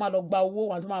wàá máa lọ gba owó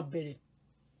wàá tó máa bẹ̀rẹ̀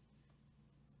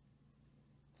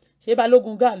ṣé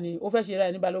Balógun gáà ni ó fẹ́ ṣe ra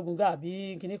ẹ̀ ní Balógun gáà àbí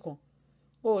kinní kan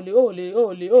ó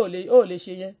lè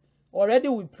ṣe yẹn already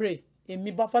we pray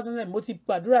èmi bá fásitì mo ti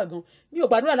gbàdúrà gan mi ò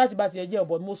gbàdúrà láti bá tiẹ̀ jẹ́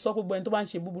ọ̀bọ̀ mo sọ gbogbo ẹni tó bá ń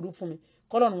ṣe búburú fún mi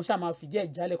kọ́lọ́run mo ṣáà máa fìdí ẹ̀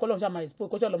jálẹ̀ kọ́lọ́run ṣáà máa expose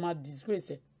kọ́ṣọ́ lọ máa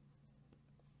disgrace ẹ̀.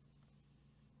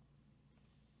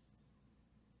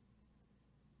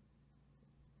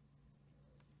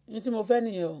 ní tí mo fẹ́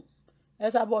nìyẹn o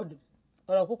Esabod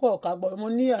ọ̀rọ̀ púpọ̀ ọ̀ka gbọ́ mo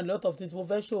ní a lot of things mo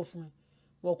fẹ́ show fún ẹ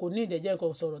wọn kò ní ìdẹ̀jẹ́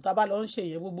nǹkan sọ̀rọ̀ tá a bá lọ ń ṣe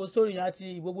yẹn gbogbo story yẹn àti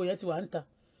gbogbo yẹn ti wà ń ta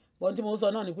bọ́n tí mo sọ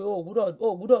náà ni pé o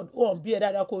gbúdọ̀ ó hàn bí ẹ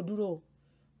dáadáa kó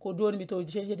dúró níbi tó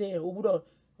ṣe dé yẹn o gbúdọ̀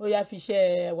ó yá fi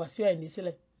iṣẹ́ Wàsíù Àyìndé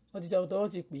sílẹ̀ wọ́n ti ṣe ọ̀tọ̀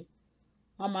wọ́n ti pè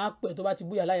wọ́n máa pè tó bá ti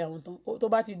búyà láyà wọn tán tó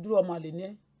bá ti dúró ọmọ àlè ní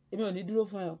ẹ èmi ò ní dúró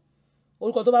fún ẹ o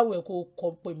orúkọ tó bá wù ẹ́ kó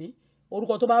pè mí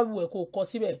orúkọ tó bá wù ẹ́ kó kọ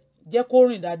síbẹ̀ jẹ́ kó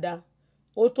rìn dáadáa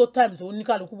ó tó times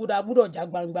oníkàlùkù gbúdọ̀ já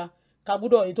gbangba ká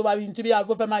gbúdọ̀ èyí tó bá bí tí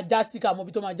afẹ́fẹ́ máa já sí ká mọ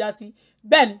ibi tó máa já sí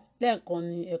bẹ́ẹ̀ ni lẹ́ẹ̀kan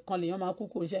ni ẹ̀kan lèèyàn máa kú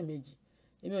kó iṣẹ́ méjì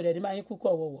èmi ò dẹ̀ ní máa yín kú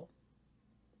kọ̀ wọ̀wọ̀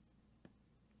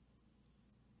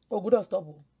ó gbúdọ̀ stop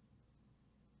o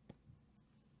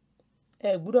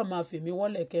ẹ gbúdọ̀ máa fèmí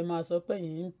wọ́lẹ̀ kẹ́ máa sọ pé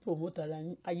yín ń promote ara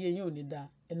yín ayé yín ò ní dáa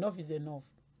enough is enough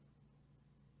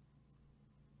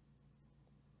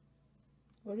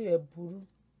orí ẹ burú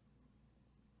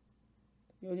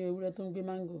orí ewúrẹ́ tó ń gbé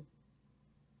máńgò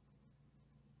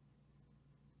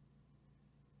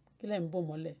kí lẹ́ ń bò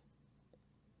mọ́lẹ̀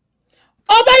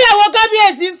ó bá yàwó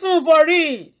kábíyèsí sùn for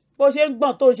real bó ṣe ń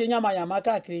gbọ̀n tó ń ṣe yàmàyàmá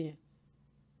káàkiri yẹn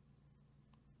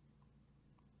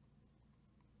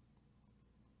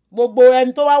gbogbo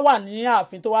ẹni tó wá wà ní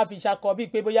ààfin tó wá fi ṣakọ bíi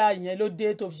pé bóyá ìyẹn ló dé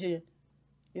tó fi ṣe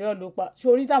irọ́ ló pa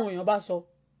sórí táwọn èèyàn bá sọ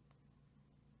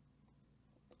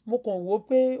mo kàn wò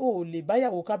pé o ò lè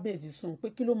báyàwó kábíyèsí sùn pé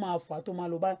kí ló máa fà á tó máa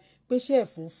lọ bá pé ṣé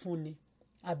ẹ̀fún fún ni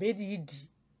àbẹ́rì ìdí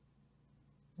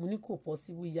mo ní kò pọ̀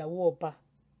sí ìyàwó ọba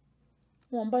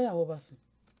wọn báyàwó ọba sùn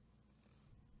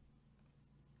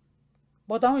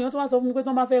bọ̀tà àwọn èèyàn tó wá sọ fún mi pé tí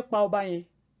wọ́n bá fẹ́ pa ọba yẹn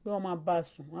pé wọ́n máa bá a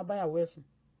sùn wọ́n á báyàwó ẹ̀ sùn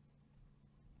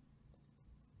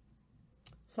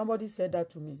somebody said that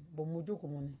to me but mo jókòó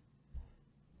mo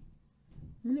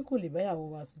ní kò lè báyàwó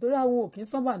ọba sùn torí àwo kì í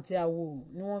sọ́bà tí àwo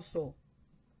ni wọ́n sọ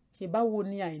ṣèbáwo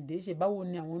ni Àyìndé ṣèbáwo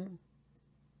ni àwọn náà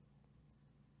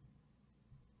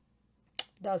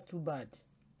that's too bad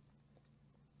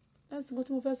láti nǹkan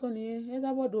tí mo fẹ́ sọ nìyẹn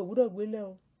Esabod ò gbúdọ̀ gbélé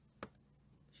o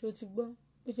ṣé o ti gbọ́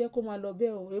ó ṣe kó máa lọ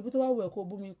bẹ́ẹ̀ o èébú tó bá wù ẹ́ kó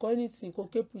bú mi kọ́ anything kó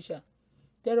ké pusha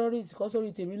terrorist kọ́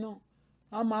sórí tèmi náà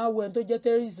a máa wọ ẹni tó jẹ́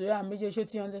terrorist lórí àwọn méjèèjì ṣó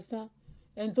ti understand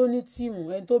ẹni tó ní tíìmù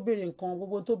ẹni tó béèrè nǹkan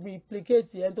gbogbo tó bí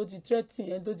implicate ẹni tó ti threaten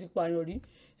ẹni tó ti pààyàn rí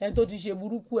ẹni tó ti ṣe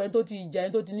burúkú ẹni tó ti ìjà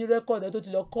ẹni tó ti ní rẹ́kọ̀dù ẹni tó ti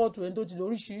lọ kóòtù ẹni tó ti lọ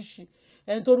oríṣiríṣi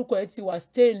ẹni tó rúkọ ẹ ti wà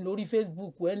stain lórí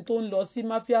Facebook ẹni tó ń lọ sí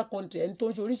mafia country ẹni tó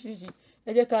ń ṣe oríṣiríṣi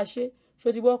ẹ jẹ́ ká ṣe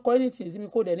ṣó ti gbọ́ kọ́ anything sí mi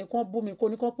kó dẹ̀ ní kán bú mi kó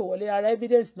ní kán pè wọlé ara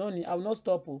evidence náà ni I will not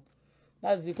stop o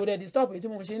láti ṣe kó dẹ̀ disturb èyí tí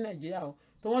mo ń ṣe ní Nàìjíríà o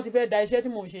tó wọ́n ti fẹ́ da iṣẹ́ tí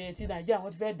mo ń ṣe ti Nàìjíríà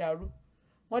wọ́n ti fẹ́ dàrú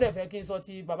wọ́n dẹ̀ fẹ́ kí n sọ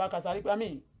ti bàbá Kasali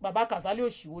bàbá Kasali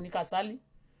òṣìwò ní Kasali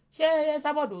ṣé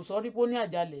Esabod ò sọ rí pé ó ní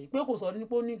àjálẹ̀ pé kò sọ ní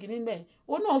pé ó ní kinní bẹ́ẹ̀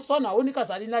ó náà sọ̀nà ó ní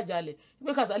Kasali ní àjálẹ̀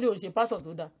pé Kasali ò ń ṣe pásọ̀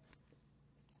tó dáa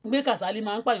pé Kasali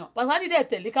máa ń pààyàn Kasali dẹ̀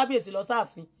tẹ̀lé kábíyèsí lọ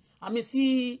sáàfin àmì sí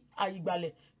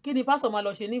àìgbàlẹ̀ kí ni pásọ̀ máa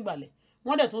lọ ṣe ní ìgbàlẹ̀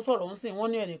wọ́n dẹ̀ tún sọ̀rọ̀ ń sìn wọ́n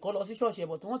ní ẹnìkan lọ sí ṣọ́ọ̀ṣì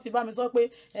ẹ̀bọ̀ tí wọ́n ti bá mi sọ pé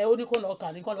ó ní kó lọ kà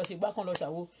ní kó lọ ṣe gbá kó lọ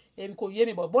ṣàwo èmi kò yé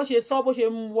mi bọ̀ bó ṣe sọ bó ṣe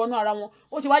wọnú ara wọn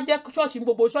ó ṣe wá jẹ́ ṣọ́ọ̀ṣì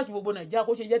gbogbo Nàìjíríà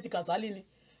kó ṣe jẹ́ ti Kasali ni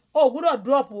ó gbúdọ̀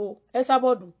drop o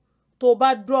Esabod tó bá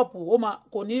drop ó máa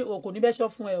kò ní bẹ́ṣọ́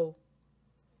fún ẹ o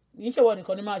kì í ṣèwọ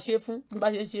nìkan ni máa ṣe fún bí bá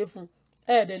ṣe ń ṣe fún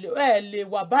ẹ lè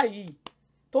wà báyìí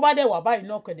tó bá dẹ̀ wà báyìí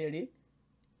náà kẹ̀dẹ̀rẹ́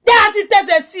jẹ́ àti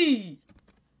tẹ̀sẹ̀ sí i.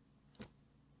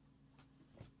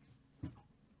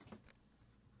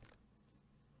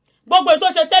 gbogbo ètò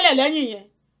ṣe tẹ́lẹ̀ lẹ́yìn yẹn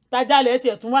tajalẹ̀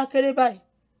tiẹ̀ tún wá kéré báyìí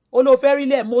ó ló fẹ́ rí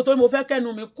lẹ̀ mo tó mo fẹ́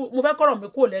kọ̀rọ̀ mi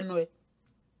kúrò lẹ́nu ẹ̀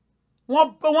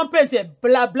wọ́n paint ẹ̀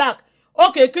black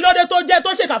ok kí ló dé tó jẹ́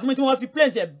tó ṣèkà fún mi tí wọ́n fi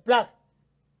paint ẹ̀ black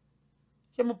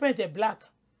ṣé mo paint ẹ̀ black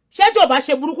ṣé tí ò bá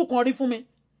ṣe burúkú kan rí fún mi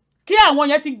kí àwọn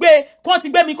yẹn ti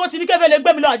gbé mi kó ti ní kẹfẹ́ lè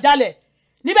gbé mi lọ àjálẹ̀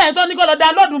níbẹ̀ yẹn tó ní kó lọ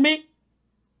download mi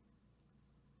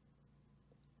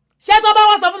ṣé tó bá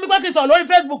wọ́n sọ fún mi pé kí n sọ lórí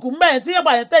Facebook ń bẹ̀ tí yóò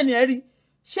bá yẹn tẹ̀ ní ẹ rí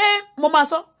ṣé mo máa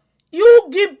sọ you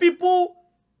give people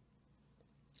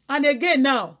and again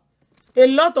now a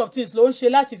lot of things ló ń ṣe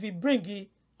láti fi bring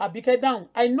Àbíkẹ́ down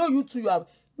I know you too you have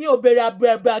mi ò bẹ̀rẹ̀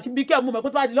àbẹ̀rẹ̀ Àbíkẹ́ mú mi pé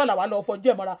tó bá di lọ́la wà lọ fọjú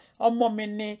ẹ̀ mọ́ra ọmọ mi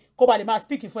ni kó ba lè máa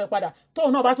speak fún ẹ padà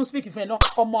tóun náà bá tún speak fún ẹ náà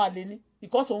ọmọ àlè ni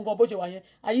because òun gan bó ṣe wà yẹn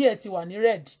ayé ẹ ti wà ní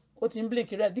red ó ti ń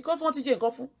blink red because wọ́n ti ṣe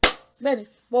nǹkan fún bẹ́ẹ̀ ni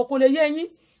mo kò lè yé yín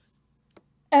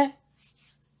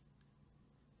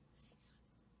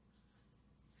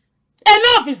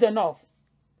enough is enough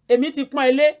èmi ti pọ́n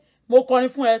ilé mo kọrin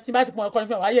fún ẹ tí bá ti pọ́n kọrin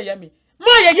fún ẹ wàá yẹ̀yẹ́ mi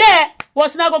mo yẹ̀yẹ́ ẹ wọ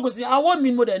sinagogu sí àwọn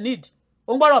mi mo dẹ̀ need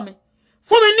ò ń gbọ́rọ̀ mi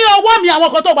fún mi ní owó mi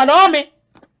àwọn kan tó gbà lọ́wọ́ mi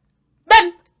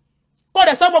bẹ́ẹ̀ni kó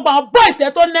dẹ̀ sọ gbogbo àwọn boys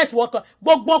ẹ tó network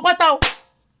gbogbo pátá o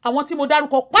àwọn tí mo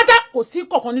dárúkọ pátá kò sí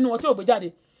kọ̀ọ̀kan nínú wọn tí ò gbé jáde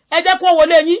ẹ jẹ́ kó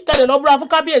wọlé yín kẹ́lẹ̀ lọ búra fún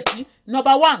kábíyèsí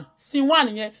number 1 sin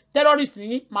 1 yẹn terrorist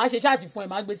yín màá ṣe ṣáàtì fún ẹ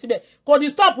màá gbé síbẹ̀ kò ní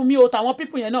stop mi o tàwọn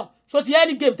people yẹn náà so ti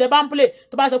any game tẹ bá ń play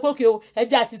tó bá sọ pé òkè o ẹ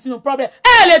jẹ́ àti sínú problem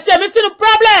ẹ lè tiẹ̀ mi sínú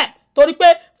problem torí pé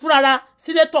fúnra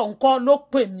sínétọ̀ ńkọ́ ló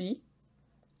pè mí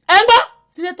ẹ ń gbọ́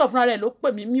sínétọ̀ fúnra rẹ̀ ló pè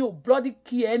mí mi ò bloody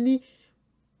kí ẹ ní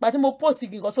pàtí mo post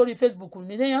nǹkan sórí Facebook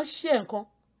mi lẹ́yìn ṣe nǹkan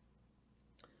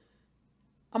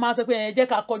a máa sọ pé ẹ jẹ́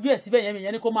ká kọjú ẹ̀ síbẹ̀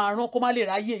yẹn ni kó máa rán kó má lè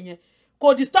ráyè yẹn kò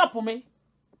disturb mi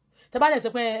tẹ́ bá dẹ̀ sọ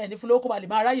pé ẹni fún lówó kó ba lè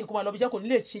máa ráyè kó máa lọ bíṣẹ́ kò ní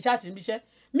lè ṣe ṣáàtì níbiṣẹ́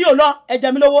mi ò lọ ẹ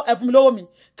jẹ mi lówó ẹ fún mi lówó mi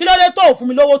kí ló dé tó fún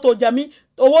mi lówó tó jẹ mí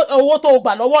owó tó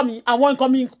gbà lọ́wọ́ mi àwọn nǹkan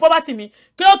mi property mi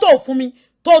kí ló tó fún mi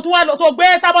tó tún wá tó gbé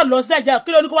Esabod lọ sílẹ̀ jẹ́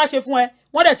kí ló ní kó wá ṣe fún ẹ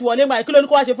wọ́n dẹ̀ ti wọlé gbà kí ló ní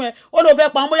kó wá ṣe fún ẹ ó ló fẹ́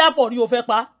pa bóyá fọ̀rí ó fẹ́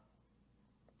pa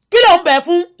kí ló ń bẹ̀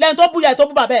fún lẹ́yìn tó búyà tó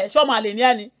bú bàbá ẹ̀ ṣọ́mọ àlè ní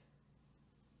ẹni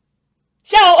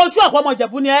ṣé oṣù ọ̀pọ̀ ọmọ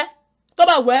Ìjẹ̀bú ni ẹ tó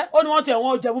bá wẹ́ ó ní wọ́n ti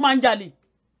ẹ̀wọ̀n Ìjẹ̀bú máa ń jalè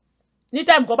ní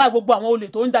táìmù kan bá gbogbo àwọn olè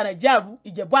tó ń da Nàìjíríà rú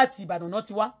Ìjẹ̀bú àti Ìbàdàn náà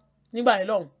ti wá nígbà yẹn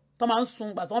lọ́hùn tó máa ń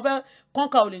sun gbà tó wọ́n fẹ́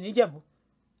kọ́ńkà olè ní Ìjẹ̀bú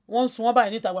wọ́n ń sun wọ́n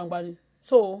báyìí níta gbangba ni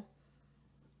so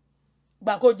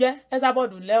gbà kó jẹ́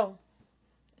Esabod lẹ́ o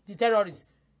the terrorist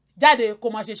jáde kó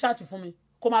máa ṣe ṣáàtì fún mi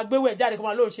kó máa gbéwẹ̀ jáde kó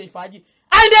máa lóò ṣe ìfàájì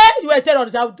Ande you are a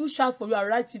terrorist I will do shout for you and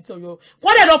write it on your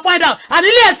wọ́n dẹ̀ lọ find out and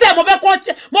ilé ẹsẹ̀ mo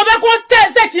fẹ́ kó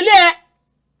search ilé ẹ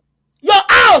your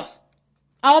house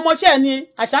àwọn ọmọọṣẹ́ ni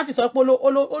Ashanti sọ pé ó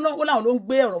láwọn ló ń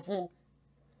gbé ọ̀rọ̀ fún wọn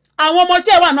àwọn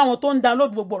ọmọọṣẹ́ wà náà àwọn tó ń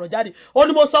download gbogbo ọ̀rọ̀ jáde ó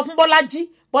ní mo sọ fún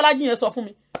Bọ́lájí yẹn sọ fún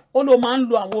mi ó ló máa ń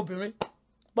lo àwọn obìnrin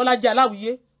Bọ́lájí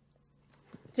Aláwìyé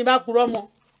tí bá purọ́ mọ́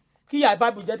kí ìyá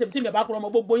ìbábù jẹ́ tèmi tí mi bá kúrò ọmọ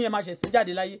gbogbo yẹn máa ṣẹ̀sìn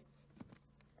jáde láyé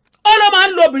ó ló máa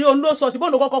ń lo obìnrin òun ló sọ sí bó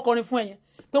ló kọ́kọ́ kọrin fún ẹ̀yẹn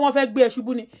pé wọ́n fẹ́ gbé ẹ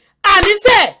ṣubú ni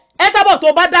àníṣe Esabod tó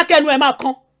bá dákẹ́ ẹnu ẹ̀ máa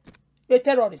kan pé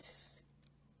terrorist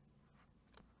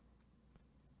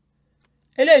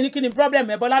eléyìí ní kí ni problem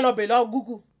ẹ̀ Bọ́lá lọ́bẹ̀ lọ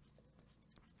Google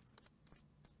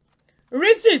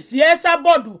reason tí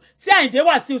Esabod tí Àyìndé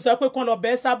wà sí sọ pé kán lọ bẹ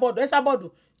Esabod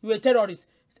you a terrorist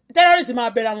máa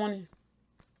bẹ̀rẹ̀ wọn ni.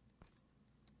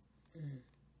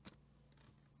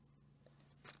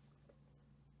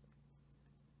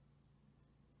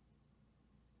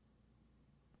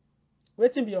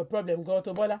 Wetin be your problem go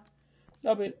Auto-Bola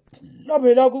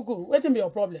lọ́bẹ̀ lọ Google wetin be your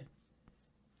problem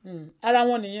ara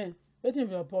wọn nìyẹn wetin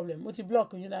be your problem mo ti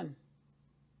block yín dànù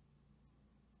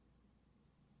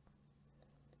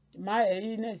my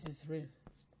illness is real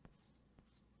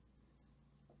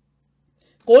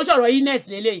kò sọ̀rọ̀ illness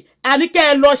lélẹ́yìí àní kẹ́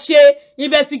ẹ lọ ṣe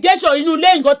investigation inú ilé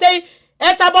nǹkan tẹ́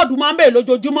Esabod máa ń bèèrè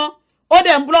lójoojúmọ́ ó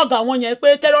dẹ̀ ń blog àwọn yẹn pé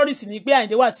terrorist ni pé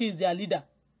Àyìndé Wasiu is their leader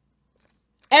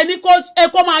ẹni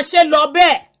kó máa ṣe lọ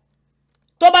bẹ́ẹ̀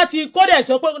tó bá ti kó dẹ̀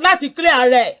sọ pé láti clear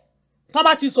rẹ̀ tó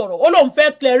bá ti sọ̀rọ̀ ó lóun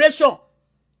fẹ́ clearation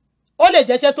ó lè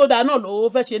jẹ́ṣẹ́ tó dáa náà ló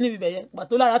fẹ́ ṣe níbi bẹ̀yẹ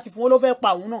pàtó lára ti fún ó ló fẹ́ pa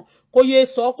òun náà kó yé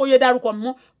sọ kó yé dárúkọ mi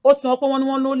mọ́ ó ti sọ pé wọ́n ní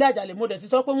wọ́n ló lé àjàlè mo dẹ̀ ti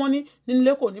sọ pé wọ́n ní nínú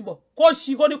ilé kò níbọ̀ kó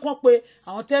ṣí kó ní kán pé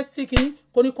àwọn tẹ́sítì kìíní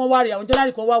kó ní kán wá rí àwọn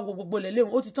jẹ́nárì kan wá gbogbo ilẹ̀ léwu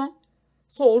ó ti tán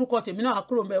so orúkọ tèmi náà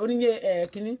àkúrò mbẹ́ ó ní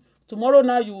kìíní tomorrow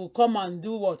now you will come and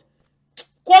do what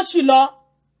kó ṣì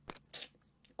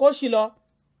lọ.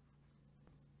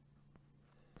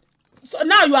 So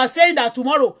now you are saying that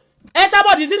tomorrow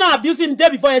Esabod is not abusing him day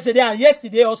before yesterday and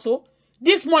yesterday also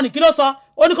this morning kí ló sọ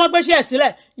ó ní kàn gbé ṣe ẹ̀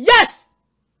sílẹ̀ yes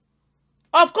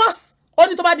of course ó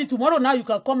ní tó bá di tomorrow now you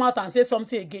can come out and say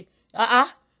something again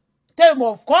tell me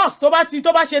of course tó bá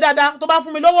ṣe dáadáa tó bá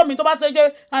fún mi lówó mi tó bá ṣe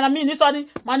jẹ́ ara mi ní sọ ni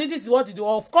ma ní this is what you do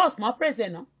of course ma praise ẹ̀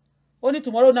náà ó ní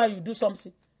tomorrow now you do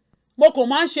something mo kò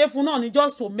máa ń ṣe fún náà ni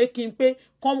just to make him pé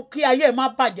kí ayé ẹ̀ má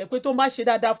bàjẹ́ pé tó ń bá ṣe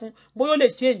dáadáa fún bóyá ó lè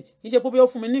change kì í ṣe pé bóyá ó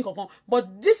fún mi ní nǹkan kan but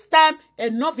this time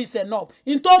enough is enough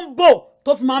in tó ń bò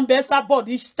tó fi máa ń bẹ Esabod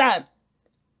each time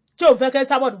tí òun fẹ́ kẹ́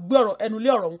Esabod gbé ọ̀rọ̀ ẹnu lé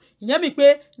ọ̀rọ̀ òun ìyẹn mi pé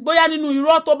bóyá nínú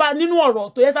irọ́ tó bá nínú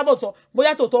ọ̀rọ̀ tó Esabod sọ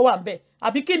bóyá tòótọ́ wà ń bẹ̀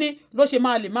àbí kí ni ló ṣe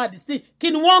máa lè máa display kí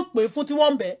ni wọ́n ń pè fún tí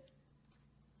wọ́n ń bẹ̀.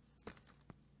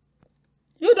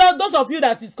 You know, those of you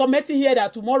that is commenting here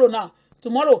that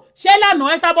tomorrow ṣé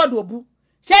lánàá Esabod ò bú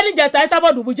ṣé níjẹta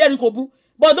Esabod ò bú jẹ́rìí kò bú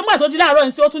bọ́ọ̀dún gbà tó jí láàárọ̀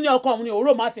yìí sí ó tún ní ọkọ òun ní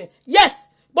òwúrò máa ṣe yes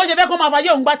bó ṣe fẹ́ kó máa fayé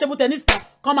òun gbá table tennis kan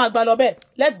kó máa gbà lọ bẹ́ẹ̀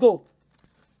let's go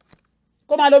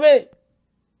kó máa lọ bẹ́ẹ̀.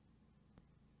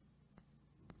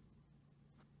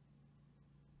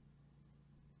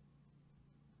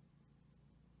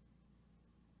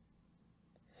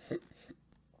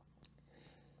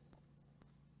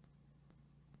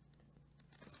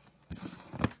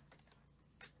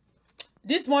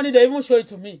 This morning they even show it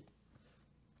to me.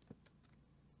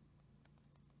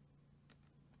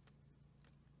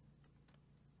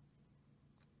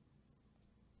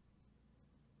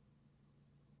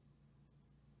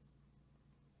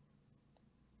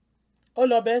 Ó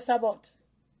lọ bẹ Esabod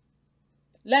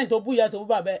lẹ́yìn tó bú ìyá tó bú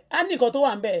bàbá ẹ̀ á ní nǹkan tó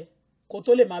wà ń bẹ̀ kó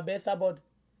tó lè máa bẹ Esabod.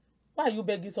 Why are you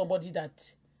begging somebody that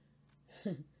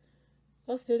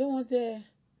because they don't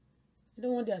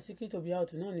want their secret to be out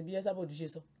náà ni bí Esabod ṣe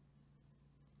sọ.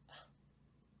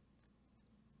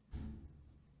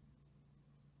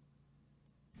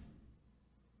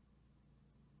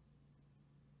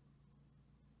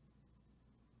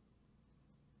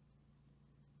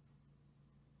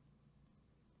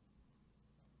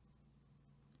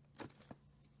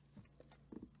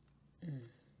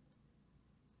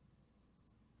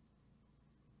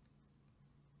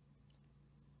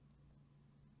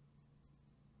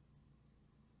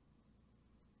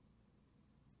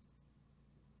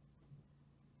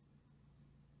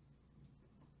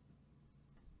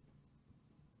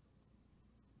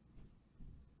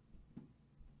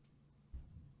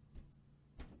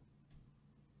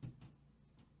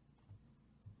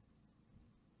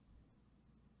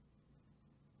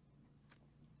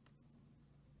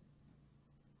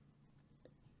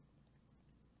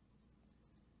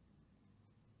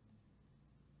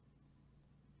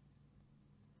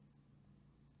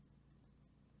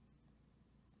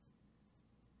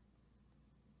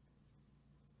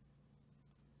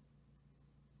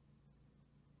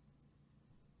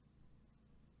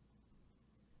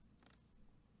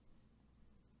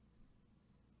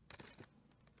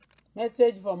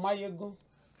 Message from Mayegun.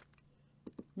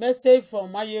 Message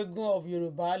from Mayegun of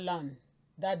Yoruba land.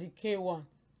 Daddy K1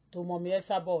 to Mommy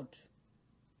Esabod.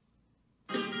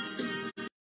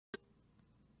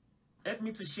 Help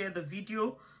me to share the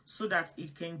video so that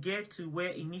it can get to where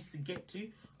it needs to get to.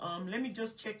 Let me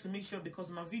just check to make sure, because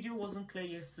my video wasn't clear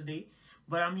yesterday,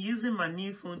 but I'm using my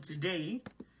new phone today,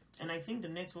 and I think the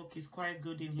network is quite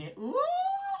good in here. Ooh,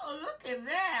 look at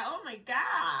that. Oh my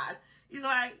God. It's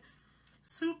like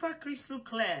super crystal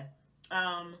clear.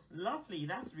 Lovely.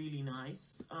 That's really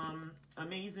nice.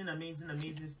 Amazing, amazing,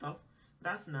 amazing stuff.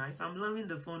 That's nice. I'm loving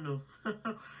the phone though.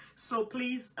 So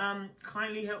please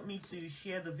kindly help me to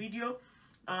share the video.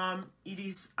 It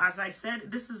is, as I said,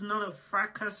 this is not a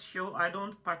fracas show. I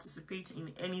don't participate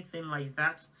in anything like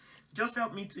that. Just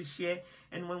help me to share,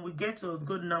 and when we get to a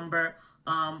good number,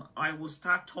 I will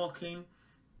start talking.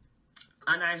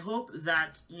 And I hope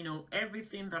that, you know,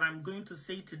 everything that I'm going to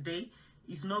say today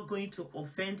is not going to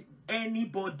offend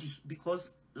anybody,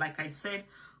 because like I said,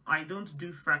 I don't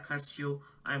do fracas show.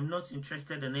 I'm not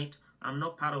interested in it. I'm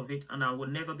not part of it, and I will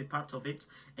never be part of it.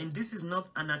 And this is not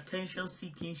an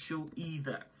attention-seeking show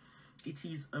either. It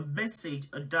is a message,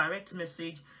 a direct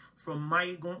message from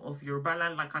Mayegun of Yoruba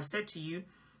land. Like I said to you,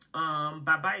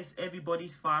 Baba is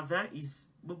everybody's father. Is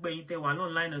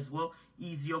online as well.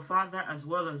 He's your father as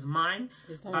well as mine.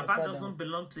 Baba doesn't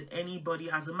belong to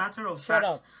anybody. As a matter of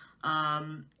fact,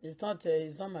 it's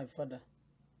not my father.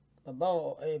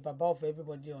 Baba of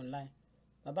everybody online.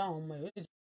 Baba on my.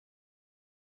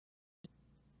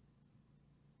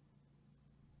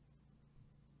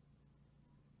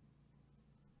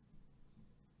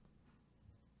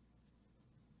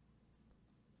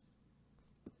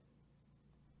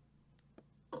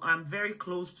 I'm very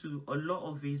close to a lot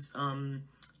of his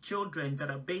children that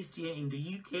are based here in the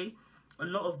UK. A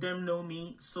lot of them know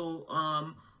me, so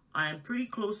I am pretty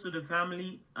close to the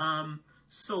family.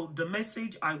 So the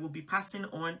message I will be passing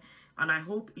on, and I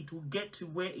hope it will get to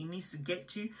where it needs to get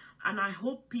to, and I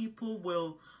hope people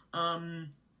will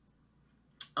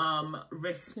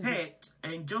respect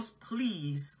and just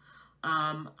please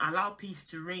allow peace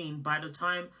to reign by the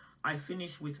time I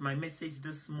finish with my message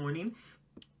this morning.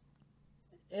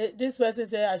 This person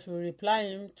said I should reply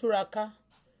him, Turaka.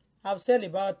 I've said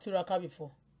about Turaka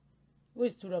before. Who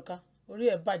is Turaka? Orí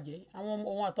ẹ̀ bàjẹ́. Àwọn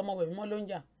ohun àtọmọwẹ̀ mímọ́ ló ń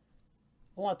jà.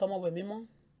 Ohun àtọmọwẹ̀ mímọ́.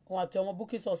 Ohun àti ọmọ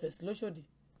Bukky Success lóṣòdì.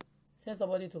 Send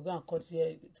somebody to go and cut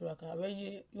Turaka. When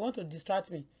you want to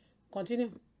distract me.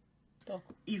 Continue. Talk.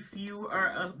 If you are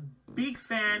a big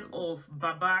fan of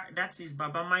Baba, that is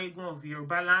Baba Mayegun of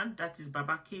Yoruba land, that is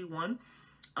Baba K1,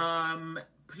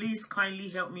 please kindly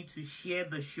help me to share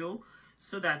the show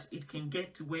so that it can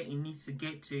get to where it needs to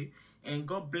get to. And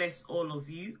God bless all of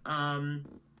you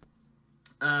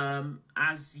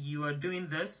as you are doing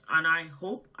this. And I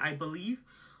hope, I believe,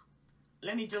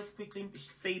 let me just quickly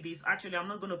say this. Actually, I'm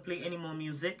not going to play any more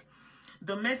music.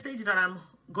 The message that I'm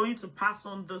going to pass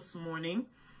on this morning,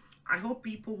 I hope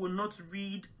people will not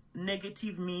read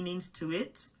negative meanings to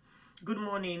it. Good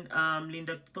morning,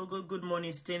 Linda Togo. Good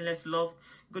morning, Stainless Love.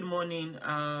 Good morning,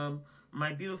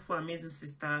 my beautiful, amazing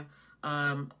sister,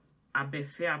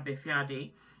 Abefe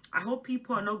Ade. I hope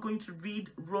people are not going to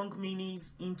read wrong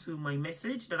meanings into my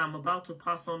message that I'm about to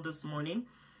pass on this morning.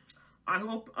 I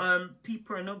hope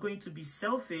people are not going to be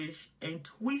selfish and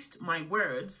twist my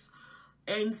words.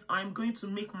 And I'm going to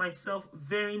make myself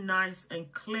very nice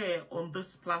and clear on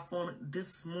this platform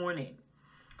this morning.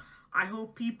 I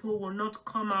hope people will not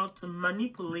come out to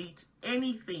manipulate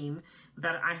anything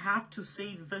that I have to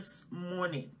say this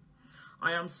morning.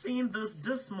 I am saying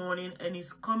this morning, and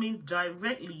it's coming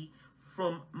directly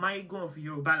from Mayegun of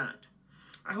Yoruba land.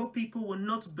 I hope people will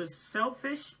not be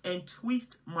selfish and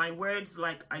twist my words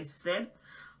like I said.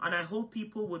 And I hope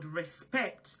people would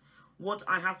respect what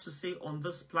I have to say on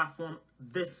this platform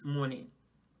this morning.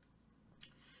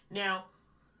 Now,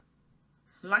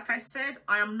 like I said,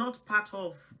 I am not part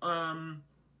of,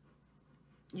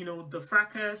 you know, the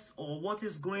fracas or what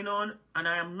is going on. And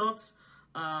I am not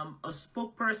a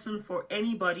spokesperson for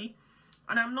anybody.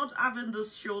 And I'm not having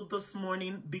this show this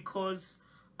morning because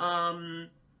I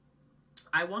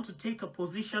want to take a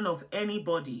position of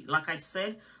anybody. Like I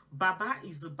said, Baba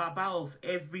is the Baba of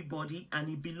everybody, and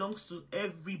he belongs to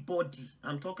everybody.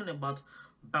 I'm talking about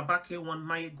Baba K1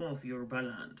 Mayegun of Yoruba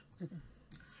land.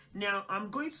 Now, I'm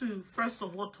going to first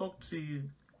of all talk to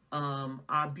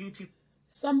our beauty.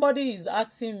 Somebody is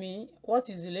asking me, what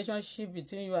is the relationship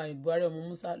between you and Buhari Omo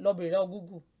Musa? Lobere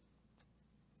Google.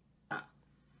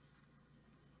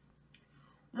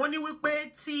 When you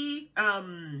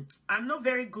I'm not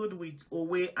very good with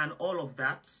Owe and all of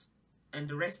that and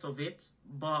the rest of it,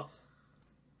 but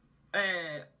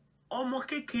Omo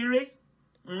kekere.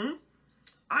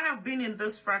 I have been in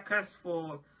this fracas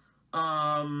for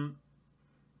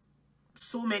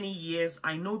so many years.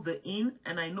 I know the in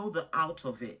and I know the out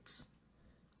of it.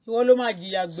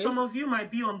 Some of you might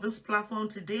be on this platform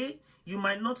today. You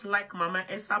might not like Mama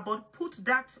Esabod. Put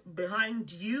that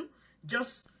behind you.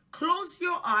 Just close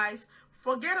your eyes.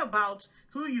 Forget about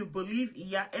who you believe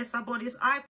Esabod is.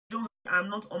 I'm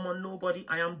not on nobody.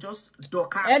 I am just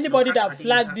Dorcas. Anybody Dorcas that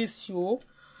flagged this show,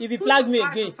 if you put flag me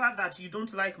aside again, the fact that you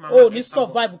don't like Mama Esabod. this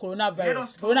survive coronavirus. Let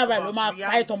us talk about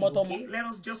reality, okay? Let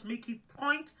us just make it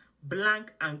point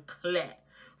blank and clear.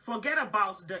 Forget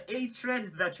about the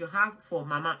hatred that you have for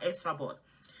Mama Esabod.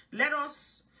 Let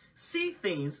us see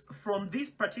things from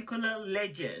this particular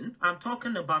legend. I'm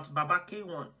talking about Baba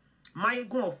K1,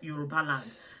 Mayegun of Yoruba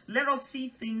land. Let us see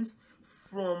things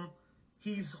from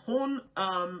his own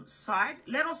side.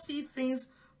 Let us see things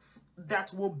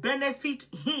that will benefit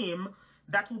him,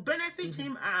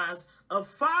 him as a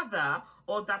father,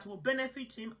 or that will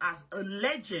benefit him as a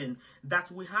legend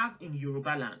that we have in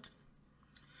Yoruba land.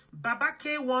 Baba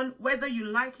K1, whether you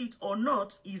like it or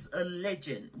not, is a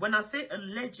legend. When I say a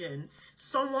legend,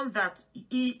 someone that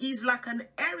he is like an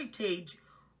heritage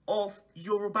of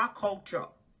Yoruba culture.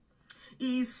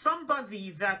 He is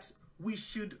somebody that we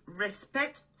should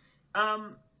respect.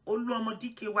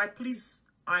 Oluomodi KY, please,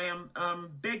 I am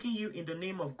begging you in the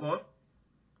name of God.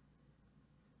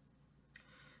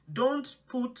 Don't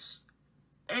put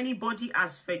anybody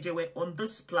as Fejewe on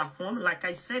this platform. Like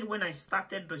I said when I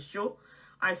started the show,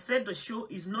 I said the show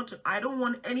is not, I don't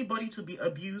want anybody to be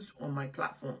abused on my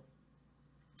platform.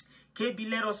 KB,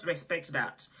 let us respect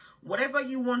that. Whatever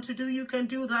you want to do, you can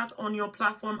do that on your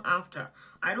platform after.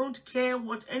 I don't care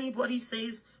what anybody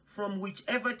says from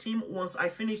whichever team once I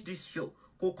finish this show.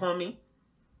 Go call me.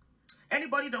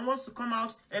 Anybody that wants to come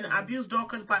out and abuse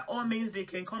Dorcas, by all means, they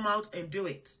can come out and do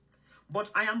it. But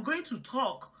I am going to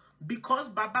talk because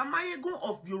Baba Mayegun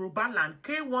of Yoruba land,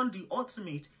 K1 the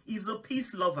ultimate, is a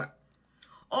peace lover.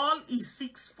 All he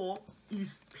seeks for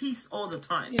is peace all the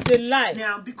time. It's a lie.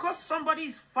 Now, because somebody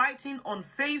is fighting on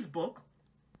Facebook,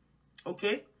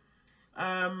 okay,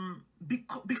 hold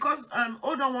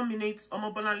on 1 minute,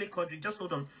 Auto-Bola country, just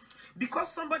hold on.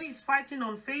 Because somebody is fighting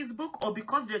on Facebook, or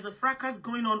because there's a fracas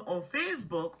going on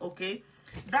Facebook, okay,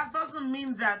 that doesn't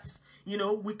mean that, you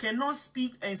know, we cannot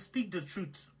speak the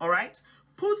truth, all right?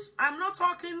 I'm not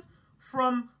talking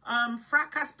from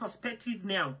fracas perspective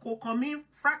now. Kokomi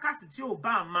fracas iti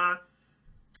Obama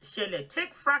shele.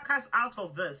 Take fracas out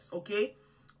of this, okay?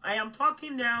 I am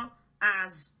talking now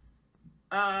as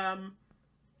Baba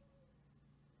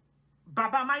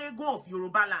Mayegun of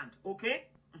Yoruba land, okay?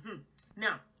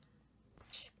 Now,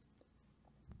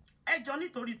 Johnny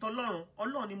Tori Tolong,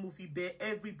 Olorun ni mo fi bẹ̀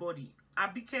everybody.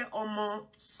 Abike Omo,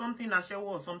 something Ashewo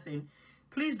or something.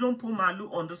 Please don't put Malu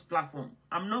on this platform.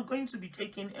 I'm not going to be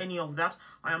taking any of that.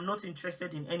 I am not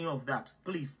interested in any of that.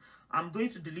 Please, I'm going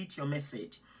to delete your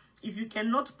message. If you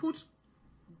cannot put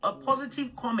a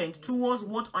positive comment towards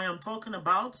what I am talking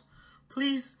about,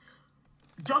 please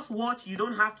just watch. You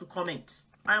don't have to comment.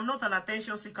 I am not an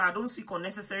attention seeker. I don't seek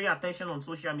unnecessary attention on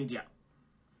social media.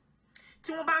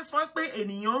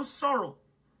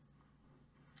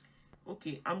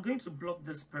 Okay, I'm going to block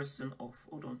this person off.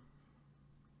 Hold on.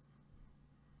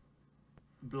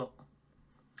 Block.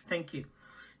 Thank you.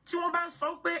 Tí wọ́n bá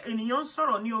sọ pé ènìyàn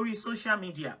sọ̀rọ̀ ní orí social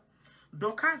media,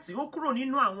 Dorcas ó kúrò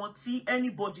nínú àwọn tí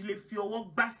anybody lè fi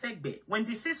ọwọ́ gbá sẹ́gbẹ̀. When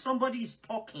they say somebody is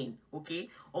talking, okay,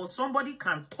 or somebody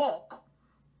can talk,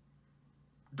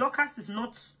 Dorcas is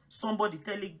not somebody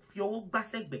telling fi ọwọ́ gbá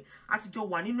sẹ́gbẹ̀. Àtijọ́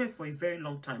wà nínú ẹ̀ for a very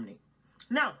long time.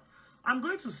 Now, I'm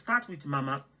going to start with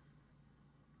Mama.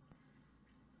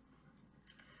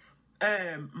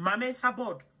 Mama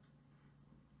Esabod.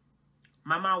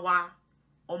 Mama wa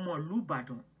ọmọ ìlú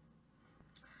Ìbàdàn.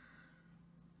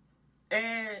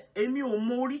 Èmi ò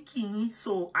mọ oríkì yín,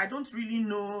 so I don't really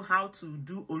know how to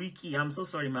do oríkì. I'm so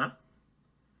sorry, ma.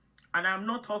 And I'm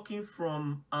not talking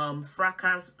from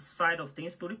fracas side of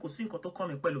things. Torí kò sí nǹkan tó kàn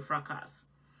mí pẹ̀lú fracas.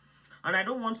 And I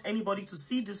don't want anybody to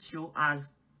see this show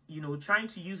as, you know, trying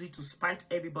to use it to spite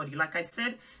everybody. Like I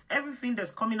said, everything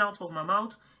that's coming out of my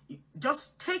mouth,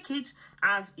 just take it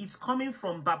as it's coming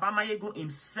from Baba Mayegun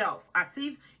himself, as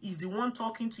if he's the one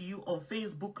talking to you on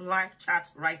Facebook live chat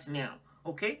right now,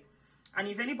 okay? And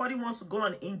if anybody wants to go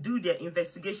and do their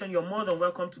investigation, you're more than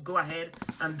welcome to go ahead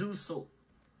and do so.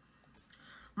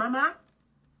 Mama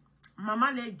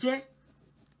leje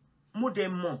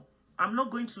modemo. I'm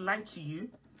not going to lie to you.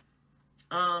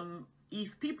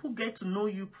 If people get to know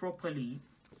you properly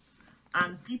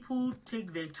and people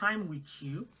take their time with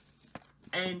you,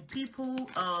 and people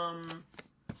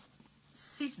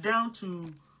sit down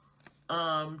to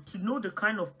to know the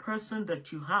kind of person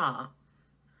that you are.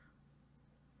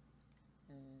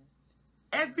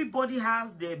 Everybody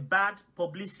has their bad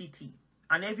publicity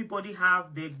and everybody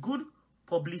have their good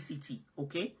publicity,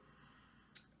 okay?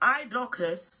 I,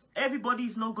 Dorcas, everybody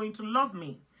is not going to love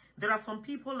me. There are some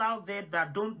people out there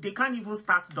that they can't even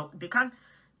start, they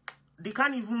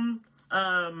can't even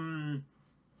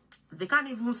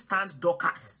stand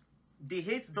Dorcas. They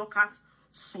hate Dorcas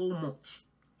so much.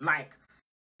 Like,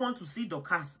 want to see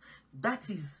Dorcas. That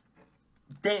is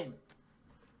them.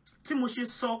 Timoshe,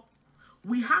 so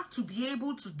we have to be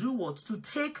able to do what? To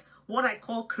take what I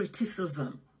call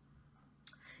criticism.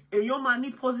 Eyon mani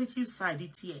positive side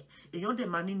it here. Eyon de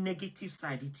mani negative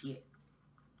side it here.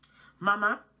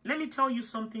 Mama, let me tell you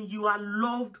something. You are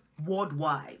loved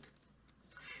worldwide.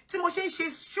 Timoshe she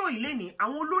show ileni.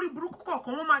 Awon olórí burúkú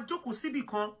kọ̀ọ̀kan wọ́n máa jókòó síbì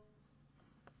kan.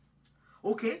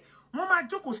 Okay? Wọ́n máa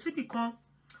jókòó síbì kan.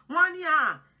 Wọ́n ní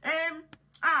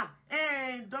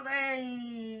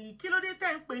kí ló dé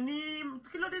tẹ́ ń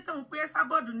pè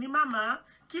Esabod ní màmá,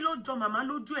 kí ló jọ màmá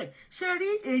lójú ẹ̀. Ṣé rí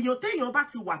èèyàn téèyàn bá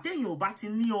ti wà téèyàn ò bá ti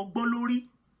ní ọgbọ́n lórí.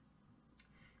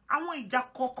 Àwọn ìjà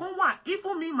kọ̀ọ̀kan wà,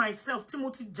 even me myself tí mo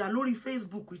ti jà lórí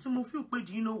Facebook tí mo feel pé,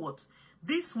 do you know what?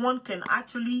 This one can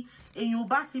actually èèyàn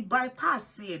bá ti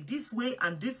bypass it this way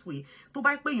and this way. Tó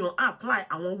bá pé èèyàn apply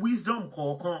àwọn wisdom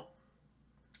kọ̀ọ̀kan.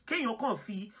 Kéèyàn kàn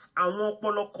fi àwọn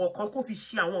ọpọlọ kọ̀ọ̀kan kó fi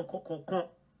ṣe àwọn nǹkan kọ̀ọ̀kan.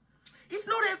 It's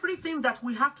not everything that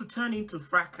we have to turn into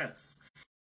fracas.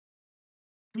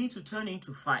 We need to turn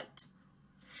into fight.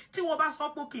 Tí wọ́n bá sọ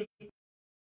pé okay,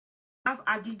 have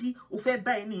agídí, ó fẹ́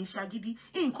bá ẹni ṣagídí,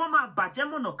 nǹkan máa bàjẹ́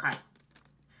mọ̀nàkà.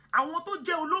 Àwọn tó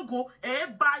jẹ́ ológo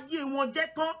bá ayé wọn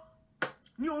jẹ́ tán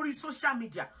ní orí social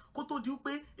media. Kó tó di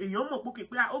pé èèyàn mọ̀ pé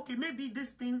okay, maybe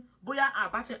this thing, bóyá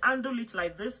àbá ti handle it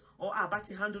like this or àbá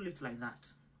ti handle it like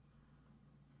that.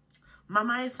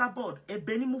 Mama Esabod,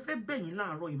 ẹ̀bẹ̀ ni mo fẹ́ bẹ̀ yín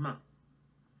láàárọ̀ yìí mà.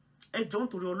 Ẹ jọ̀ọ́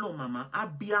nítorí Ọlọ́run màmá,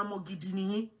 abiyamọ gidi ni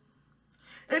yín.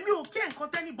 Èmi ò kẹ́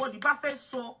nǹkan anybody bá fẹ́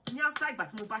sọ ní after ìgbà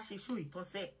tí mo bá ṣe show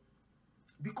ìtọ́sẹ̀.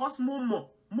 Because mo mọ̀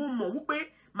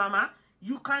wípé màmá,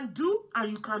 you can do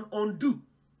and you can undo.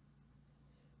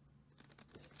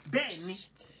 Bẹ́ẹ̀ ni.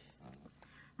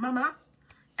 Mama,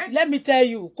 let me tell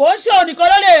you, kò ṣe onìkan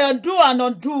ló lè undo and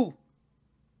undo.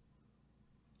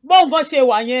 Bó nǹkan ṣe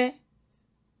wà yẹn,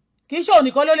 kì í ṣe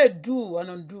onìkan ló lè do and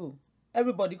undo.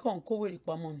 Everybody kàn kó wèrè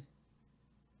pamọ́ ni.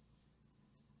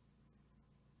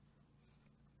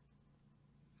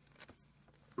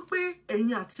 Pé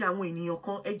ẹ̀yin àti àwọn ènìyàn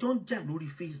kan ẹjọ́ ń jà lórí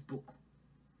Facebook.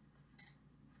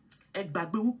 Ẹ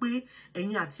gbàgbé wípé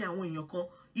ẹ̀yin àti àwọn èèyàn kan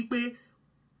wípé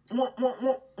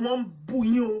wọ́n bú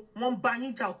yín o, wọ́n bá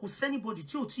yín jà, kò sẹ́nibody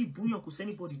tí ò tí bú yín, kò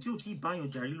sẹ́nibody tí ò tí bá yín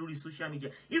jà rí lórí social media.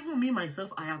 Even me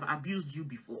myself, I have abused you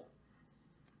before.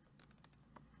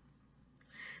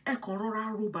 Ẹ kàn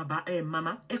rọra ro bàbá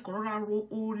mama, ẹ kàn rọra ro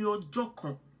orí ọjọ́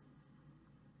kan.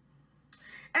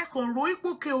 Ẹ kàn ro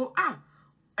ipò ke o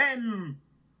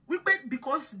wípé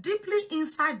because deeply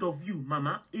inside of you,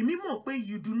 mama, èmi mọ̀ pé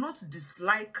you do not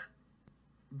dislike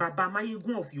Baba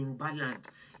Mayegun of Yoruba land.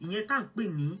 Ìyẹn tá ń pè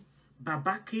ní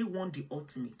Baba K1 the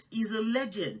ultimate. He's a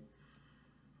legend.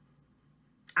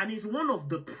 And he's one of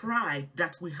the pride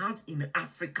that we have in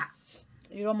Africa.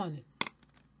 He's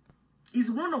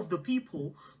one of the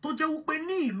people tó jẹ́ wípé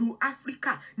ní ìlú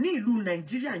Africa, ní ìlú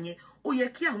Nigeria yẹn, ó yẹ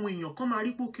kí àwọn èèyàn kan máa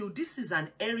rí pé okay, this is an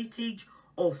heritage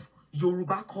of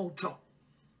Yoruba culture.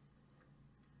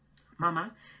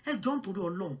 Mama, ẹ jọ̀ọ́ nítorí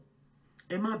Ọlọ́run,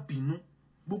 ẹ má bínú.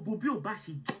 Gbogbo bí ó bá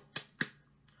ṣe jẹ́.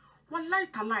 Wallahi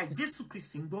talahi, Jésù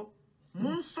Kristi ń gbọ́. Mo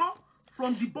ń sọ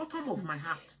from the bottom of my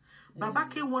heart. Baba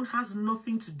K1 has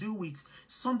nothing to do with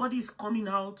somebody is coming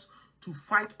out to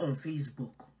fight on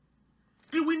Facebook.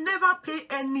 He will never pay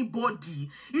anybody.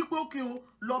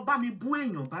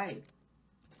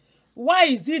 Why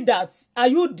is it that? Are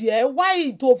you there?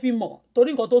 Why tó fi mọ̀?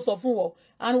 Torí nǹkan tó sọ fún wo.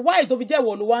 And why tó fi jẹ́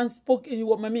wo ló one spoke in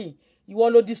your mommy? Ìwọ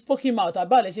ló di spoke him out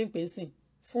about le ṣe ń pè sin.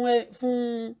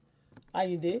 Fún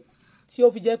Ayinde tí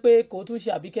ó fi jẹ́ pé kò tún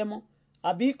ṣe Àbíkẹ́ mọ́.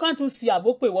 Àbí kan tún sí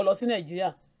àbó pé ìwọ lọ sí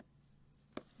Nàìjíríà.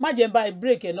 Má jẹ́ bá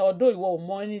break ẹ̀ náà ọ̀dọ̀ ìwọ ò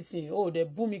mọ̀ anything. Ó dẹ̀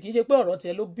bú mi kì í ṣe pé ọ̀rọ̀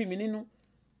tiẹ̀ ló bí mi nínú.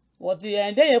 Wọ́n ti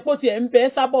ẹ̀ǹdẹ́ yẹn pò tí ẹ̀ ń bẹ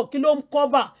Esabod kí ló ń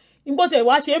cover nígbò tí ẹ̀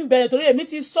wá ṣe ń bẹ torí èmi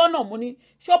ti sọ́nà mú ní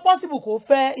ṣó possible kò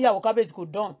fẹ́ ìyàwó kábíyèsí kò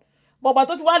dán bọ̀bà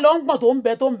tó ti wá lọ ń gbọ̀n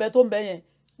tó ń bẹ yẹn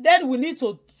then we need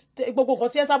to gbogbo nǹkan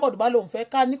tí Esabod bá lòun fẹ́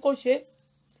ká ní kó ṣe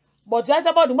but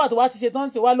Esabod nígbà tó wá ti ṣe tán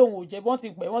ṣe wá lòun ò jẹ́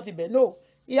wọ́n ti bẹ̀ no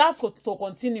he has to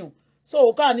continue so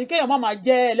òkà ní kéèyàn má máa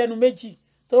jẹ́ ẹlẹ́nu méjì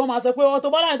tó wọ́n máa sọ pé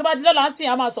Auto-Bola tó bá di lọ́la ń sìn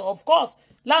á máa sọ of course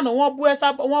lánàá wọ́n bú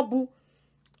Esabod wọ́n bú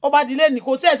ó bá dilé ní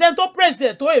kò tí ẹ̀sẹ̀ tó praise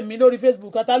ẹ̀ tó èmi lórí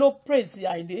Facebook ata ló praise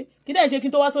Àyìndé kí dẹ̀ ṣe kí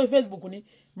n tó wá sórí Facebook ni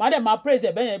Madam, I praise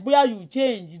ẹ bẹ́yẹn bóyá you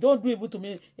change, don't do evil to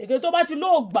me. Èké tó bá ti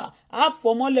lóò gbà á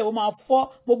fọ́ mọ́lẹ̀ ó máa fọ́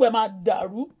gbogbo ẹ̀ máa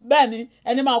dàrú bẹ́ẹ̀ ni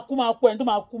ẹni máa kú máa kú ẹni tó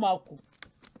máa kú máa kú.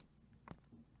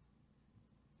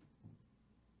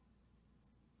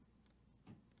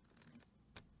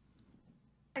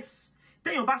 Yes.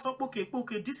 Téèyàn bá sọ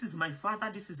pókè, this is my father,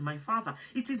 this is my father.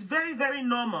 It is very, very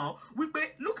normal.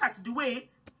 Look at the way.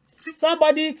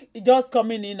 Somebody just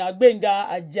coming in, Agbenga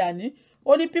Ajani.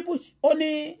 Only people,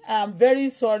 only I'm very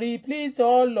sorry. Please,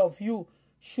 all of you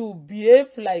should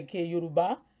behave like a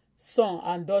Yoruba son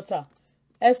and daughter.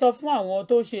 Ẹ sọ fún àwọn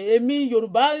tó ṣe èmi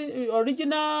Yorùbá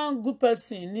original good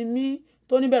person ni mí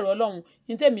tó níbẹ̀rù Ọlọ́run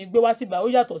ní tèmi gbé wá tìgbà ó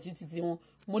yàtọ̀ sí titi wọn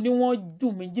mo ní wọ́n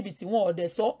dùn mí jìbìtì wọn ọ̀dẹ̀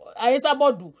sọ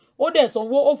Esabod ó dẹ̀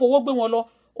sanwó ó fowó gbé wọn lọ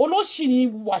olóṣì ni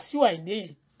Wàsíù Àyìndé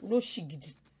yẹn olóṣì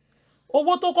gidi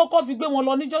owó tó kọ́kọ́ fi gbé wọn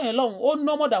lọ níjọ́ yẹn lọ́hùn ó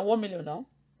ná more than 1 million náà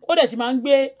ó dẹ̀ ti máa ń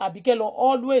gbé Àbíkẹ́ lọ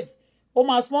always ó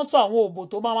máa sponsor àwọn òbò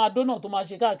tó máa dónà tó máa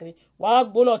ṣe káàkiri wàá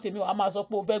gbólọ̀ tèmi wàá máa sọ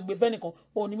pé o fẹ́ gbé fẹ́nìkan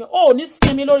ò ní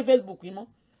sinmi lórí Facebook yìí mọ́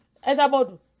Esabod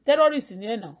terrorist ni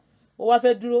ẹ̀ náà ó wá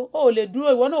fẹ́ dúró ó lè dúró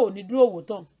ìwọ náà ò ní dúró wò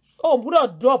tán ó gbúdọ̀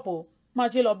drop o máa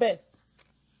ṣe lọ bẹ́ẹ̀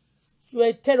you are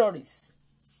a terrorist.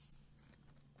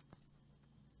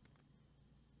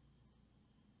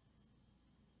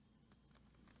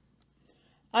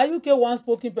 UK one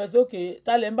spoken person okay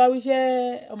talẹ̀ ń bá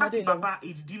wíṣẹ́ ọmọdé ìlọ. Baba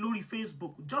ìdí lórí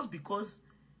Facebook just because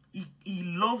he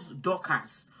loves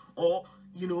Dorcas or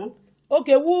you know.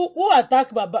 Okay, who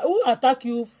attack Baba? Who attack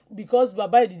you because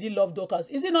Baba Ididi love Dorcas?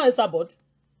 Is it not Esabod?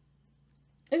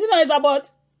 Is it not Esabod?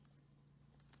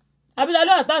 Àbí ta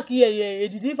ló attack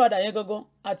Ididi father yẹn gangan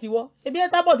àti wọ́? Ṣebí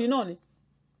Esabod náà ni.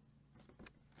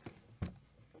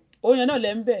 Òun yẹn náà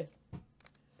lẹ ń bẹ̀.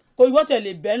 Kò ìwọ tẹ̀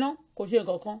lè bẹ́ náà kò ṣe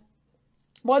nǹkan kan.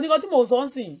 Bọ́ ní kan tí mo sọ ń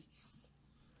sìn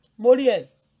mo rí ẹ̀.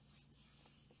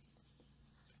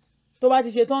 Tó bá ti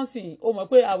ṣe tán sìn o mọ̀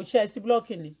pé àwùṣẹ́ sí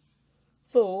blọ́ọ̀kì ni.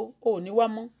 So ò ní wá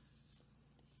mọ́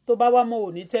tó bá wá mọ́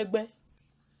ò ní tẹ́gbẹ́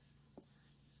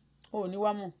ò ní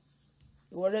wá mọ́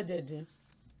ìwọ rẹ́dẹ̀ẹ̀dẹ̀.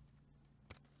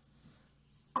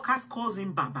 Dorcas calls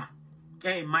him Baba,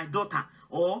 my daughter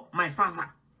or my father.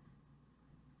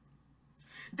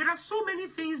 There are so many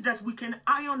things that we can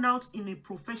iron out in a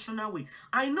professional way.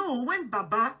 I know when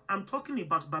Baba, I'm talking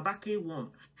about Baba K1,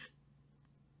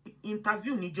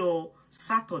 interview níjọ́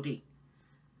Saturday.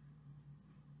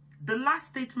 The last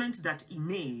statement that he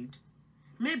made,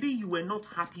 maybe you were not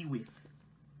happy with.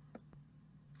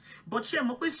 But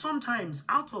sometimes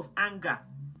out of anger,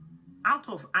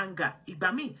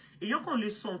 ìgbà míì, èèyàn kàn lè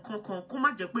sọ nǹkan kan kó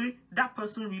má jẹ́ pé that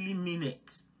person really mean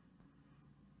it.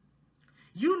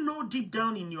 You know deep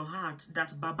down in your heart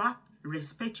that Baba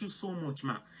respects you so much,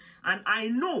 ma. And I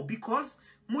know because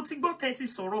mo ti gbọ́ tẹ́tí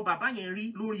sọ̀rọ̀ Baba yẹn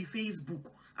rí lórí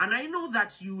Facebook. And I know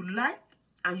that you like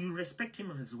and you respect him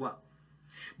as well.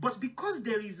 But because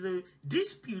there is a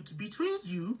dispute between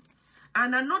you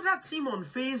and another team on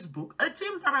Facebook, a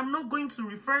team that I'm not going to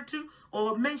refer to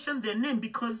or mention their name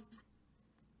because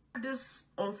others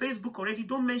on Facebook already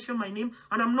don't mention my name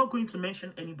and I'm not going to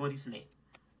mention anybody's name.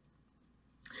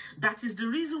 That is the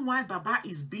reason why Baba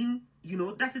is being,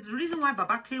 that is the reason why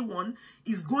Baba K1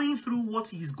 is going through what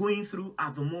he's going through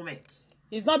at the moment.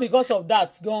 It's not because of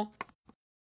that, gone.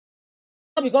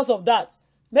 Not because of that.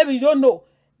 Maybe you don't know.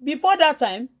 Before that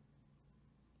time,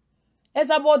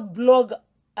 Esabod blog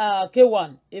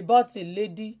K1 about a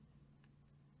lady.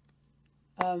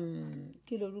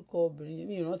 Kí lorúkọ obìnrin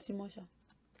mi rántí mọ́ ṣá.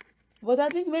 But I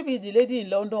think maybe the lady in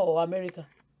London or America.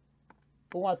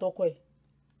 Òun àtọkọ ẹ̀.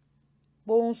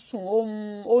 Bó ń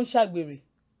sùn ó ń ṣàgbèrè.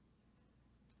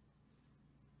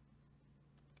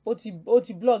 Ó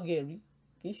ti blog ẹ̀ rí.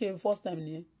 Kì í ṣe first time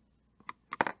nìyẹn.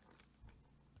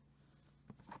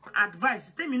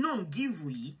 Advice tèmi náà ń give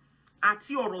yìí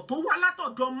àti ọ̀rọ̀ tó wá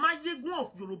látọ̀dọ̀ Máyégún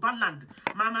of Yorùbá land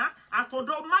mama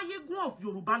àtọ̀dọ̀ Máyégún of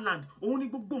Yorùbá land òun ni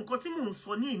gbogbo nǹkan tí mò ń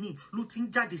sọ ní èní ló ti ń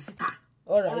jáde síta.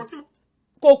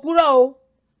 Kò purọ́ o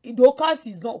Dorcas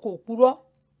is not kò purọ́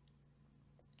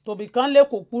Tóbi Kánlé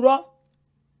kò purọ́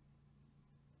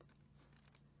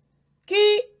kí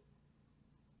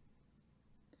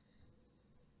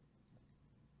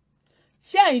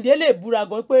ṣé Àyìndé lè búra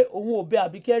gan pé òun ò bẹ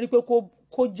Àbíkẹ́ rí pé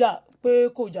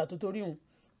kò jà tó torí òun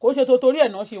kò ṣe tó torí ẹ̀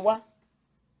náà ṣe wá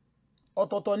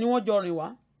ọ̀tọ̀ọ̀tọ̀ ni wọ́n jọ rìn wá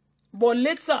but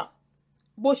later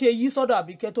bó ṣe yí sọ́dọ̀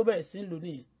Àbíkẹ́ tó bẹ̀rẹ̀ sí ń lò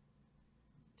nìyẹn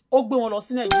ó gbé wọn lọ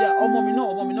sí Nàìjíríà ọmọ mi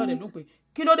náà dẹ̀ ló ń pè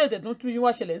kí ló dé tẹ̀tún tún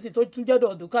wá ṣẹlẹ̀ sí tó tún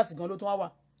jẹ́dọ̀ Dorcas gan ló tún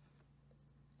wá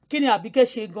kí ni Àbíkẹ́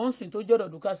ṣe gan sìn tó jẹ́dọ̀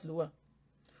Dorcas ló wà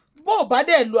bó o bá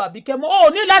dẹ̀ lo Àbíkẹ́ mọ́ ó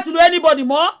ní láti lo anybody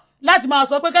mọ́ láti máa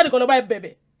sọ pé kẹ́nìkan ló bá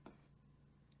bẹ̀bẹ̀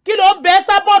kí ló ń bẹ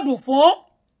Esabod fún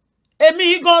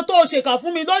èmi gan tó ṣèkà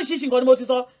fún mi lóríṣiríṣi nǹkan ni mo ti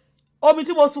sọ omi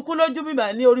tí mo sunkún lójú mi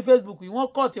báyìí ní orí Facebook yìí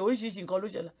wọ́n kọ́ tí oríṣiríṣi nǹkan ló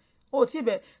ṣẹlẹ̀ ó tí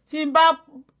bẹ̀ tí n bá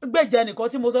gbèjà nìkan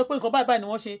tí mo sọ pé nǹkan báyìí báyìí ni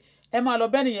wọ́n ṣe ẹ máa lọ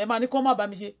bẹ́ẹ̀ nìyẹn ẹ máa ní kó má bá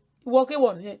mi ṣe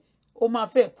ìwọ́kéwọ̀ nìyẹn ó máa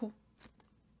fẹ́ kú.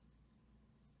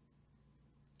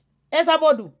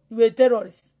 Esabod, you a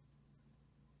terrorist.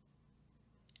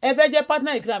 Ẹ fẹ́ jẹ́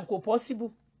partner in crime kò possible.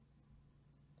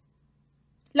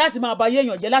 Láti máa ba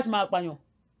yéèyàn jẹ́ láti máa pààyàn.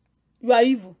 You are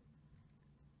evil.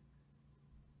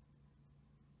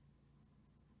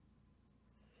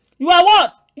 You are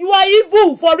what? You are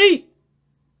evil for real.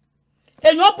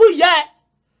 Èèyàn bú ìyá ẹ.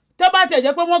 Tẹ́ bá tẹ̀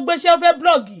jẹ́ pé wọ́n gbé iṣẹ́ fẹ́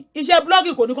blọ́ọ̀gì. Iṣẹ́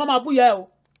blọ́ọ̀gì kò ní kó máa bú ìyá ẹ o.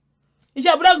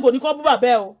 Iṣẹ́ blọ́ọ̀gì kò ní kó bú bàbá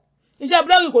ẹ o. Iṣẹ́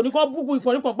blọ́ọ̀gì kò ní kó bú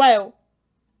ìkànnì kan pa ẹ o.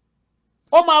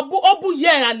 Ó máa bú ó bú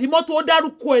ìyá ẹ àlímọ́ tó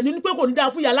dárúkọ ẹ ní pé kò ní dáa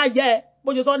fún ìyá láyé ẹ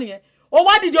bó ṣe sọ nìyẹn. Ó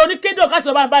wá dìde oníkédò ká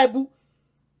sọ bá ẹ bú.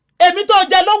 Èmi tó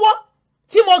jẹ lọ́wọ́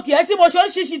tí mo kì í tí mo ṣe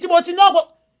oríṣiríṣi tí mo ti ná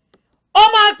ó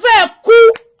máa fẹ́ kú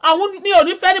àwọn mi ò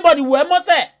ní fẹ́ anybody wò ẹ́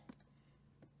mọ́sẹ̀.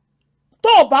 Tó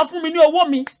o bá fún mi ní owó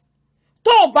mi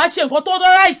tó o bá ṣe nǹkan tó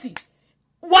ráìtì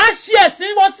wàá ṣe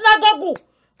ẹ̀sìn wọ sínágọ́gù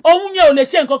òun yẹn ò lè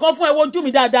ṣe nǹkan kan fún ẹ wojú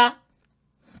mi dáadáa.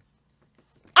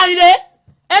 Àyìnlé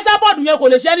Esabod yẹn kò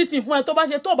lè ṣe anything fún ẹ tó bá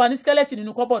ṣe tó bá ní skeleton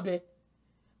nínú cupboard ẹ.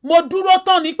 Mo dúró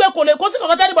tán ní pé kò lè kó sí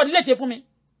kankan anybody lè ṣe fún mi.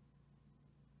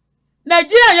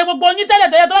 Nàìjíríà yẹn gbogbo yín tẹ́lẹ̀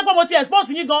tẹ́lẹ̀ tó bá pẹ́ mo ti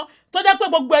expose yín gan tó jẹ́ pé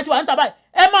gbogbo ẹ ti wà níta báyìí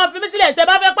ẹ máa fi mí sílẹ̀ tẹ́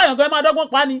bá fẹ́ pààyàn gan ẹ máa dọ́gbọ́n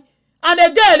pa ni and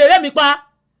again lè rẹ́ mi pa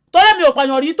torí mi ò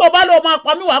pààyàn rí tó bá lọ máa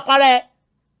pa mí wàá para ẹ.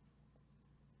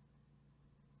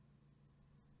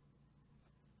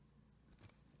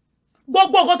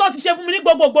 Gbogbo nǹkan tó ti ṣe fún mi ní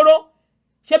gbogbo gbòòrò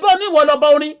ṣebí oníwọ̀ lọ́ba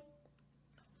orin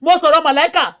mo sọ̀rọ̀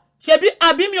màláìkà ṣebí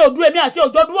àbí mi ò dúró èmi àti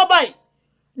òjò dúró báyìí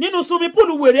nínú swimming pool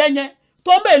wèrè ẹyẹn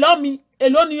tó ń bè lọ́ mi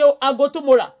èló ni aago tó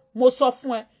mo rà mo sọ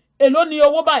fún ẹ èló ni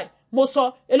owó báyìí mo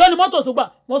sọ èló ni mọ́tò tó gbà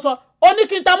mo sọ ó ní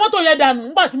kí n ta mọ́tò yẹn dànù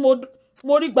nígbà tí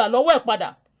mo rí gbà lọ́wọ́ ẹ̀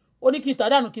padà ó ní kí n ta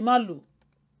dànù kí n má lò.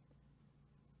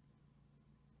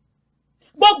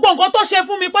 Gbogbo nǹkan tó ṣe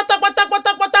fún mi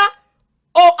pátápátá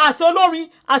o àṣẹ olórin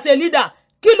àṣẹ leader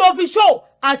kí ló fi show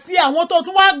àti àwọn tó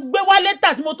tún wá gbé wá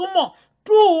lẹ́tà tí mo tún mọ̀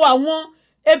tú àwọn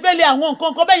efele àwọn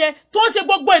nǹkan bẹ́ẹ̀ yẹn tó ń ṣe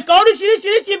gbogbo ìkan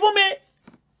oríṣiríṣi fún mi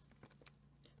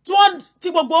tí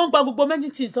gbogbo ń gba gbogbo many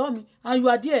things lọ́wọ́ mi and you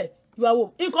are there you are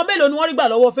home. Nǹkan mélòó ni wọ́n rí gbà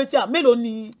lọ́wọ́ Fathia mélòó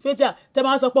ni Fathia tẹ́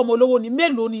máa sọ pé ọmọ olówó ni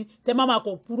mélòó ni tẹ́ máa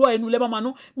kọ̀ purọ́ ẹnu lẹ́ máa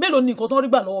nú mélòó ni nǹkan tó ń rí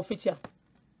gbà lọ́wọ́ Fathia.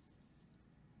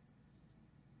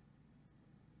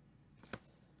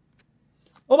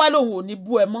 Ó bá lóun ò ní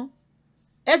bú ẹ mọ́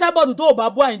Esabod tó o bá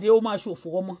bú Àyìndé ó máa ṣòfò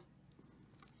ọmọ.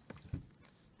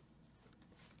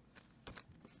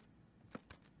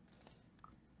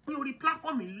 Ní orí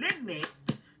platform lẹ́nẹ̀ẹ́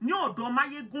ní ọ̀dọ̀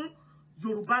Máyégún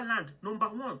Yoruba land, number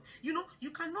one. You know, you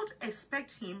cannot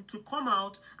expect him to come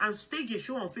out and stage a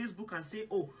show on Facebook and say,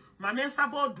 oh, Mama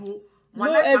Esabod do.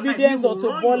 No evidence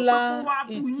Auto-Bola,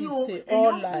 it is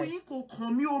all lie.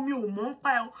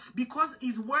 Because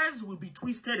his words will be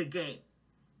twisted again.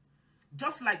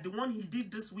 Just like the one he did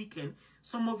this weekend,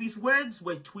 some of his words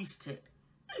were twisted.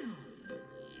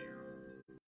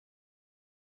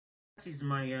 That is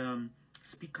my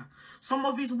speaker. Some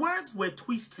of his words were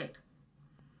twisted.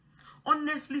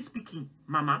 Honestly speaking,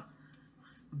 Mama,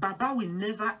 Baba will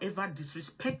never ever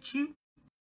disrespect you.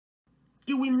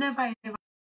 He will never ever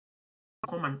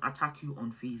come and attack you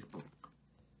on Facebook.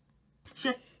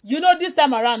 You know, this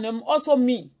time around, also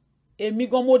me, èmi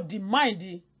gan mo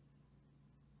demand.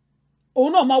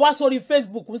 Òun náà máa wá sórí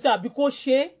Facebook ń ṣe àbí kó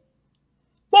ṣe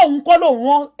pé òun kọ́ lòun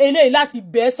rán eléyìí láti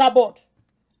bẹ́ Esabod.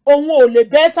 Òun ò lè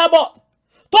bẹ́ Esabod.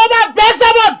 Tó bá bẹ́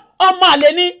Esabod, ọmọ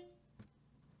àlè ni.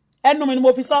 Ẹnu mi ni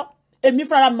mo fi sọ. Èmi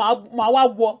fúnra máa wá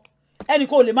wọ. Ẹnì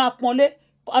kan ò lè máa pọ́nlé.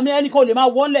 Àmì ẹnì kan ò lè máa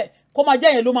wọ́nlẹ̀. Kó máa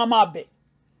jẹ́ yẹn ló máa bẹ̀.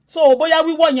 So bóyá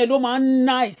wíwọ́ yẹn ló máa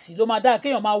nice ló máa dáa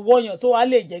kéèyàn máa wọ́ yẹn tó wá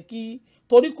lè jẹ́ kí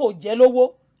torí kò jẹ́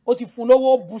lówó. Ó ti fún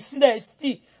lówó bù sílẹ̀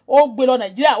still. Ó gbé lọ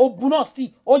Nàìjíríà ó bu náà still.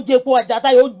 Ó jẹpo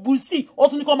àjàtà ó bu still. Ó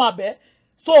tún ní kó máa bẹ̀.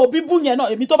 So bíbú yẹn náà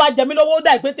èmi tó bá jẹ mí lówó ó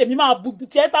dà pé tèmi máa bu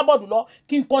ti Esabod lọ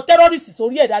kí n kọ terrorist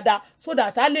sórí ẹ̀ dáadáa so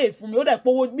that a lè fún mi ó dà pé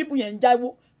owó bíbú yẹn ń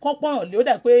jáwó kán pọ̀yàn lé ó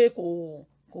dà pé kò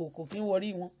kí ń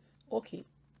wọrí wọn. Okay.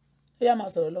 Ó yá máa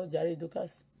sọ̀rọ̀ lọ jàre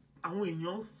Dorcas. Àwọn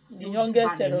èèyàn the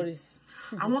youngest terrorist.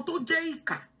 Àwọn tó jẹ́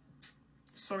ìkà.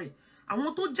 Sorry.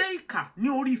 Àwọn tó jẹ́ ìkà ní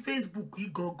orí Facebook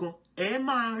yìí gangan ẹ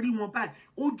máa rí wọn báyìí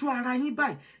ojú ara yín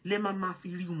báyìí lẹ máa fi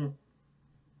rí wọn.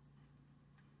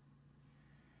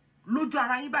 Lójú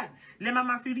ara yín báyìí lẹ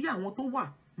máa fi rí àwọn tó wà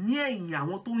ní ẹ̀yìn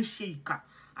àwọn tó ń ṣe ìkà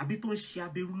àbí tó ń ṣe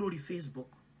aberú lórí Facebook.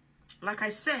 Like I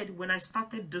said when I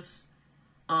started this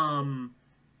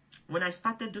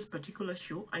particular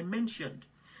show, I mentioned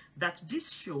that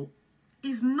this show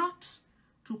is not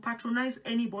to patronize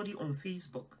anybody on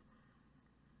Facebook.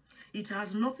 It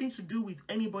has nothing to do with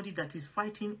anybody that is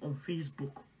fighting on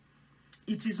Facebook.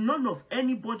 It is none of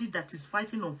anybody that is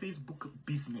fighting on Facebook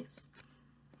business.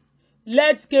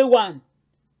 Let K1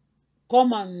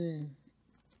 come and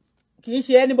kì í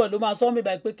ṣe anybody ló máa sọ mí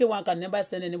báyìí pé K1 can never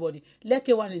send anybody. Let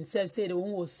K1 himself say that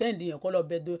òun ò send yẹn kó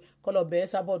lọ bẹ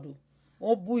Esabod.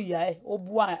 Ó bú ìyá ẹ̀, ó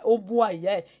bú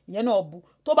ìyá ẹ̀, ìyẹn náà bú.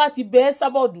 Tó bá ti bẹ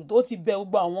Esabod tó ti bẹ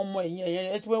gbogbo àwọn ọmọ ẹ̀yìn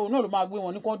ẹ̀yẹn ẹ̀ tí wọ́n náà ló máa gbé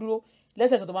wọn ní kán dúró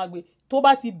lẹ́sẹ̀kẹ́ tó máa gbé. Tó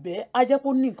bá ti bẹ á jẹ́ pé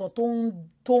ó ní nǹkan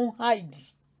tó ń hide.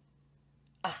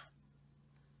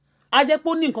 Á jẹ́ pé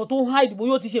ó ní nǹkan tó ń hide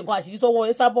bóyá ó ti ṣe nǹkan àṣírí sọ́wọ́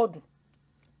Esabod.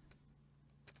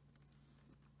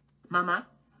 Mama,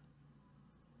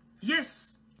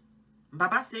 yes,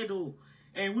 Baba said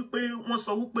wípé wọ́n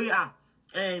sọ wípé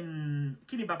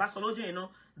kí ni Baba sọ lọ́jọ́ yẹn náà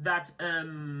that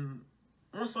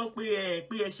wọ́n sọ pé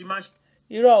ẹ ṣì máa.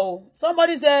 Irọ́ o,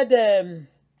 somebody said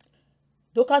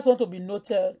Dorcas want to be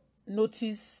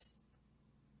noticed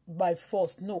by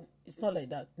force. No, it's not like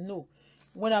that. No,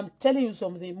 when I'm telling you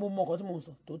something mo mọ nǹkan tí mo ń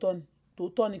sọ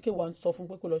tòótọ́ ni K1 sọ fún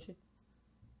pé kó lọ ṣe.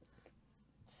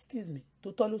 Excuse me,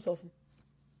 tòótọ́ ló sọ fún.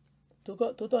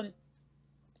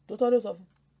 Tòótọ́ ló sọ fún.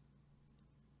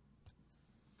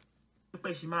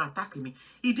 Pé she máa attack me.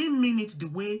 He didn't mean it the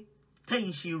way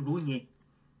tẹ́yìn ṣe rò yẹn.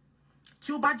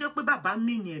 Tí ó bá jẹ́ pé bàbá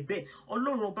mean ẹ̀ bẹ́ẹ̀,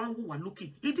 Ọlọ́run ọba ń wò wá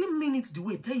lókè. He didn't mean it the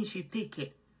way tẹ́yìn ṣe take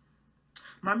it.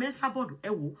 Mama Esabod, ẹ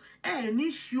wò, ẹ ní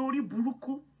ṣe orí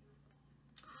burúkú.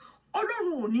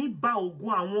 Ọlọ́run ò ní bà ògo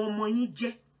àwọn ọmọ yín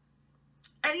jẹ́.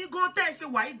 Ẹ̀yin gan tẹ́ ẹ ṣe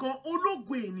wà yìí gan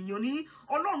ológo ènìyàn ní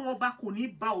Ọlọ́run ọba kò ní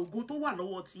bà ògo tó wà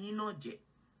lọ́wọ́ tiyín náà jẹ́.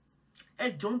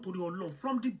 Ẹ jọ̀ọ́ nítorí Ọlọ́run,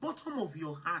 from the bottom of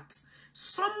your heart,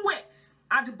 somewhere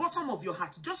at the bottom of your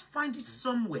heart, just find it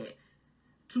somewhere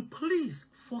to please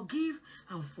forgive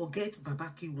and forget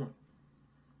Baba K1.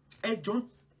 Ẹ jọ̀ọ́.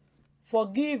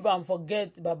 Forgive and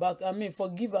forget Baba.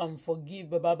 Forgive and forgive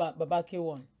Baba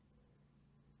K1.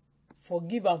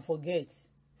 Forgive and forget.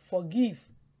 Forgive.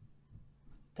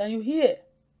 Can you hear?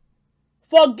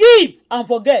 Forgive and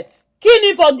forget.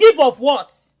 Kini forgive of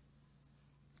what?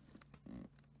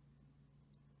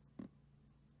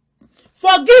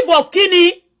 Forgive of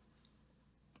kini.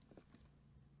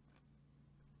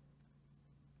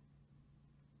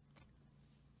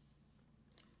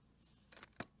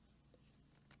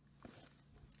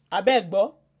 Abeg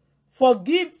gbọ́.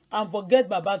 Forgive and forget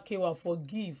Baba K1.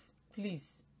 Forgive,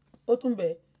 please. Ó tún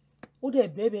bẹ̀. Ó dẹ̀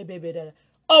bẹ́ẹ̀ dára.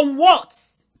 On what?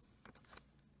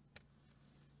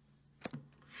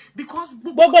 Because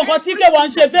gbogbo nǹkan tí K1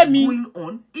 ṣe fẹ́ mi.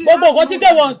 Gbogbo nǹkan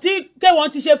tí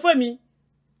K1 ti ṣe fẹ́ mi.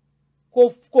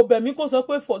 Kò bẹ̀ mí kó sọ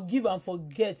pé forgive and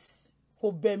forget.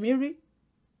 Kò bẹ̀ mí rí.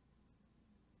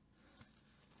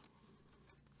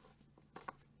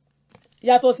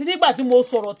 Yàtọ̀ sí nígbà tí mo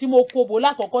sọ̀rọ̀ tí mo kobo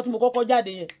lákọ̀ọ́kọ́ tí mo kọ́kọ́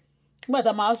jáde yẹn. Nígbà tá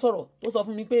a máa sọ̀rọ̀ tó sọ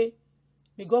fún mi pé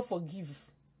may God forgive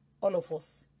all of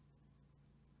us.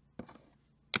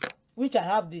 Which I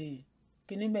have the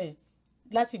kinime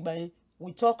láti ìgbà yẹn.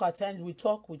 We talk at times, we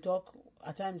talk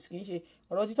at times. Kì í ṣe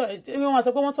ọ̀rọ̀ títọ́ èmi wọn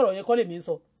sọ pé wọ́n sọ̀rọ̀ yẹn kọ́ lè mi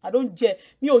sọ. I don't jẹ́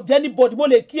mi ò jẹ́ anybody mo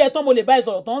lè kí ẹ tán mo lè bá ẹ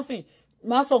sọ̀rọ̀ tán sìn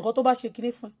máa sọ nǹkan tó bá ṣe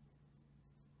kinní fún ẹ.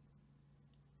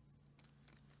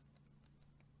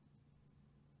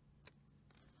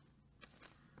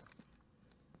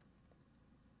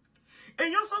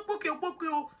 Èèyàn sọ pókè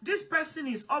o, this person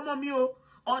is ọmọ mi o,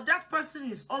 or that person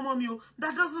is ọmọ mi o.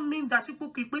 That doesn't mean that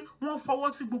pókè pé wọ́n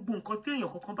fọwọ́ sí gbogbo nǹkan tí èèyàn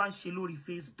kankan bá ń ṣe lórí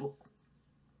Facebook.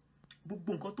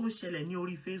 Gbogbo nǹkan tó ń ṣẹlẹ̀ ní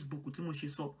orí Facebook tí mo ṣe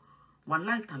sọ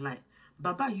wàláì tàláì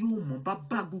bàbá yóò mọ̀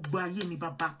bàbá gbogbo ayé ni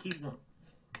Baba K1.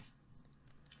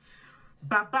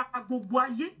 Bàbá gbogbo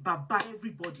ayé, bàbá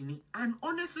everybody ni. And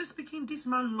honestly speaking, this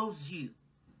man loves you.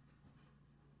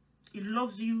 He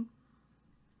loves you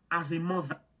as a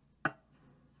mother.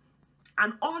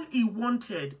 And all he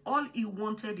wanted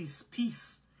is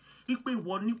peace.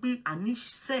 And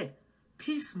said,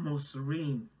 peace must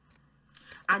reign.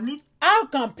 How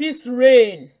can peace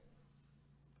reign?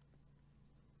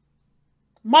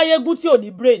 Mayegun tí ò ní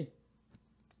brain.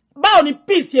 Báwo ni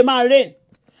peace ṣe máa reign?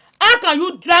 How can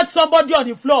you drag somebody on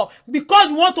the floor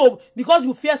because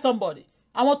you fear somebody?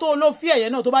 Àwọn tó ló fear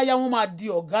yẹn náà tó bá yá wọn máa di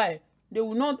ọ̀gá ẹ̀. They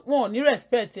will not want ní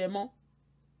respect ẹ mọ́.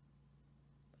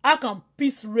 How can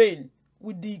peace reign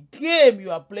with the game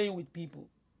you are playing with people?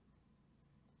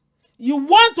 You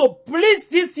want to please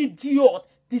this idiot,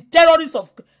 the terrorist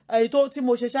of tó tí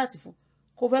mo ṣe ṣáàtì fún.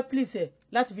 Kò fẹ́ please ẹ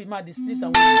láti fi máa displease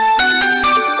àwọn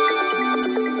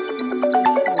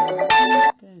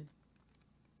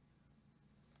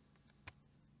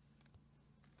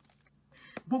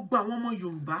gbogbo àwọn ọmọ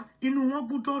Yorùbá inú wọn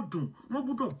gbọ́dọ̀ dùn, wọn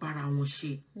gbọ́dọ̀ bára wọn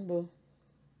ṣe.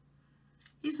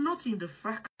 It's not in the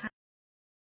fracas.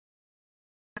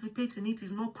 Participating it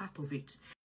is not part of it.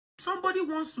 somebody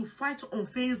wants to fight on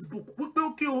Facebook, wípé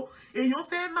okay o, èèyàn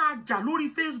fẹ́ máa jà lórí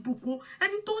Facebook o,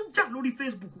 ẹni tó ń jà lórí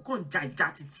Facebook kàn jà ìjà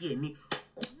títí ẹ̀ ni,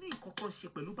 kò ní nǹkan kan ṣe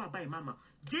pẹ̀lú bàbá ìmáàmà.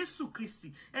 Jésù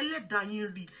Kristi, ẹlẹ́dàá yín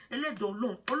rí, ẹlẹ́dàá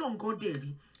Ọlọ́run gan dẹ̀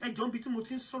rí. Ẹjọ́ níbi tí mo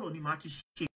ti ń sọ̀rọ̀ ni màá ti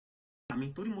ṣe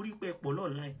àmì torí mo rí pé ẹ pọ̀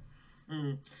online.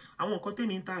 Àwọn nǹkan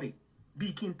tèmi ń tà rè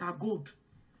bíi kí n ta gold,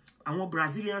 àwọn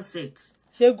Brazilian sets.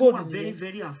 Ṣé gold ni? Very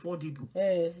very affordable.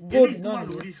 Gold náà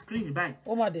ni lórí screen báyìí.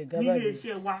 Ó mà dé gaba. Nílé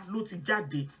iṣẹ́ wa ló ti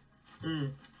jáde.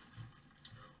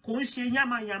 Kò ń ṣe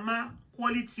yama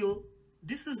quality o.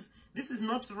 This is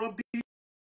not rubbish.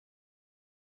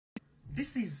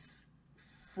 This is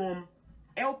from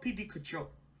LPD Couture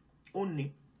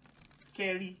only.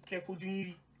 Kerry, fojú yín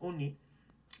rí only.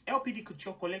 LPD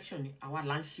Couture collection ni àwa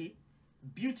là ń ṣe.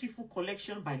 Beautiful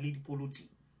collection by Lady Polo D.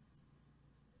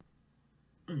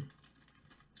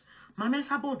 Mama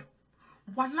Esabod,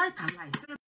 wallahi talahi,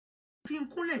 kí n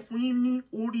kúnlẹ̀ fún yín ní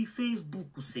orí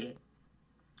Facebook ṣe.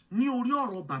 Ní orí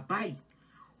ọ̀rọ̀ bàbá yìí.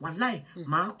 Wallahi,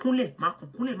 máa kúnlẹ̀,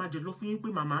 máa jẹ́ lọ fún yín pé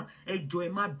màmá ẹ jọ̀ọ́ ẹ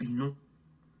má bínú.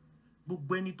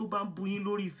 Gbogbo ẹni tó bá ń bú yín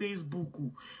lórí Facebook,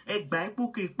 ẹ gbà ẹ́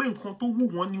pé nǹkan tó wù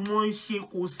wọ́n ni wọ́n ń ṣe,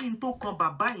 kò sí n tó kan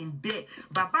bàbá yìí bẹ́ẹ̀.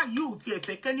 Bàbá yìí ò tiẹ̀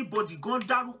fẹ́ kẹ́nìbọ̀dì gan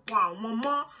dárúkọ àwọn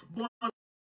mọ́ bọ́n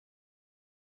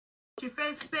ṣe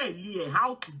fẹ́ spell ẹ̀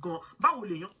out gan. Báwo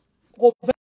lèèyàn kò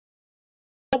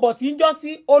fẹ́ bọ̀ tí ń jọ́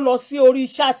sí ó lọ sí orí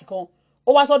chat kan ó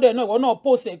wá sọ́dọ̀ ẹ̀ náà ìwọ náà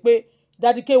post ẹ̀ pé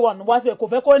Daddy K1 wá sí ẹ̀ kò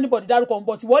fẹ́ kó anybody dárúkọ ń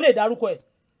bọ̀ tí wọ́n lè dárúkọ ẹ̀.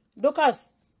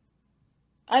 Dorcas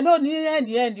I know ní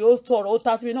end ó tọrọ ó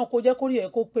ta síbi náà kó jẹ́ kórìí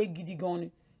ẹ̀ kó pé gidi gan ni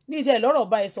ní ìtẹ̀ lọ́rọ̀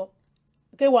bá ẹ sọ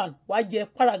K1 wá jẹ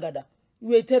paragada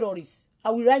you a terrorist I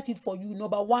will write it for you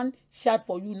number 1 chat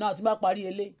for you now tí bá parí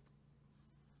eléyìí.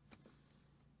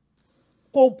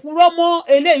 Kò purọ́ mọ́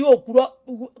eléyìí ò purọ́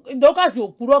Dorcas ò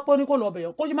purọ́ pé ní kò lọ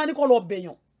bẹ̀yàn kó ṣe máa ní kò lọ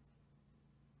bẹ̀yàn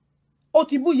ó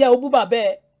ti bú ìyá ó bú bàbá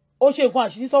ẹ̀ ó ṣe nǹkan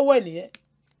àṣírí sọ́wọ́ ẹ̀ nìyẹn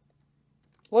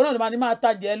wọn náà ni máa ní máa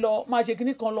tajẹ̀ lọ máa ṣe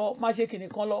kinní kan lọ máa ṣe kinní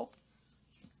kan lọ.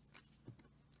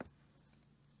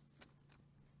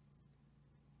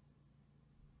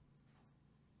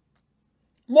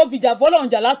 Mo fìjà fọ́lọ́run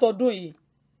jà látọdún yìí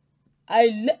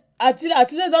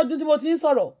àti lẹ́dọ̀ọ́dún tí mo ti ń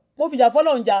sọ̀rọ̀ mo fìjà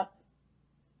fọ́lọ́run jà.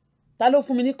 Ta ló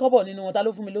fún mi ní kọ́bọ̀ nínú wọn ta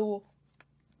ló fún mi lówó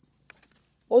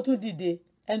ó tún dìde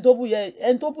ẹni tó bú yẹ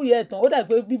ẹ̀tàn ó dà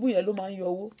pé bíbú yẹn ló máa ń yọ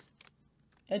owó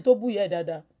ẹni tó bú yẹ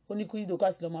dáadáa ó ní kí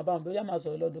Dorcas lọ máa bá wọn bóyá máa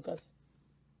sọ̀rọ̀ lọ Dorcas.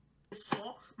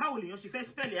 sọ báwo lèèyàn ṣe fẹ́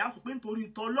spell out pé nítorí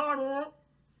ìtọ́lọ́run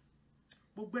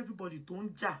gbogbo everybody tó ń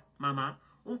jà màmá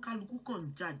ó ń kálukú kàn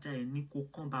ń jàjà ẹ̀ ní kò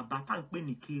kan bàbá tá à ń pè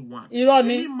ní K1. irọ́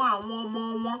ni èmi mọ àwọn ọmọ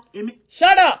wọn èmi.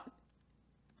 shut up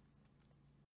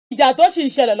ìjà tó sì ń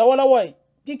ṣẹlẹ̀ lọ́wọ́lọ́wọ́ yìí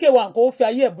kíkẹ́ wa kò fi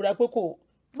ayé ẹ̀bùrẹ́ pé kò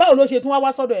báwo ló ṣe tún wá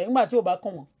sọ́dọ̀ ẹ̀ nígbà tí ò bá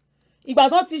kàn wọ́n ìgbà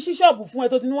tán ti ṣí ṣọ́ọ̀bù fún ẹ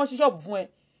tó ti ní wọ́n ṣí ṣọ́ọ̀bù fún ẹ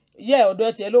yẹ ọ̀dọ̀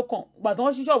ẹ tiẹ̀ ló kàn ìgbà tán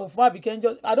ṣí ṣọ́ọ̀bù fún Àbíkẹ́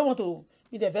ńjọ́ I don't want to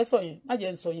mi dẹ̀ fẹ́ sọ yẹn má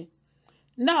jẹ́ ń sọ yẹn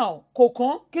now kò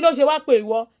kàn kí ló ṣe wá pé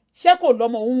ìwọ ṣé kò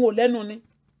lọ́mọ òun ò lẹ́nu ni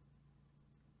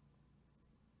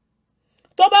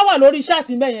tó bá wà lórí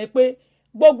ṣáàtì bẹ́ẹ̀ yẹn pé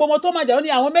gbogbo ọmọ tó máa jà ó ní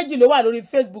àwọn méjì ló wà lórí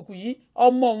Facebook yìí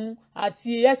ọmọ òun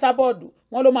àti Esabod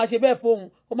wọn ló máa ṣe bẹ́ẹ̀ fóun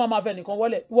ó máa fẹ́ nìkan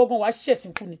wọlé ìwọ́gàn wàá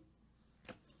ṣẹ̀sìn kú ni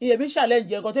iyèmí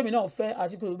challenge nǹkan tèmi náà fẹ́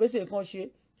àti kò bẹ́sẹ̀ nǹkan ṣe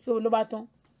tó ló bá tán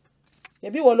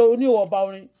ẹ̀bí ìwọ ló ní ìwọ ọba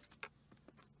orin.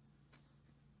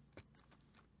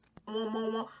 ọmọ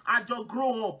wọn àjọ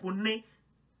grow up ní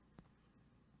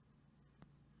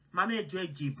màmá ẹjọ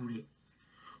ẹjẹ ìbúrẹ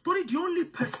torí the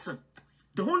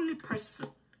only person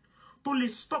tó lè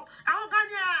stop àwọn kan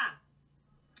ní à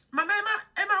màmá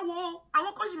ẹ má wo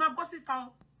àwọn kan sì máa bọ́ síta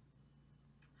o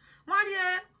wọ́n rí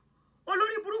ẹ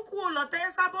olórí burúkú ọlọ́tẹ̀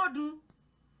Esabod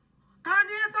ta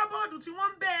ni Esabod tí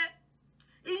wọ́n ń bẹ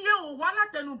ìyẹn ò wá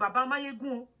látẹnu bàbá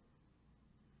Máyégún o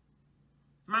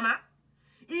màmá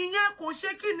ìyẹn kò ṣe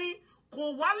kí ni kò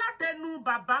wá látẹnu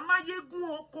bàbá Máyégún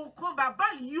o kò kan bàbá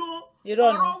yìí o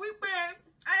ọ̀rọ̀ wípé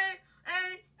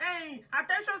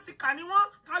attention seeker ni wọ́n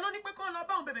ta ló ní pé kán lọ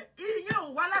bá òun bẹ̀bẹ̀ ìyẹn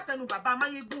ò wá látẹnu bàbá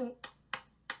Máyégún o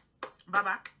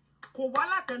bàbá kò wá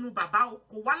látẹnu bàbá o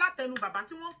kò wá látẹnu bàbá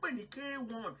tí wọ́n ń pè ní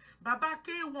K1 bàbá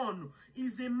K1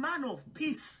 is a man of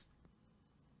peace.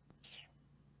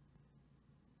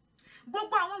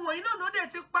 Gbogbo àwọn wọ̀nyí náà lóde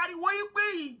ti pariwo yí pé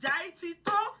ìjà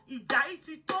yìí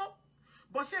ti tó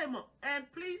bó ṣe mọ̀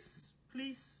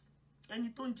please ẹni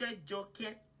tó ń jẹ́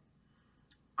Jọkẹ́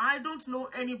I don't know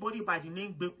anybody by the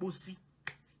name Gbeposi.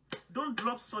 Don't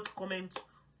drop such comment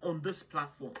on this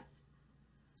platform.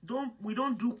 We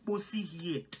don't do posi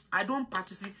here. I don't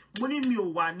participate. Money mi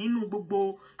ò wà nínú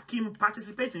gbogbo kí n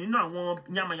participate nínú àwọn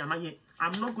yamayama yẹn.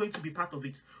 I'm not going to be part of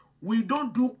it. We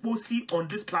don't do posi on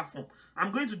this platform.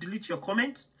 I'm going to delete your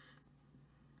comment.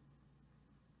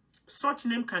 such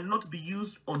name cannot be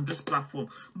used on this platform.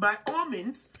 By all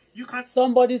means, you can.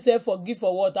 Somebody said forgive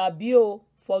for what? Abio.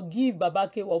 Forgive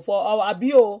Babake for our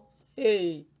Abio.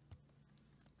 Hey.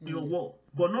 Your wall,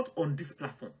 but not on this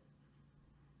platform.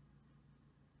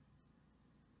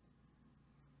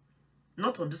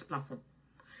 Not on this platform.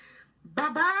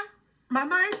 Baba,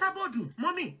 Mama Esabodu,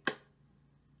 Mommy.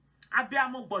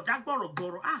 Abiamo boja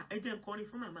gboro. Ah, ẹ jẹ́ n kọrin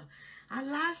fún mama.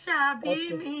 Alasha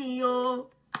bí mi o.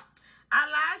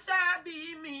 Alasha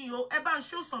bí mi o. Ẹ bá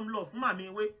show some love fún Mama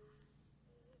Ewe.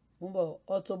 Mbo,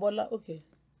 Auto-Bola, okay.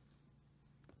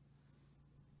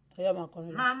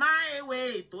 Mama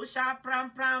Ewe tó ṣá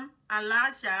pram.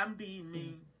 Alasha bí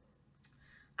mi.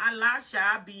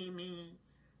 Alasha bí mi.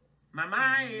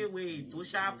 Mama Ewe tó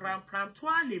ṣá pram.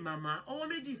 Toile mama. Ọwọ́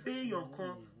méjì fẹ́ èèyàn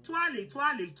kan.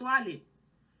 Toile.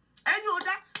 Any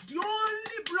other, the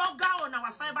only blogger on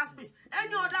our cyberspace,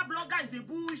 any other blogger is a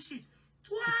bullshit.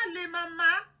 Toile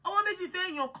mama. Ọwọ́ méjì fẹ́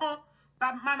èèyàn kan.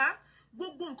 Mama,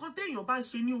 gbogbo nǹkan téèyàn bá ń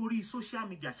ṣe ní orí social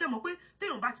media. Ṣé mọ̀ pé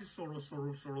téèyàn bá ti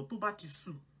sọ̀rọ̀ tó bá ti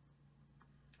sú.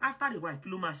 After the while, kí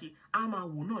ló máa ṣe? A máa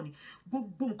wò náà ni.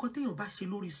 Gbogbo nǹkan téèyàn bá ṣe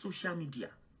lórí social media.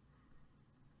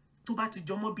 Tó bá ti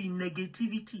jọmọ́ bí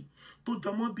negativity, tó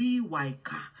jọmọ́ bí ìwà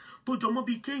ìkà, tó jọmọ́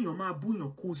bí kéèyàn máa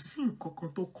búyàn, kò sí nǹkan kan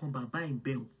tó kan bàbá ẹ̀ ń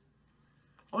bẹ o.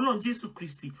 Ọlọ́run Jésù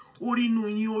Kristi, orí inú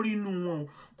yín, orí inú wọn o.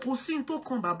 Kò sí n tó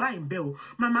kan bàbá ẹ̀ ń bẹ o.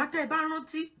 Màmá tẹ́ bá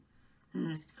rántí,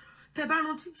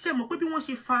 ṣé mọ̀ pé bí wọ́n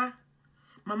ṣe fa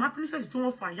Mama Princess tí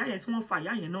wọ́n fa ìyá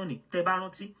yẹn náà ni, tẹ́ bá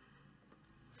rántí.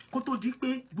 Kó tó di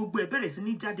pé gbogbo ẹ̀ bẹ̀rẹ̀ sí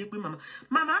ní jáde pé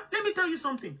Mama, let me tell you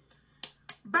something.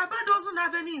 Baba doesn't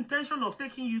have any intention of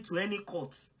taking you to any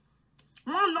court.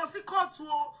 Wọ́n lọ sí court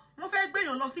o, wọ́n fẹ́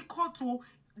gbéyàn lọ sí court o.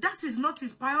 That is not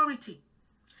his priority.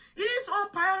 His own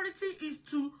priority is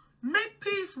to make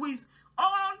peace with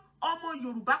all ọmọ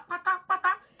Yorùbá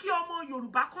pátápátá, kí ọmọ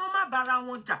Yorùbá kan má bára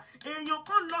wọn jà. Èèyàn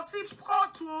kan lọ sí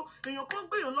court o, èèyàn kan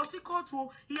gbéyàn lọ sí court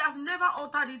o. He has never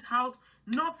altered it out.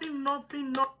 Nothing.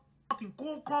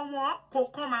 Kò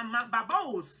kàn mama. Bàbá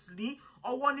ò ní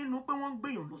ọwọ́ nínú pé wọ́n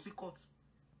gbéyàn lọ sí court.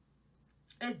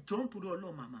 Ẹ jọ̀ọ́ nítorí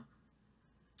Ọlọ́run mama.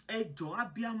 Ẹ jọ̀ọ́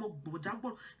abiyamọ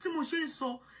gbòjágbọ̀rọ̀ tí mo ṣe ń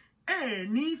sọ ẹ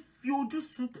ní fi ojú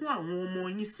sunkún àwọn ọmọ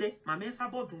yín ṣe. Mama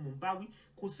Esabod mo bá wí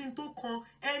kò sí tó kan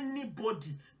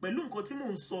anybody pẹ̀lú nǹkan tí mò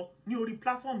ń sọ ní orí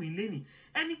platform ilé ni.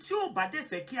 Ẹni tí ò bá dẹ̀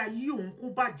fẹ́ kí ayé òun kó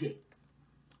bàjẹ́.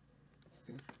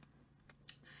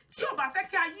 Tí ò bá fẹ́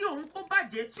kí ayé òun kó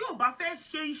bàjẹ́, tí ò bá fẹ́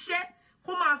ṣe iṣẹ́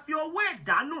kó máa fi ọwọ́ ẹ̀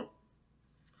dànù.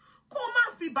 Kó má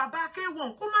fi bàbá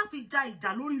K1 kó má fi ja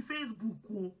ìjà lórí Facebook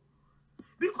o.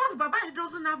 Because Baba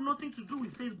doesn't have nothing to do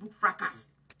with Facebook fracas.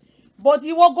 But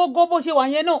ìwọ gógó bó ṣe wà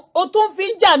yẹn náà, ó tún fi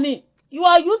ń jà ni. You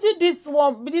are using this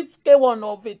K1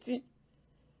 of 18.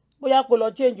 Bóyá kó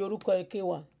lọ change orúkọ ẹ̀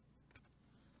K1.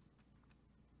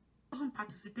 Doesn't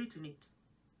participate in it.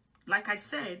 Like I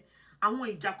said, àwọn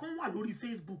ìjà kan wà lórí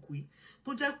Facebook yìí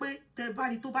tó jẹ́ pé tẹ́ bá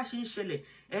rí tó bá ṣe ń ṣẹlẹ̀,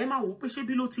 ẹ máa wò pé ṣé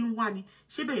bí ló ti ń wá ni,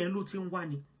 ṣé bẹ́ẹ̀ yẹn ló ti ń wá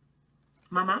ni.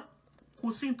 Mama, kò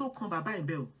sí tó kan bàbá ẹ̀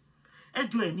bẹ́ẹ̀ o. Ẹ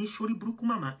jọ̀ọ́ ẹ ní sórí burúkú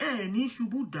mama, ẹ ní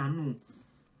ṣubú dànù.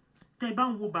 Tẹ́ bá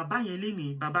ń wo bàbá yẹn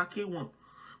lénìí, bàbá K1.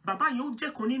 Bàbá yẹn ó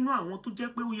jẹ́ kan nínú àwọn tó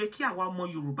jẹ́ pé ó yẹ kí àwa ọmọ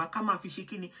Yorùbá ká máa fi ṣe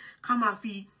kíni, ká máa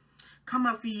fi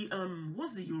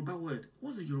what's the Yoruba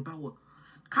word?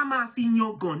 Ká máa fi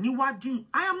yangàn níwájú.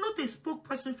 I am not a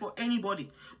spokesperson for anybody,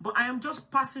 but I am just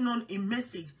passing on a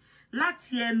message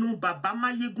láti ẹnu bàbá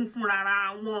Máyégún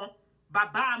fúnra wọn.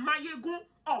 Bàbá Máyégún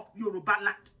of Yoruba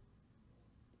land.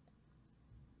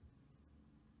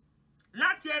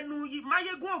 Láti ẹnu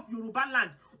Máyégún of Yoruba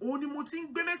land. Òun ni mo ti ń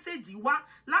gbé mẹ́sẹ̀jì wá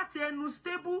láti ẹnu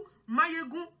stable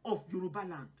Máyégún of Yoruba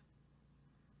land.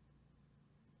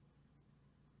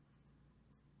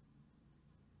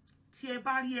 Tí ẹ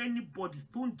bá rí anybody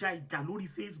tó ń ja ìjà lórí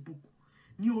Facebook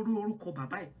ní orí orúkọ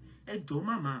bàbá ẹ jọ̀ọ́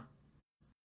màmá.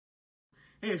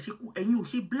 Ẹ ṣe kú ẹ̀yin ò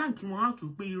ṣe blank wọn out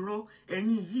pé irọ́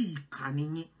ẹ̀yin yìí kà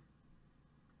nìyẹn.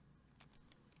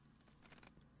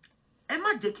 Ẹ má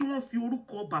jẹ́ kí wọ́n fi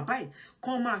orúkọ bàbá ẹ̀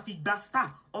kàn máa fi gba star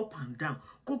up and down.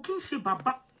 Kò kí ń ṣe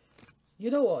bàbá. You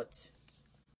know what?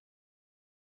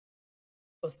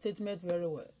 Your statement very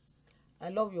well. I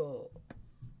love your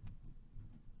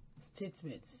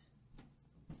statements.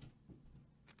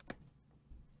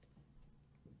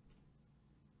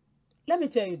 Let me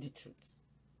tell you the truth.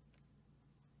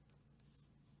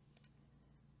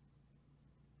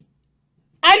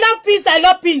 I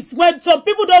love peace when some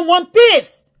people don't want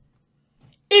peace.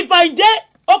 If I dare,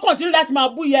 ó continue that máa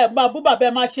bú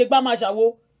bàbá máa ṣe gbá máa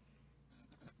ṣàwo.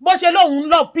 Bó ṣe lóhun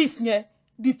love peace yẹn,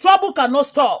 the trouble cannot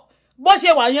stop. Bó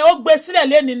ṣe wà yẹn ó gbé sílẹ̀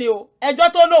lẹ́ni ni o.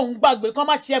 Ẹjọ́ tó lóhun gbàgbé kán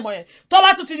má ṣiṣẹ́ mọ́ yẹn. Tó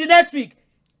bá tún ti di next week,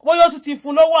 bóyá ó tún ti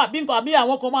fún lọ́wọ́ àbí nǹkan àbí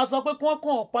àwọn kan máa sọ pé kí wọ́n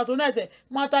kàn patronize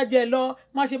máa tájẹ lọ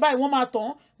máa ṣe báyìí wọ́n máa tàn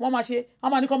wọ́n máa ṣe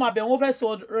wọ́n máa ní kó máa bẹ̀ wọ́n fẹ́ sọ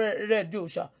rẹ̀ di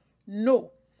òòṣà no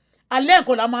alẹ́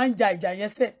nǹkan la máa ń ja ìjà yẹn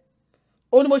sẹ́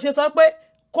òun ni mo ṣe sọ pé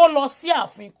kó lọ sí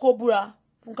ààfin kó búra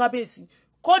fún kábíyèsí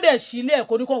kó dẹ̀ sílé ẹ̀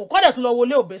kó ní kó dẹ̀ tún lọ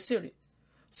wọlé Òbésèré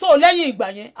so lẹ́yìn ìgbà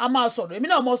yẹn a máa sọ̀rọ̀ èmi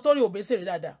náà mọ story Òbésèré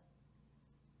dáadáa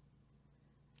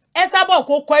Esabod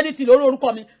kó kọ́ ẹni tì lórí orúkọ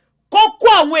mi kó kó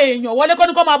àwọn èèyàn wọlé kó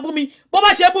ní kó máa bú mi bó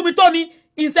bá ṣe bú mi tó ní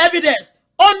is evidence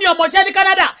ó ní ọmọọṣẹ́ ní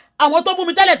Canada àwọn tó bú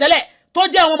mi tẹ́lẹ̀tẹ́lẹ̀ tó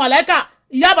jẹ́ àwọn màláìkà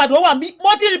ìyá àbàdàn wà mí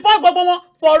mo ti report gbogbo wọn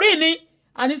for real ni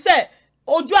àníṣe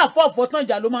ojú àfọ̀fọ̀ tán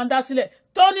ìjà ló máa ń dá sílẹ̀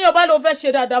tó ní ọba ló fẹ́ ṣe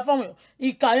dáadáa fún wọn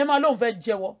ìkà yẹn máa lóun fẹ́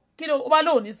jẹ́wọ́ kí ló ọba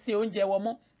lóun ní ṣe oúnjẹ wọn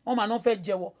mọ́ wọn máa náà fẹ́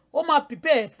jẹ́wọ́ ó máa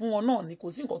prepare fún wọn náà ni kò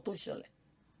sí nǹkan tó ṣẹlẹ̀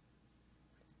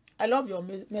I love your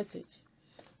message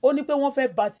ó ní pé wọ́n fẹ́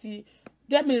bá ti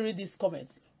let me read this comment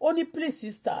ó ní please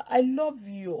sister I love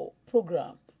your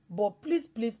program but please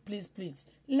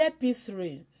let peace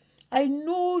reign I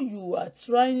know you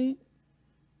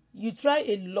try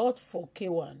a lot for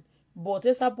K1 but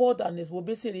Esabod and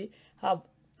Obesere have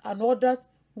another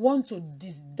want to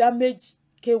damage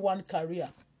K1 career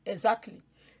exactly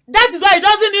that is why he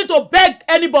doesn't need to beg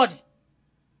anybody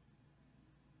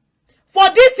for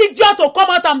this idiot to come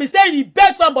out and be saying he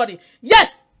begged somebody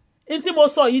yes inti mo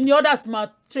sọ yìí ni others ma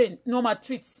train no ma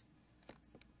treat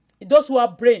those who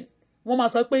have brain wọ́n máa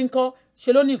sọ pé nǹkan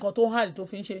ṣe ló ní nǹkan tó ń hàlì tó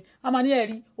fi ń ṣe a máa ní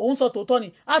ẹ̀rí òun sọ tòótọ́ ni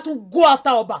a tún go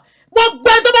after ọba gbogbo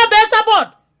ẹni tó bá bẹ Esabod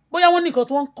bóyá wọ́n ní nǹkan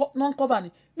tó ń cover ni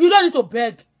you don't need to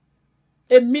beg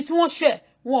èmi tí wọ́n ṣẹ̀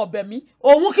wọn ò bẹ̀ mí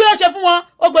òun kí ló ṣe fún wọn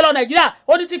ó gbé lọ Nàìjíríà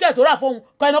ó ní tíkẹ́ẹ̀tì tó rà fóun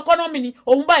kọ́ ẹ̀nà ni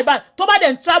òun báyìí tó bá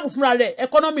dẹ̀ ń travel fúnra rẹ̀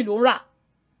economy ló ń rà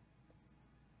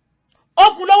ó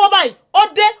fún lọ́wọ́ báyìí ó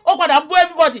dé ó padà ń bú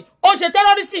everybody ó ṣe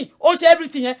terrorism ó ṣe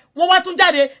everything yẹn wọ́n wá tún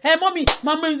jáde mọ́mí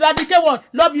mami daddy K1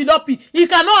 love you love peace he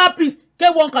cannot have peace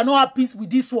K1 cannot have peace with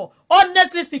this war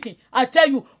honestly speaking I tell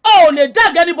you ó lè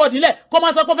drag anybody lẹ̀ kó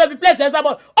máa sọ kó fẹ́ bí place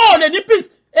Esabod ó lè ní peace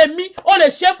èmi ó lè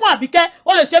ṣe fún Àbíkẹ́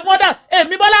ó lè ṣe fún ọ̀dà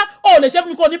èmi Bọ́lá ó lè ṣe fún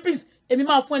mi kó ní peace èmi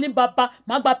máa fún ẹ ní bàbá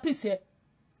máa gba peace ẹ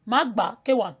máa gbà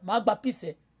K1 máa gba peace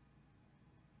ẹ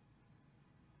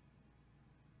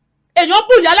èèyàn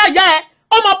bú yálà yá ẹ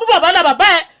ó máa bú bàbá náà bàbá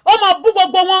ẹ ó máa bú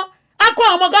gbogbo wọn á kó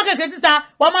àwọn ọmọ kékeré síta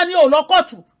wọ́n máa ní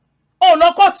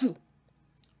òlọ́kọ̀tù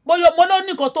bóyá mo ló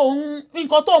ní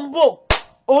nǹkan tó ń bò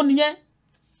òun nìyẹn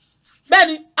bẹ́ẹ̀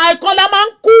ni àìkọ́lá máa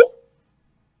ń kú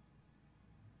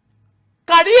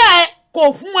kàríà ẹ kò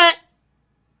fún ẹ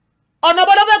ọ̀nà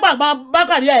bọ́dọ̀ fẹ́ gbàgbà bá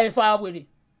kàríà ẹ fa wèrè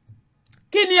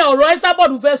kí ni ọ̀rọ̀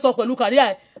Esabod fẹ́ sọ pẹ̀lú kàríà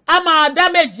ẹ a máa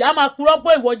damage a máa kúrọ́ pé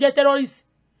ìwọ jẹ́ terrorist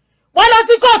wọ́n lọ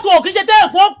sí kóòtù ò kì í ṣe tẹ́lẹ̀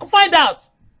kó find out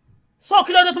so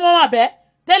kí ló dé tó wọ́n wà bẹ́ẹ̀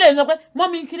tẹ́lẹ̀ ní sọ pé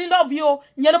mọ́mí kiri love you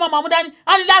ìyẹn ló máa mú dání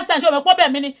á ní last time ṣé o mọ̀ pọ́ bẹ̀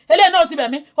mí ni eléyìí náà ti bẹ̀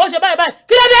mí ó ṣe báyìí báyìí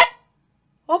kí ló dé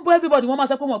ó ń bọ́ everybody wọ́n máa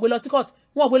sọ pé wọ́n gbé lọ sí court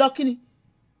wọ́n gbé lọ kí ni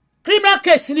criminal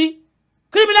case ni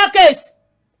criminal case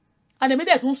àdèmí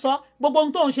dẹ̀ tún sọ gbogbo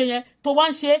ohun tó ń ṣe yẹn tó wá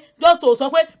ń ṣe just to sọ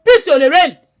pé peace ò lè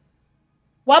reign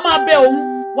wàá máa bẹ òun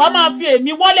wàá máa fi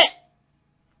èmi wọ́lẹ̀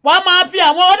wàá máa fi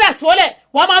àwọn others wọ́lẹ̀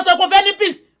wàá máa sọ pé fẹ́ ní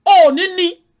peace ó ní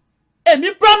èmi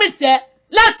promise ẹ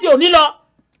láti òní lọ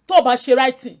tó bá ṣe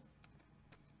writing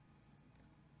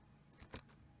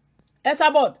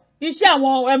Esabod iṣẹ́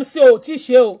àwọn MCO tí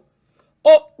ṣe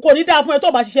o kò ní dáa fún ẹ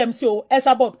tó bá ṣiṣẹ́ MCO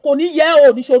Esabod kò ní yẹ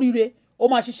ò ní ṣoríire ó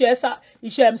máa ṣiṣẹ́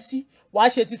iṣẹ́ MC wàá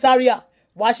ṣe ti Zaria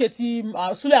wàá ṣe ti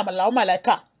Sule Alao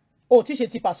Malaika ó ti ṣe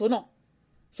ti Paso náà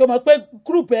ṣo mọ̀ pé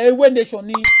group Ewe Nation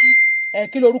ni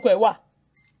kí lorúkọ ẹ wà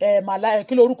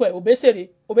kí lorúkọ ẹ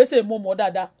Obesere mo mọ̀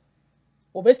dáadáa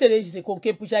Obesere is a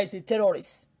conke pusher, is a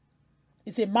terrorist.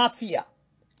 It's a mafia.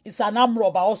 It's an armed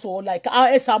robber also, like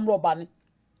it's armed robber ni.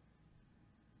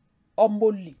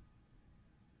 Omoli.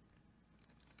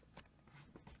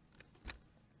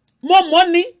 More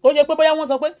money. Ó jẹ́ pé bóyá wọ́n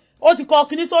sọ pé ó ti kọ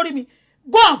kíní sórí mi.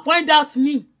 Go and find out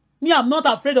me. Me, I'm not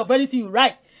afraid of anything you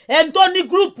write. And tó ní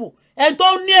group, and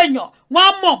tó ní èèyàn,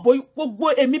 wọ́n mọ̀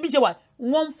gbogbo èmi bí ṣe wà.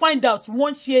 Wọ́n find out,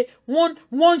 wọ́n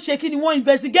ṣe kíni, wọ́n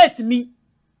investigate me.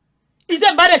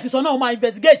 Ìdẹ́ bá dẹ̀ ti sọ náà máa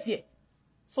investigate ẹ̀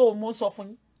so mo sọ fún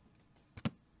yín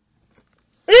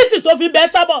rísì tó fi bẹ́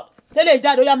Esabod tẹ́lẹ̀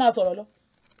ìjáde ó yá máa sọ̀rọ̀ lọ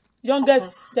youngest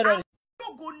terrorist.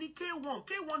 lógo ni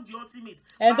K1 the ultimate.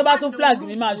 ẹni tó bá tún flag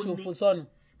mi máa ṣòfò sọnù.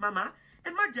 mama ẹ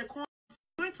má jẹ́ kó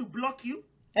going to block you.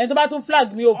 ẹni tó bá tún flag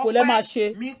mi òfò lẹ́ máa ṣe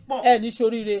ẹ ní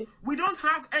ṣoríire. we don't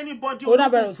have anybody Olóbò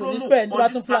promo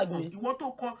on this platform. ìwọ tó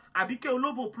kọ Àbíkẹ́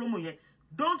Olóbò promo yẹn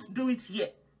don't do it here.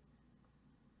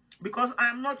 Because I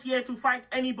am not here to fight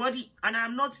anybody. And I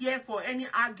am not here for any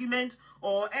argument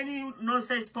or any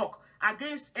nonsense talk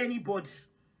against anybody.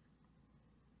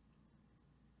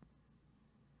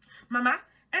 Mama,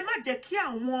 ẹ má jẹ́ kí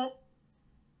àwọn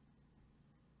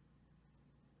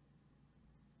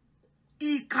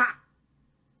ìkà,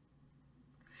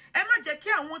 ẹ má jẹ́ kí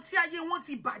àwọn tí ayé wọn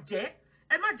ti bàjẹ́,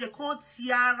 ẹ má jẹ́ kán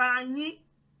ti ara yín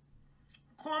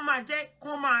kán máa jẹ́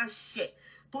kán máa ṣẹ̀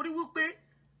torí wípé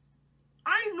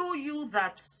I know you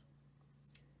that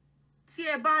tí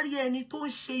ẹ bá rí ẹni tó ń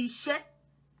ṣe iṣẹ́,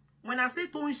 when I say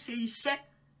tó ń ṣe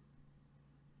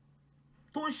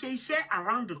iṣẹ́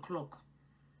around the clock,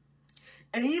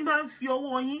 ẹ̀yin máa ń fi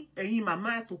ọwọ́ yín, ẹ̀yin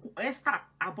màmá Esther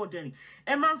Aboderin,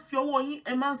 ẹ máa ń fi ọwọ́ yín,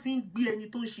 ẹ máa ń fi gbé ẹni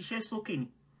tó ń ṣiṣẹ́ sókè ni.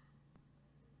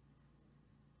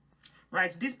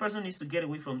 Right, this person needs to get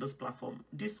away from this platform.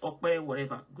 This Okpe,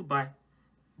 whatever. Goodbye.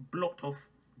 Blocked off.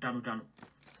 Danu.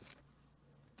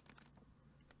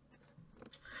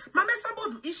 Mama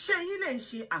Esabod, iṣẹ́ yín lẹ ń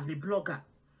ṣe as a blogger.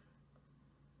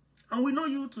 And we know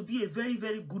you to be a very,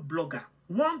 very good blogger.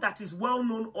 One that is well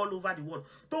known all over the world.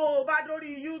 Tó bá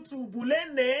dórí YouTube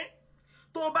lẹ́nìí,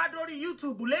 tó bá dórí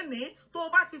YouTube lẹ́nìí, tó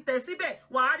bá ti tẹ̀ síbẹ̀,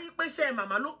 wà á rí pé iṣẹ́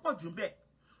màmá ló pọ̀ jù bẹ́ẹ̀.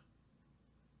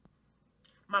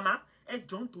 Mama, ẹ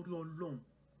jọ̀ọ́ nítorí Ọlọ́run.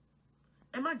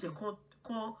 Ẹ má jẹ́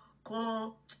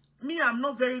kan me, I'm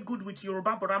not very good with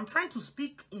Yoruba, but I'm trying to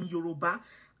speak in Yoruba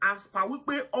as per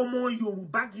wípé ọmọ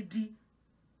Yoruba gidi.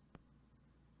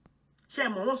 Ṣé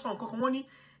mọ̀ wọ́n sọ nǹkan kan wọ́n ní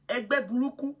ẹgbẹ́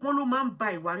burúkú wọ́n ló máa ń ba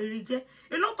ìwà rere jẹ́.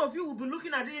 A lot of you will be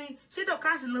looking at it, ṣé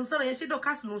Dorcas ló ń sọ̀rọ̀ yẹn, ṣé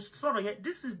Dorcas ló ń sọ̀rọ̀ yẹn.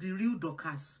 This is the real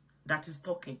Dorcas that is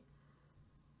talking.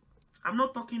 I'm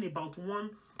not talking about one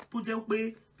tó jẹ́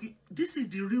pé this is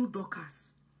the real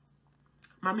Dorcas.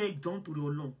 Mama, ẹ jọ̀ọ́ nítorí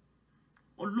Ọlọ́run.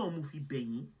 Ọlọ́run mo fi bẹ̀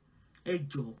yín. Ẹ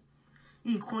jọ̀ọ́.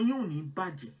 Nǹkan yín ò ní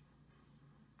bàjẹ́.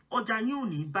 Ọjà yín ò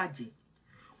ní bàjẹ́.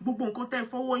 Gbogbo nǹkan tẹ́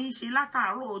fọwọ́ yín ṣe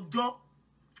látàárọ̀ ọjọ́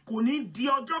kò ní di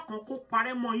ọjọ́ kan kó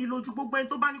parẹ́ mọ́ yín lójú. Gbogbo ẹni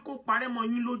tó bá ní kó parẹ́ mọ́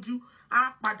yín lójú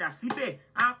á padà síbẹ̀,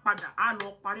 á lọ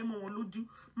parẹ́ mọ́ wọn lójú.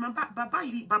 Bàbá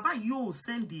yìí ò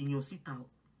send èèyàn síta o.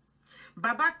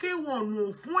 Bàbá K1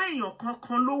 ò fún èèyàn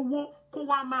kankan lówó kó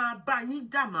wá máa bá yín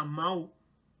jà màmá o.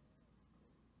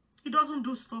 He doesn't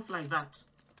do stuff like that.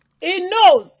 He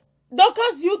knows.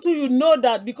 Dorcas, you too, you know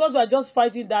that because we are just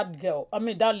fighting that girl. I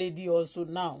mean, that lady also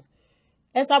now.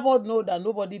 Esabod know that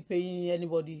nobody paying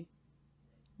anybody.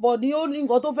 But the only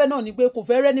nǹkan tó fẹ́ náà ni pé kò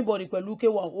fẹ́ anybody pẹ̀lú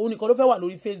K1. Òun nìkan ló fẹ́ wà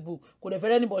lórí Facebook. Kò dẹ̀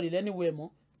fẹ́ anybody anywhere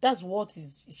more. That's what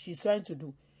she's trying to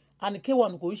do. And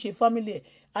K1 kò ṣe family ẹ̀.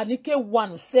 And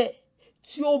K1 ṣe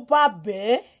tí ó bá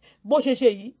bẹ́ẹ̀ bó ṣe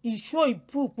yìí, ìṣó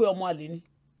ìprove pé ọmọ àlè ni.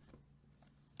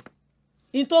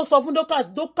 In tó sọ fún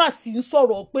Dorcas ń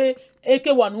sọ̀rọ̀ pé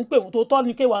K1 ń pè wọ́n tó tọ́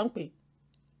ni K1 ń pè.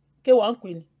 K1 ń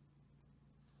pè ni.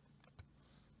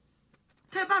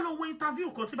 Tẹ́ bá lọ wo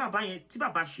interview kan tí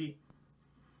bàbá ṣe.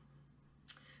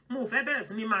 Mo fẹ́ bẹ̀rẹ̀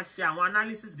sí ní máa ṣe àwọn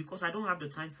analysis because I don't have the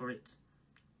time for it.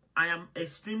 I am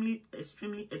extremely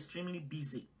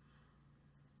busy.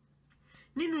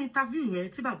 Nínú interview yẹn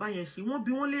tí bàbá yẹn ṣe, wọ́n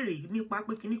bi wọ́n léèrè nípa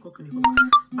pé kíní kan.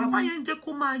 Bàbá yẹn jẹ́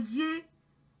kó máa yé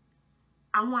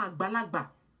àwọn àgbàlagbà.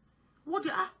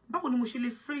 Báwo ni mo ṣe lè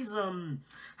phrase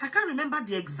I can't remember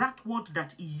the exact word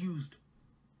that he used.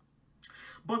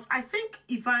 But I think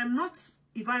if I'm not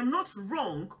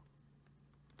wrong,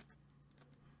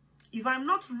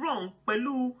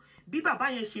 pẹ̀lú bí bàbá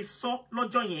yẹn ṣe sọ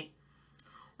lọ́jọ́ yẹn,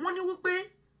 wọ́n ní wípé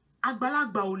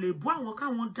àgbàlagbà ò lè bú àwọn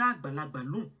káwọn dá àgbàlagbà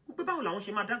lóhùn. Wípé báwo làwọn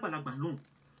ṣe máa dá àgbàlagbà lóhùn.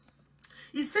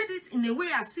 He said it in a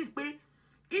way as if pé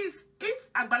if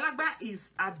àgbàlagbà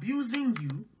is abusing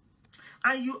you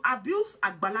and you abuse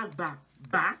àgbàlagbà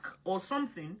back or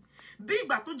something, bí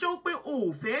ìgbà tó jẹ́ pé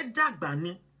o ò fẹ́ dàgbà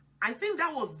ni. I think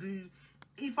that was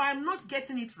if I'm not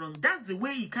getting it wrong, that's the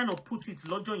way he kind of put it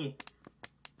lọ́jọ́ yẹn.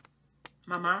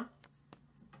 Mama,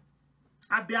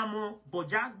 abiamo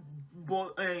bọ̀já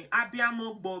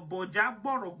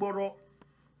gbọ̀rọ̀gbọ̀rọ̀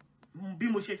bí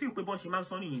mo ṣe fi pé bọ́n ṣe máa ń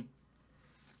sọ nìyẹn.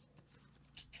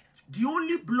 The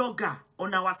only blogger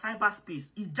on our cyberspace,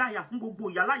 ìjàyà fún gbogbo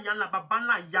ìyálà ńlá bàbá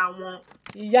ńlá ìyá wọn.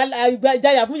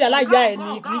 Ìjàyà fún ìyálà ìyá ẹ̀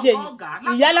ni kì í ṣe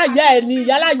ìyálà ìyá ẹ̀ ni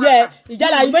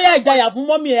ìjàyà ìbéyà ìjàyà fún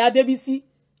mọ́mí ẹ̀ Adébísí.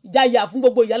 Ìjàyà fún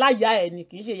gbogbo ìyálà ìyá ẹ̀ ni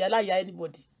kì í ṣe ìyálà ìyá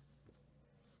anybody.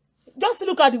 Just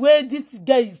look at the way this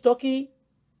guy is talking.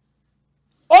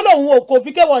 Ó lóun ò kò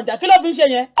fi K1 jà, kí ló fi ń ṣe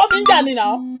yẹn? Ó fi ń jà ni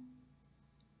now.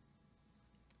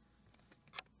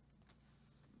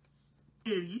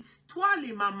 Èrí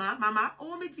tuale mama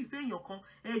owó méjì fẹ́ èèyàn kan,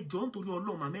 ẹ jọ̀ọ́ nítorí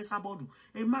Ọlọ́run Mama Esabod,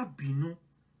 ẹ má bínú.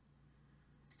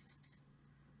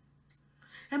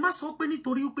 Ẹ má sọ pé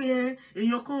nítorí pé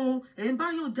èèyàn kan ẹ ń bá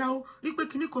yàn já o, wípé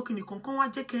kíní kan wá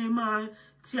jẹ́ kẹ́ ẹ máa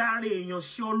ti ara èèyàn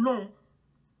ṣe Ọlọ́run.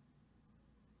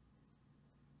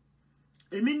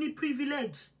 Èmi ní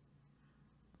privilege.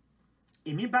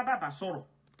 Èmi bá bàbá sọ̀rọ̀.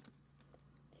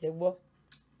 Ṣé gbọ́?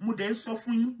 mo dẹ̀ ń sọ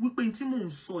fún yín wípé tí mò ń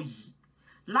sọ yìí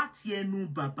láti ẹnu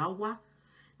bàbá wa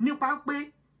nípa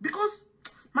pé because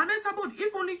Mama Esabod,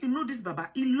 if only you know this Baba,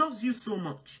 he loves you so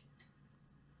much.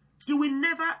 He will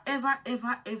never, ever,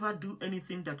 ever, ever do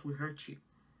anything that will hurt you.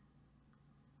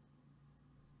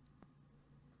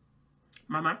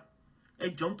 Mama, ẹ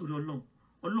jọ̀ọ́ nítorí Ọlọ́run.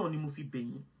 Ọlọ́run ni mo fi bẹ̀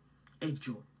yín. Ẹ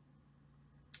jọ̀ọ́.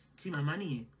 Tí màmá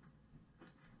nìyẹn.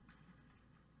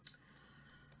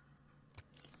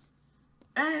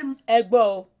 Ẹ gbọ́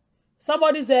o.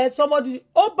 Somebody said,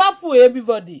 ó bá fún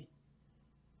everybody.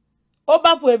 Ó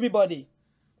bá fún everybody.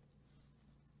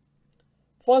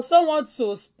 For someone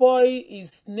to spoil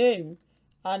his name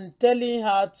and telling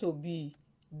her to be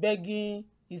begging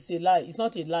is a lie. It's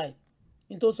not a lie.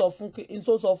 Into so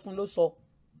fún ló sọ.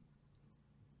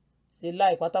 It's a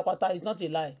lie. Pátápátá. It's not a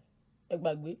lie. Ẹ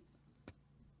gbàgbé.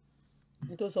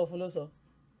 Into so fún ló sọ.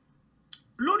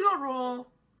 Lórí ọ̀rọ̀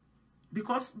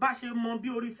because bá ṣe mọ̀ bí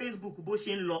orí Facebook bó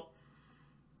ṣe ń lọ.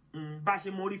 Bá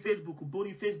ṣe mọ̀ orí Facebook bó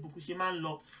orí Facebook ṣe máa ń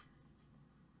lọ.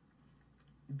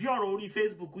 Bí ọ̀rọ̀ orí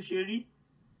Facebook ṣe rí.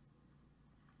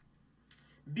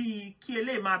 Bí kí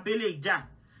ele máa bele ìjà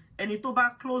ẹni tó bá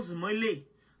close mọ́ ilé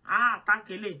attack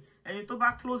ele ẹni tó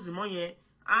bá close mọ́ yẹn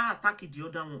attack the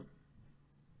other one.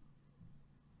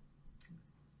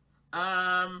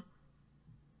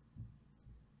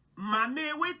 Màmá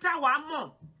ewé táwa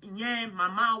mọ̀ ìyẹn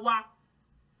màmá wa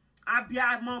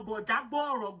abiyamọ bọ̀já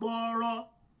gbọ́ọ̀rọ̀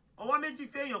ọwọ́ méjì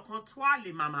fẹ́yàn kan tó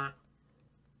àlè màmá.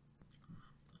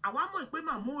 Àwa mọ̀ pé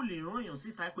màmá ò lè rán yàn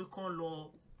síta pé kán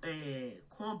lọ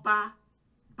kán bá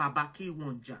Baba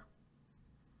K1 jà.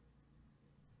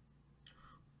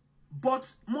 But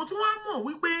mo tún wá mọ̀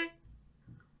wípé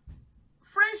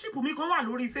friendship mi kan wà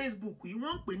lórí Facebook yìí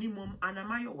wọ́n pè ní Mom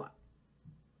Anamayowa.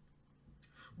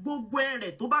 Gbogbo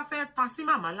ẹ̀rẹ̀ tó bá fẹ́ ta sí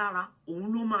màmá lára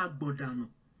òun ló máa gbọ̀dànù.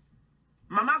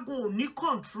 Màmá go ní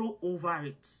control over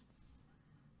it.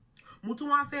 Mo tún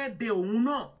wá fẹ́ bẹ̀ òun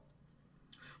náà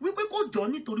wípé kó jọ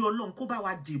nítorí Ọlọ́run kó bá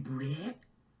wa dìbò rẹ̀.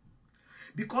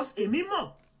 Because èmi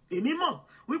mọ̀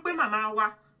wípé màmá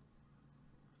wa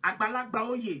àgbàlagbà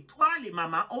oyè tó àlè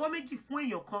màmá ọwọ́ méjì fún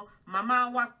èèyàn kan màmá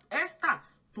wa Esther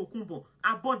Tokunbo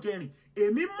Aboderin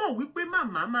èmi mọ̀ wípé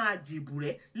màmá máa dìbò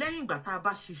rẹ̀ lẹ́yìn ìgbà tá a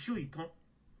bá ṣe show ìtàn.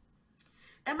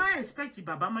 Ẹ má expect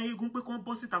bàbá Mayegun pé kán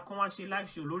bọ́ síta kán wá ṣe live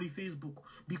show lórí Facebook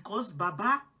because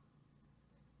bàbá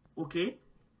okay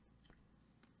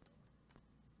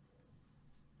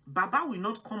Baba will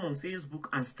not come on Facebook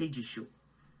and stage a show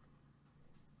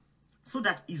so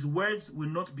that his words will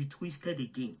not be twisted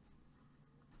again.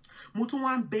 Mo tún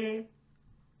wá ń bẹ̀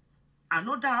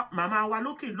another mama wa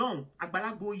lókè lọ́hùn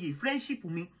àgbàlagbà oyè friendship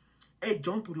mi ẹ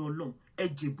jọ̀ọ́ nítorí Ọlọ́run ẹ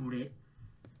jèbù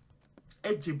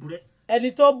rẹ̀.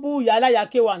 Ẹni tó bú ìyá aláya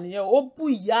kéwà nìyẹn ó bú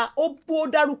ìyá ó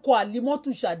dárúkọ Àlímọ́tù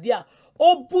Ṣàdíà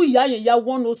ó bú ìyá yẹn ya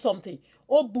 1 something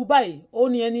ó bú báyìí ó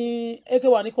ní ẹni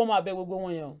ekewa ní kó máa bẹ̀ gbogbo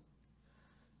wọn yẹn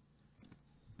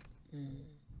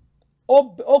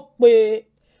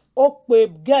ó pe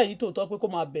gẹ́ yìí tó tọ́ pé kó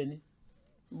máa bẹ̀ ni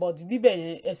but bíbẹ̀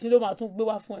yẹn ẹ̀sìn ló máa tún gbé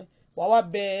wá fún ẹ wà wá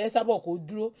bẹ Esabod kó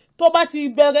dúró tó bá ti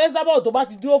bẹ̀rẹ̀ Esabod tó bá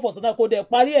ti dúró fọ̀sọ̀nà kó dẹ̀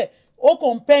parí ẹ̀ ó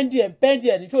kàn pẹ́ndì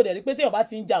ẹ̀ ní ṣó dẹ̀ rí pé téèyàn bá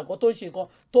ti ń jà nǹkan tó ń ṣe nǹkan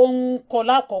tó ń kọ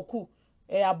lákọ̀ọ́kù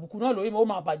àbùkù náà lórí ó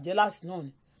máa bàjẹ́ láàsì náà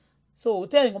ni so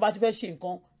tẹ́lẹ̀ nǹkan bá ti fẹ́ ṣe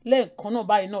nǹkan lẹ́ẹ̀kan náà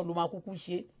báyìí náà ló máa kúkú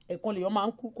ṣe ẹ̀kan lèèyàn máa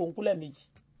ń kú kò ń kú lẹ́ẹ̀mejì.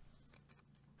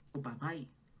 Bàbá yìí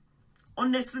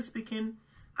honestly speaking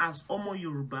as ọmọ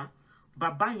Yorùbá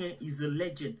bàbá yẹn is a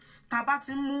legend. Tá bá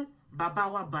ti mú bàbá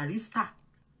wa Barrister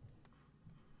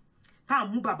tá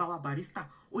mú bàbá wa Barrister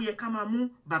ó yẹ ká máa mú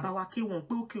bàbá wa K1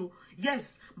 pé okay o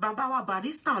yes bàbá wa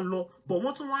Barrister lọ bọ̀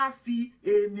wọ́n tún wá fi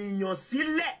ènìyàn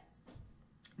sílẹ̀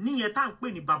níyẹn tá ń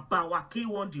pè ní bàbá wa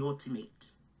K1 the ultimate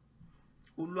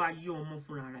olúayé ọmọ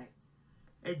fúnra rẹ̀.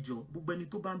 Ẹ jọ̀ọ́ gbogbo ẹni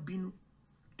tó bá ń bínú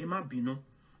ẹ má bínú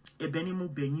ẹ̀bẹ̀ ni mo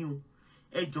bẹ̀ yín o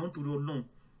ẹ jọ̀ọ́ nítorí Ọlọ́run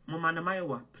Mama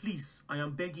Anamayowa, please, I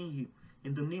am begging you,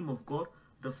 in the name of God,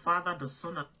 the Father, the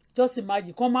Son, and... Just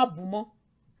imagine, kọ́ má bú mọ́.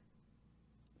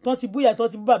 Tọ́ ti bú ìyá, tọ́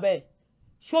ti bú bàbá ẹ̀.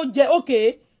 Ṣó jẹ́,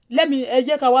 okay, ẹ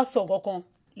jẹ́ ká wá sọ kankan.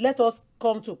 Let us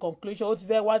come to conclusion. Ó ti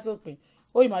fẹ́ wá sópin.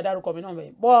 Ó yìí máa dárúkọ mi náà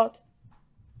mẹ́. But,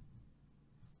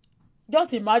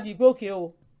 just imagine pé okay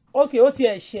ó ti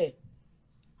ẹ̀ ṣẹ̀.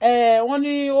 Wọ́n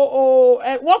ní,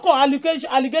 wọ́n kàn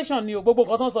allegation ni o, gbogbo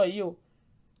nǹkan tó ń sọ yìí o.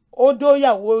 Ó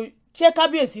dóyàwó ṣé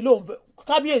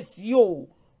kábíyèsí ò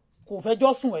kò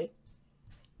fẹjọ́ sùn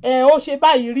ẹ ó ṣe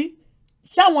báyìí rí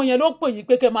ṣáwọn yẹn ló pè yín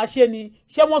pé kẹ́ máa ṣe ni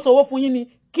ṣé wọ́n sanwó fún yín ni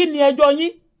kí ni ẹjọ́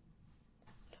yín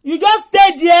you just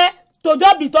stay there to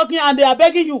just be talking and they are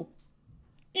begging you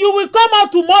will come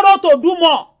out tomorrow to do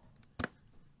more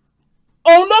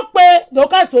òun ló pe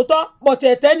dọ́kà sótọ́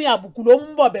bọ̀tẹ̀ ẹ̀tẹ́ ni àbùkù ló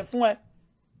ń bọ̀bẹ̀ fún ẹ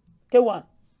K1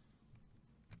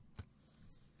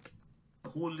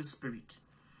 Holy Spirit.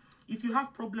 If you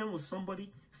have problem with somebody,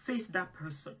 face that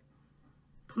person.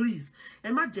 Please.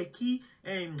 Ẹ má jẹ́ kí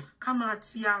ká máa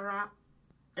ti ara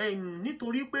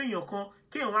nítorí pé èèyàn kan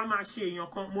kéèyàn wá máa ṣe èèyàn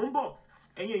kan. Mò ń bọ̀.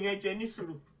 Ẹ̀yin èèyàn ẹ jẹ́ ní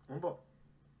sùúrù. Mò ń bọ̀.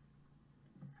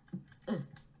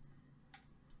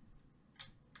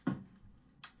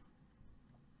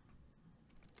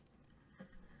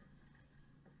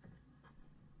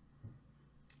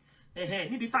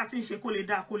 Níbi tá ti ń ṣe kó lè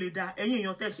dá ẹ̀yin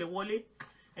èèyàn tẹ̀ṣẹ̀ wọlé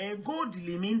gold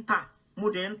lèmi ń tà mo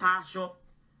dẹ̀ ń ta aṣọ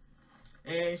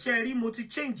ṣe rí mo ti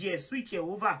change ẹ̀ switch ẹ̀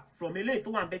over from eléyìí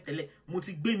tó wà ńbẹ̀ tẹ́lẹ̀ mo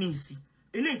ti gbé mi sí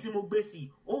eléyìí tí mo gbé sí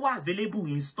ó wà available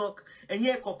in stock ẹ̀yin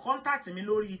ẹ kọ contact mi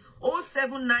lórí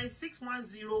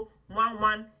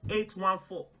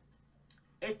 07961011814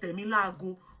 ẹ tẹ̀ mí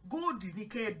láago gold ní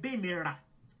kẹ́ ẹ bẹ́ mi rà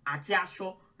àti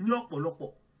aṣọ ní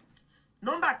ọ̀pọ̀lọpọ̀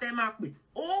nọ́mbà tẹ́ máa pè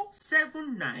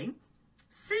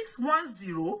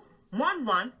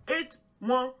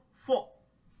 07961011814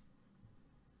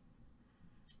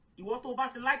 ìwọ tó bá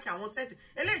ti like àwọn set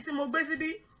eléyìí tí mo gbé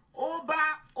síbí ó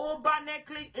bá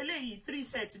necklace eléyìí 3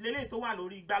 set eléyìí tó wà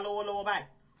lórí igbá lọ́wọ́lọ́wọ́ báyìí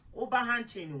ó bá hand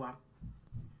chain wá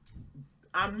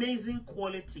amazing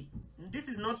quality. This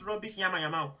is not rubbish yama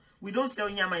yama. We don't sell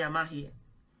yama yama here.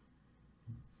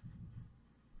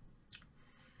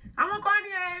 Àwọn kan ní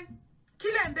kí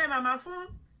lẹ ń bẹ màmá fún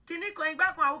kíní kan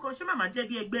igbá kan àwọn kan ṣé màmá jẹ́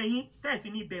bí ẹgbẹ́ yín tẹ́ fi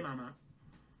ní bẹ màmá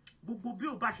gbogbo bí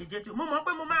ó bá ṣe jẹ́ tí mo mọ̀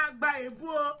pé mo máa gba èébú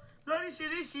o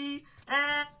lóríṣiríṣi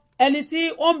ẹni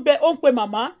tí ó ń pe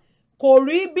màmá kò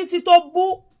rí Bísí tó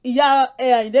bú ìyá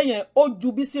Àyìndé yẹn ó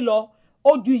ju Bísí lọ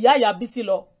ó ju ìyá Bísí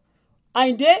lọ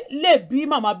Àyìndé lè bí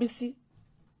màmá Bísí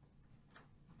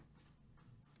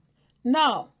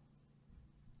now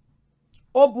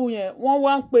ó bu yẹn wọ́n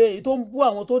wá ń pe èyí tó ń bú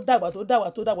àwọn tó dàgbà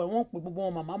wọ́n ń pe gbogbo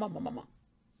wọn màmá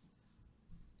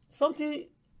something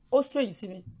ó strange sí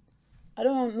mi I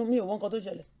don't know mi ò wọ́n kan tó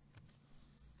ṣẹlẹ̀.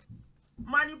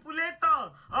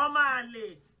 Manipulator ọmọ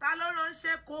àlè ta ló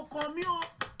ránṣẹ́ kò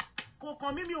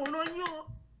kàn mí mi ò rán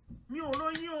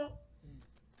yín o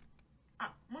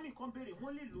mọ́mí kan béèrè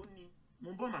wọ́n lè lò ní mò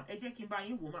ń bọ̀ mà ẹ jẹ́ kí n bá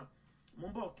yín wò mà mò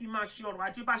ń bọ̀ kí n máa ṣe ọrọ̀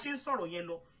ajé bá ṣe ń sọ̀rọ̀ yẹn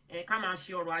lọ ká máa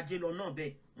ṣe ọrọ̀ ajé lọ náà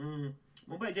bẹ́ẹ̀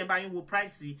mo bọ̀ ẹ jẹ́ bá yín wo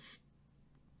price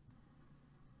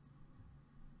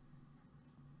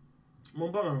mo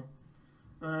ń bọ̀ mà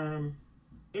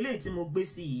eléyìí tí mo gbé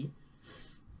sí yìí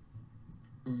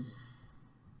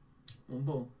mo ń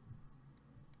bọ̀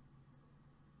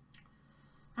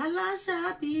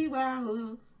aláṣàbí wa o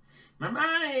màmá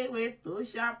ewé tó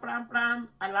ṣá pram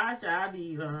aláṣàbí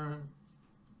wa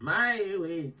má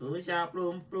ewé tó ṣá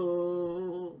prom.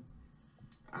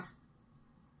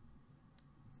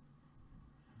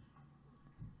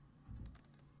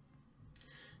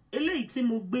 Eléyìí tí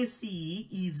mo gbé sí yìí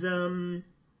is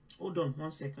hold on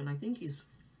 1 second. I think is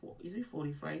it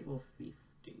 45 or 50?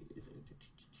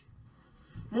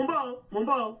 Mo ń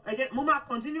bọ̀ ẹ jẹ́ mo máa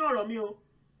continue ọ̀rọ̀ mi o.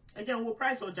 Ẹ jẹ́ n wo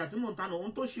price ọjà tí mo ń tà náà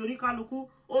ohun tó ṣe oníkálukú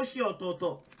ó ṣe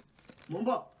ọ̀tọ̀ọ̀tọ̀. Mo ń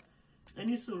bọ̀. Ẹ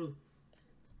ní sùúrù.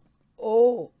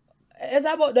 Oh,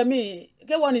 Esabod,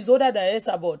 K1 is older than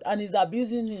Esabod and is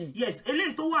abusing him. Yes,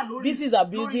 eléyìí tó wà lórí. This is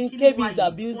abusing, KB is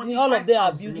abusing, all of them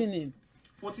are abusing him.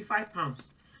 £45.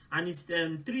 And it's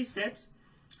 3 sets.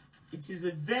 It is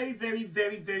a very, very,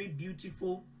 very, very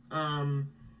beautiful,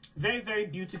 very, very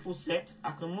beautiful set.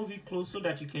 I can move it close so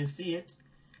that you can see it.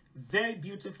 Very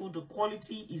beautiful. The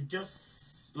quality is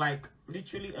just like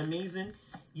literally amazing.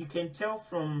 You can tell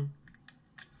from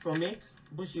it.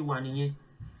 Bushy one here.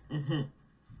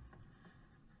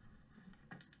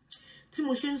 Tí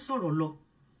mo ṣe ń sọ̀rọ̀ lọ.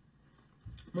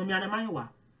 Mọ̀mí Anamáyọ̀wá.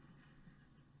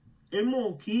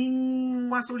 Emo kí n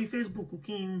wá sórí Facebook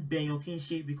kí n bẹ̀yàn kí n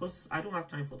ṣe because I don't have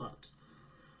time for that.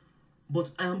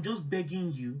 But I am just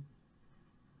begging you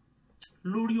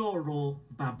lórí ọ̀rọ̀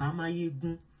Bàbá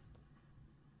Máyégún.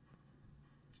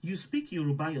 You speak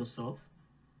Yoruba yourself.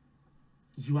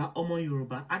 You are Omo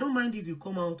Yoruba. I don't mind if you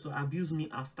come out to abuse me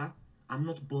after. I'm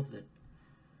not bothered.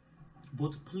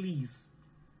 But please,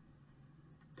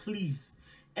 please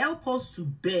help us to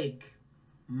beg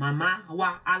Mama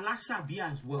wa Alashabi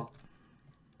as well.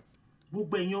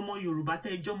 Gbogbo ẹ̀yin ọmọ Yorùbá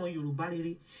tẹ́ jẹ́ ọmọ Yorùbá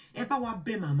rere ẹ bá wa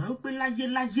bẹ̀ màmá wí pé láyé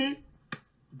láyé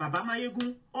Bàbá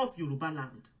Máyégún of Yorùbá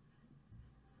land.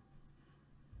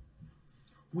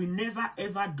 We never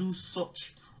ever do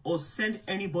such or send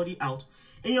anybody out.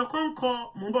 Èèyàn kan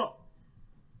kọ mo ń bọ̀.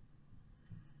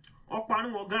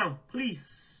 Ọ̀parun ọ̀gá,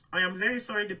 please. I am very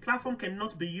sorry. The platform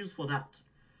cannot be used for that.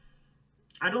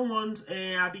 I don't want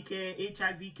Abike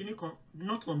HIV Kinikon.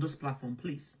 Not on this platform,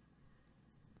 please.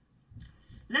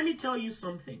 Let me tell you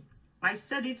something. I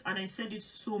said it and I said it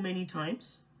so many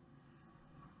times.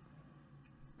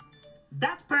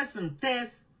 That person,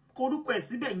 Tef, korúkọ ẹ̀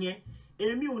síbẹ̀ yẹn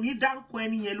èmi ò ní dárúkọ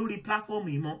ẹni yẹn lórí platform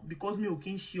yìí mọ́ because mi ò kí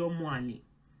ń ṣe ọmọ àlè.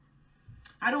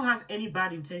 I don't have any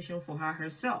bad intention for her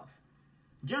herself.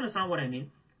 Do you understand what I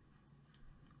mean?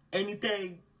 Ẹni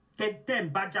tẹ́ ń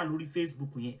bá jà lórí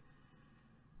Facebook yẹn.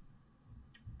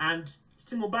 And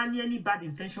tí mo bá ní any bad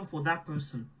intention for that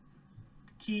person,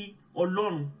 kí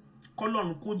Ọlọ́run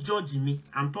kó judge me.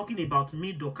 I'm talking about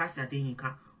me, Dorcas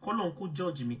Adeyinka. Kọ́lọ́run kó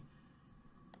judge me.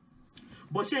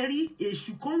 But ṣé rí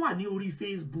èṣù kan wà ní orí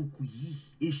Facebook yìí,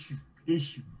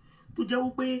 èṣù tó jẹ́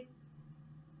wípé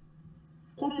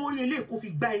kó mórí eléyìí kó fi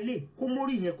gbá eléyìí, kó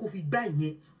mórí yẹn kó fi gbá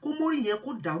ìyẹn, kó mórí yẹn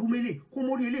kó dàrú mélè, kó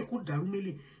mórí eléyìí kó dàrú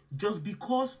mélè, just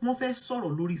because wọ́n fẹ́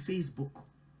sọ̀rọ̀ lórí Facebook.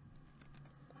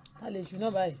 A lè ṣù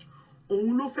náà báyìí.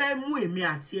 Òun ló fẹ́ mú èmi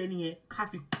àti ẹni yẹn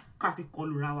ká fi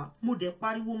kọlù ra wa. Mo dẹ̀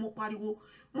pariwo,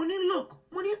 mo ní look,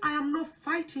 mo ní I am not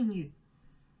fighting you.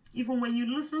 Even when you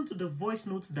listen to the voice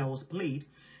notes that was played,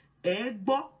 ẹ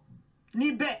gbọ́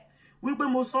níbẹ̀ wípé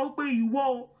mo sọ pé ìwọ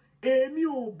o, èmi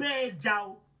ò bẹ́ẹ̀ jà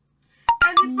o.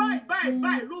 Ẹni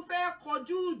báyìí ló fẹ́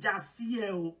kọjú ìjà sí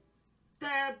ẹ o.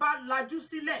 Tẹ́ ẹ bá lajú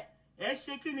sílẹ̀, ẹ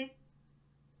ṣe kí ni?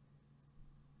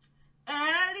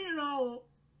 Ẹ ríran o.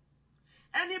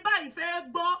 Ẹni báyìí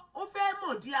fẹ́ gbọ́, ó fẹ́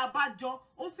mọ̀ di abájọ,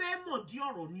 ó fẹ́ mọ̀ di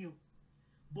ọ̀rọ̀ ni o.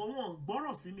 Bọ̀ wọ́n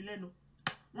gbọ́rọ̀ sí mi lẹ́nu.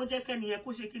 Wọ́n jẹ́ kẹ́ni yẹn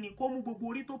kó ṣe kí ni, kó mú gbogbo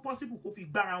orí tó possible kó fi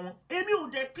gbára wọn. Èmi ò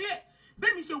dẹ̀ clear.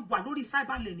 Bẹ́ẹ̀ mi ṣe wà lórí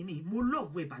cyber lane mi, mo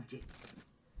love ẹ̀ bàjẹ́.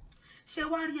 Ṣé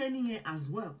wá rí ẹni yẹn as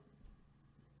well?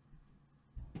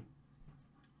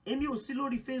 Èmi ò sí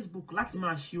lórí Facebook láti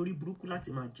máa ṣe orí burúkú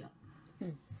láti máa jà.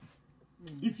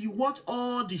 If you watch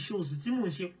all the shows tí mo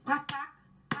ń ṣe pátá,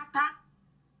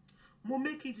 mo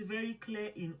make it very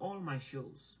clear in all my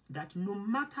shows that no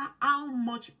matter how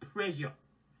much pressure,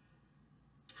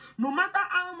 no matter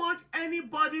how much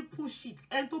anybody push it,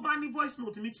 and tó bá ní voice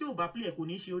note mi tí ò bá play ẹ kò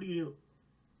ní ṣe oríire o.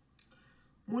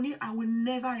 Mo ní I will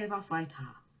never ever fight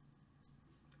her.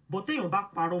 But téèyàn bá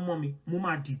parọ́ mọ́ mi, mo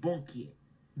máa debunk ẹ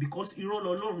because irọ́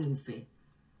l'Ọlọ́run ò fẹ́.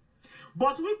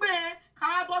 But wípé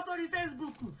ká bọ́ sórí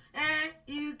Facebook,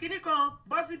 kíní kan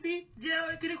bọ́ síbí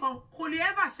jẹ́ kíní kan kò lè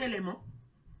ever ṣẹlẹ̀ mọ́.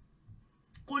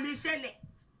 Kò lè ṣẹlẹ̀.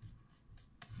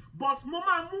 But mo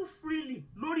máa move freely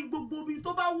lórí gbogbo bí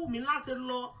tó bá wù mí láti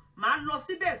lọ, màá lọ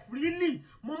síbẹ̀ freely.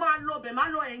 Mo máa lọ bẹ̀, màá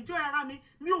lọ enjoy ara mi.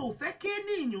 Mi ò fẹ́ kí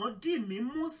ènìyàn dì mí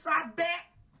mú sábẹ́.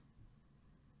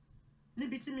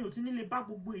 Níbi tí mi ò ti ní lè bá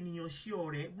gbogbo ènìyàn ṣe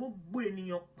ọ̀rẹ́, gbogbo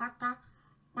ènìyàn pátá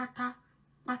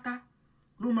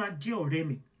ló máa jẹ́ ọ̀rẹ́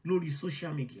mi lórí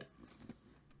social media.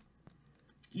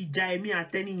 Ìjà èmi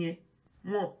àtẹni yẹn,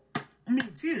 mi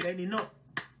tí rẹ́ni náà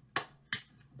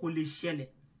kò lè ṣẹlẹ̀.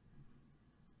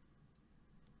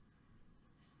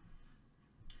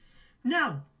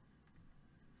 Now,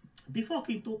 before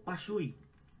kí n tó paṣọ yìí,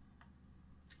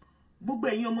 gbogbo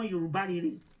ẹ̀yin ọmọ Yorùbá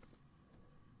rere,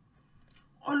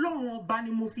 Ọlọ́run ọba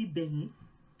ni mo fi bẹ̀ yín,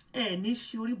 ẹ ní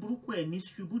ṣe orí burúkú, ẹ ní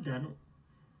ṣubú dànù.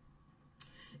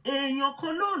 Èèyàn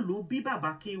kan náà ló bí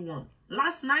bàbá K1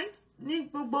 last night ní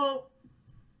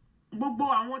gbogbo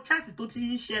àwọn chat tó ti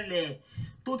ń ṣẹlẹ̀,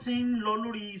 tó ti ń lọ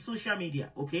lórí social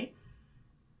media, okay?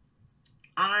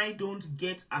 I don't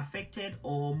get affected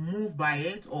or moved by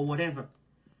it or whatever.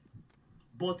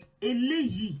 But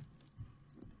eléyìí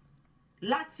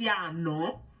láti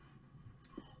àná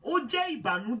ó jẹ́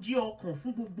ìbànújẹ́ ọkàn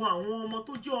fún gbogbo àwọn ọmọ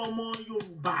tó jẹ́ ọmọ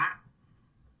Yorùbá.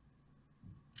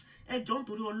 Ẹ jọ̀ọ́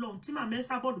nítorí Ọlọ́run tí Màmá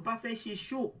Esabod bá fẹ́ ṣe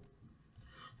show,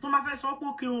 tó máa fẹ́ sọ pé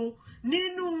òkè o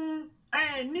nínú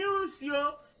news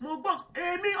o, mo gbọ́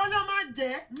èmi Ọlọ́run má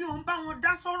jẹ́ mi ò ń bá wọn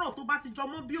dá sọ̀rọ̀ tó bá ti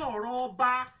jọmọ́ bí ọ̀rọ̀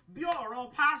ọba, bí ọ̀rọ̀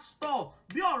pastor,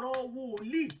 bí ọ̀rọ̀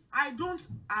wòlíì. I don't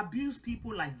abuse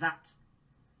people like that.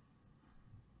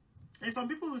 And some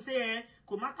people will say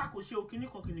kò matter kò ṣe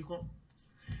kíníkan.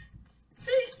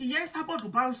 Tí Ìyá Esabod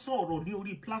bá ń sọ̀rọ̀ ní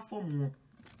orí platform wọn,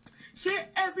 ṣé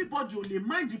everybody ò lè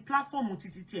mind the platform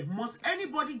títí ẹ̀? Must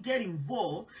anybody get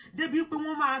involved? Débi pé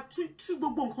wọ́n máa tú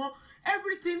gbogbo nǹkan,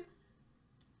 everything.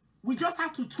 We just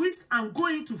have to twist and go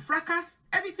into fracas.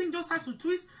 Everything just has to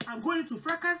twist and go into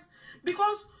fracas.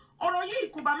 Because ọ̀rọ̀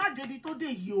yìí kò bá má débi tó dé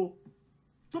yìí o.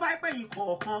 Tó bá pẹ́ yìí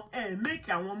kọ̀ọ̀kan, make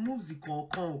àwọn moves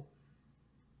kọ̀ọ̀kan o.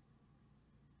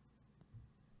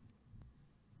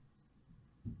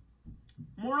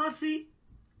 Mo rántí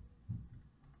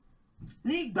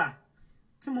ní ìgbà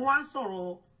tí mo wá ń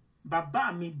sọ̀rọ̀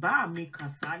bàbá mi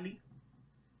Kasali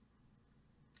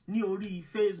ní orí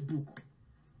Facebook.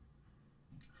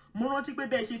 Mo rántí pé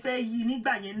bẹ́ẹ̀ ṣe fẹ́ yí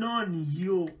nígbà yẹn náà nìyí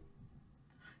o.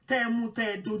 Tẹ́ mú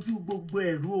tẹ́ dojú gbogbo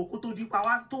ẹ̀rú o kó tó di pa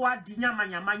wá tó wá di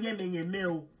yàmàyàmà yẹ́mẹyẹ̀mẹ́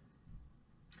o.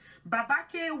 Bàbá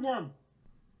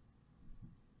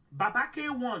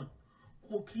K1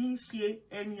 kò kí ń ṣe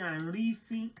ẹni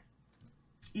àrífín.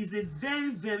 He's a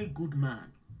very, very good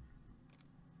man.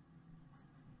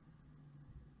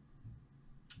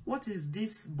 What is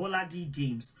this Bola D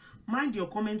James? Mind your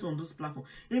comment on this platform.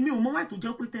 Èmi ò mọ̀ why tó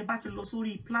jẹ́ pé tẹ́ bá ti lọ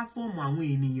sórí platform àwọn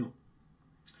ènìyàn.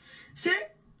 Ṣé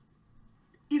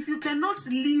if you cannot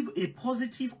leave a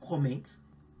positive comment,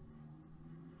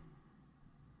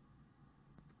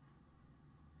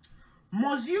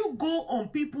 must you go on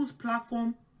people's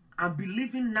platform and be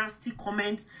leaving nasty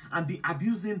comments and be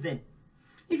abusing them?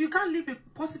 If you can't leave a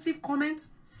positive comment,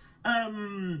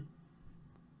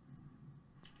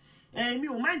 me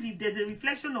ò mind if there's a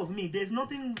reflection of me. There's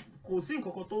nothing kò sí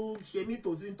nǹkan tó ṣe mí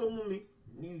tó sí tó mú mi.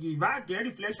 Ìbá jẹ́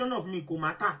reflection of me kò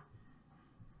matter.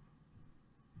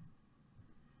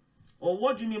 Or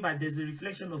what do you mean by there's a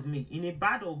reflection of me? In a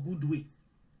bad or good way?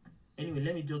 Anyway,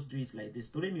 let me just do it like this.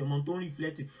 Torí mi ò mọ̀ tó ń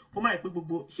reflect. Kó má pé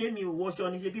gbogbo ṣé mi ò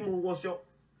wọṣọ ni ṣé bí mo wọṣọ.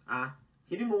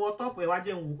 Ṣé bí mo wọ top ẹ wá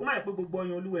jẹ́ n wò. Kó má pé gbogbo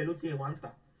ọyàn olúwẹ̀ ló ti ẹ̀ wá ń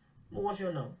tà. Mo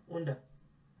wọṣọ náà, wonder.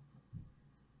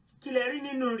 Kí lẹ rí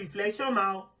nínú reflection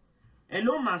ma?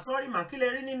 Hello ma, sorry ma, kí lẹ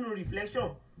rí nínú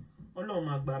reflection? Ọlọ́run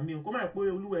má gbà mí o. Kó má pé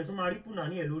olúwẹ̀ tún máa rí pùnà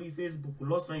ní ẹ̀ lórí Facebook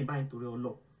lọ́sàn-án ìbá nítorí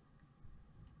Ọlọ́run.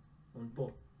 Mo ń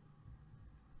bọ̀.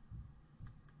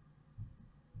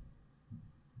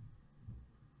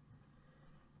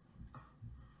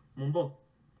 Mumbo,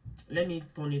 let me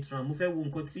turn it around. Mo fẹ́ wo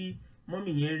nǹkan tí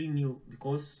mommy yẹn rí ni o,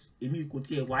 because èmi kò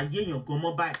tiẹ̀ wá yéèyàn gan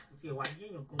mọ́ báyìí. Kò tiẹ̀ wá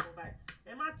yéèyàn gan mọ́ báyìí.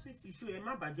 Ẹ má twist issue, ẹ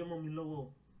má bàjẹ́ mọ́ mi lọ́wọ́.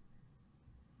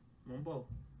 Mumbo.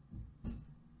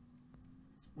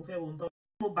 Mo fẹ́ wo nǹkan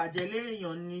mo bàjẹ́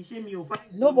léèyàn ni ṣé mi ò fà.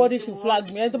 Nobody should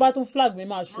flag me. Ẹni tó bá tún flag me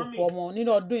máa ṣòfò ọmọ.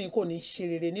 Nínú ọdún yìí kò ní ṣe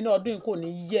rere. Nínú ọdún yìí kò ní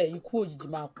yẹ ikú òjijì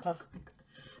máa pa.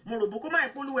 Mo rò bó kó má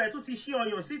ìpolówó tún ti ṣí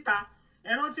ọyàn síta.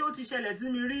 Ẹran tí ó ti ṣẹlẹ̀ sí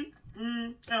mi rí.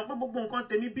 Pé gbogbo nǹkan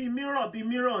tèmi bí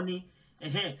mirror ni.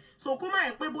 So kó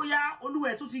má pé bóyá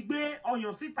olúwẹ̀ tún ti gbé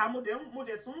ọyàn síta mo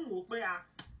dẹ̀ tún wò pé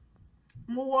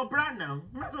mo wọ bra now.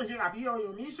 Má tún ṣe àbí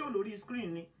ọyàn mi show lórí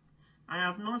screen ni. I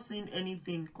have not seen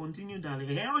anything. Continue darling.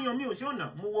 Ọyàn mi ò show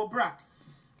now. Mo wọ bra.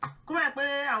 Kó má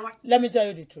pé àwọn. Let me tell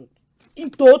you the truth.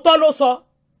 Ìtòótọ́ ló sọ.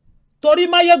 Torí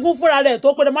Máyégún fúnra rẹ̀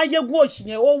tó pé Máyégún òṣì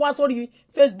yẹn ó wá sórí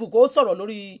Facebook ó sọ̀rọ̀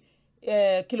lórí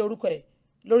kí lorúkọ ẹ̀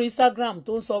lórí Instagram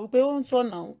tó ń sọ wípé ó ń sọ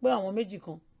náà pé àwọn méjì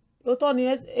kan ó tọ́ ni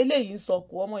eléyìí ń sọ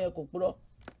kó ọmọ yẹn kò purọ́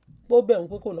pé ó bẹ̀rù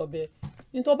pé kò lọ bẹ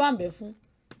ní tó bá ń bẹ fún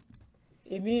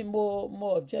èmi mo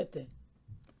object ẹ̀.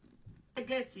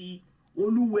 Gẹ́gẹ́tì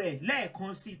olúwẹ̀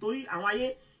lẹ́ẹ̀kan sí torí àwọn ayé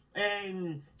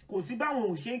kò sí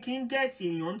báwọn ò ṣe kí ń gẹ́ẹ̀tì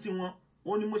èèyàn tí wọn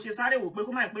ó ní mo ṣe sáré wò pé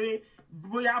kó má pé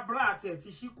bóyá bra àti ẹ̀ ti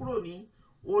ṣí kúrò ní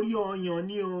orí ọyàn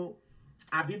ni o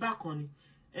àbí bákan ni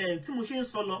tí mo ṣe ń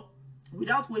sọ lọ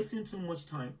without wasting too much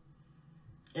time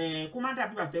kó má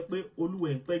dàbí bàtẹ́ pé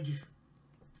olúwẹ̀ ń pẹ́ jù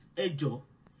ẹ jọ̀ọ́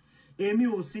èmi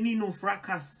ò sí nínú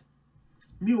fracas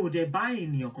mi ò dẹ̀ bá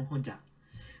ènìyàn kankan jà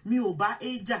mi ò bá A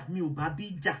jà mi ò bá B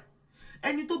jà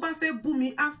ẹni tó bá fẹ́ bú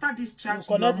mi after this chat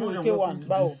you are more than welcome to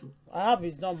do so. I have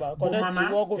his number. Connect mama,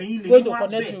 me. Going to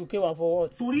connect me with K1 for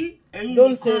what?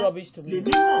 Don't say rubbish to me.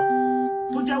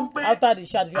 After the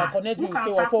chat, you are connecting me with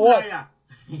K1 for what?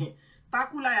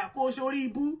 Takulaya kó sórí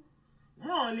ibú.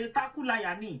 Wọ́n lè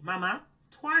takulaya ni, mama.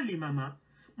 Twali mama.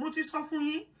 Mo ti sọ fún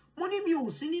yín, mo ní mi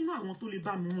ò sí nínú àwọn tó lè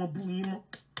bá mi wọ́n bú yín mọ́.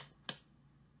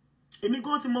 Èmi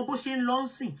gan tí mo bó ṣe ń lọ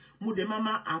nsìn, mo dẹ̀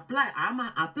máa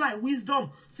apply wisdom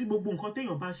sí gbogbo nǹkan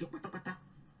téèyàn bá ń ṣe pátápátá.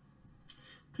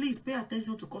 Please pay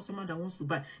attention to customer that wants to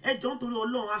buy. Ẹ jọ̀ọ́ nítorí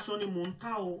Ọlọ́run aṣọ ni mò ń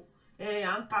tà o.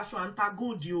 À ń ta aṣọ, à ń ta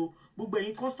gold o. Gbogbo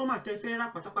ẹ̀yin customer tẹ́ fẹ́ rà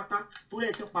pátápátá torí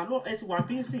ẹ ti pàlọ́ ẹ ti wà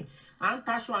pínsìn. À ń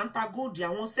ta aṣọ, à ń ta gold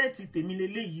àwọn sẹ́ẹ̀tì tèmi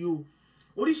leléyìí o.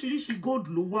 Oríṣiríṣi gold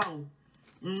ló wà o.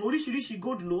 Oríṣiríṣi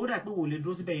gold ló dà pé wò lè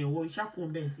dúró síbẹ̀ yẹn wọ ìṣàkóso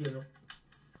bẹ́ẹ̀ tí ẹ lọ.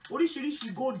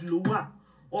 Oríṣiríṣi gold ló wà.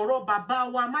 Ọ̀rọ̀ bàbá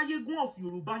wa Máyégún of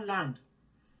Yorùbá land.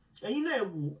 Ẹ̀yin náà ẹ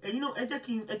wò, ẹ̀yin náà ẹ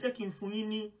jẹ́ kí n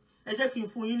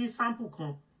fún yín ní sample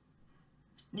kan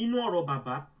nínú ọ̀rọ̀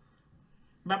bàbá.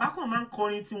 Bàbá kan máa ń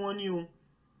kọrin tí wọ́n ní o.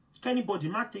 Anybody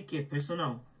má take it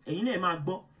personal. Ẹ̀yin náà ẹ máa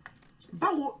gbọ́.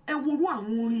 Báwo ẹ worú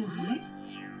àwọn orin yìí?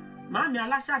 Màámi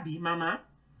Aláṣàbí, màmá.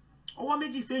 Ọwọ́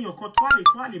méjì fẹ́yàn kan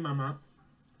tuale màmá.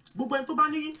 Gbogbo ẹni tó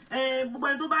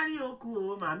bá ní òkú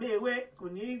o, màmá ewé kò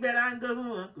ní gbẹ́ra ń gọ́gùn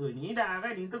wọn, kò ní dára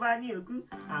fẹ́ni tó bá ní òkú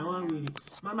àwọn wèrè.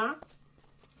 Màmá,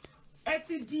 ẹ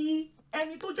ti di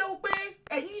ẹni tó jẹ́ wípé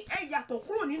ẹ̀yin ẹ yàtọ̀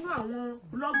kúrò nínú àwọn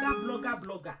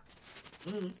blogger.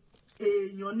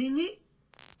 Èèyàn ni yín,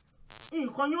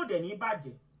 nǹkan yóò dẹ̀ ní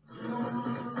bàjẹ́.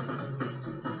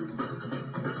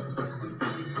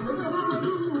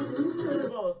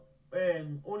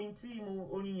 Orin tí mo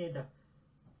orin yẹn dà.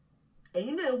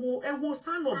 Ẹ̀yin náà ẹ wo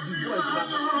sound of the voice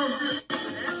bàbá.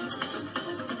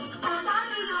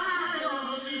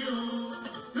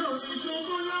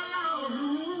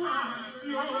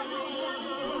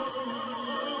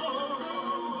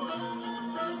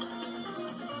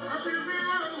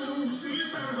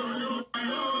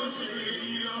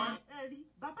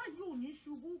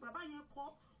 ṣubú bàbá yẹn kọ́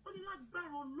ó ní lágbára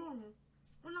Ọlọ́run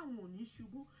wọ́n láwọn ò ní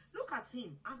ṣubú. Look at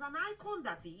him as an icon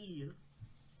that he is,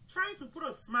 trying to put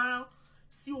a smile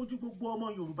sí ojú gbogbo ọmọ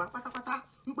Yorùbá pátápátá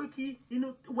wípé kí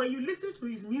inú when you listen to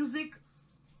his music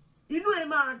inú ẹ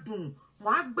máa dùn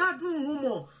wàá gbádùn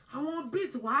humor àwọn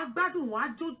beat wàá gbádùn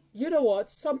wàá jó. You know what,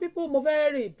 some people mo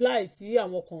fẹ́ reply sí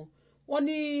àwọn kan wọ́n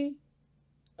ní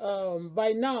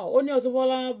by now ó ní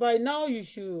Auto-Bola by now you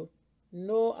should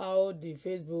know how the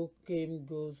Facebook game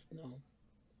goes now.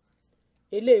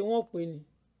 Eléyìí wọ́n pè ní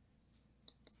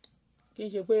kì í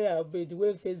ṣe pé the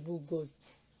way Facebook goes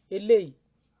eléyìí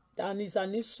and it's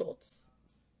an insult.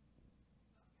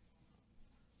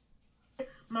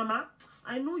 Mama,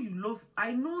 I know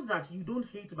that you don't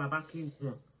hate Baba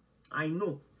K1. I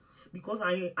know. Because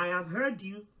I have heard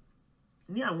you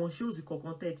ní àwọn shows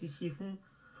kọ̀ọ̀kan tẹ́ ti ṣe fún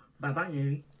bàbá yẹn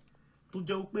rí tó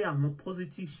jẹ́ pé àwọn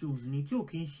positive shows ni tí ò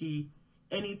kí ń ṣe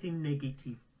anything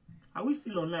negative. Are we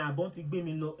still online? Àbọ̀n ti gbé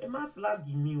mi lọ. Ẹ má flag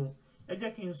mi o. Ẹ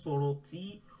jẹ́ kí n sọ̀rọ̀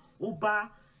tí ó bá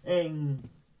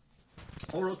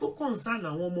ọ̀rọ̀ tó concern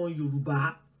àwọn ọmọ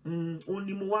Yorùbá ó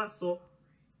ní mo wá sọ.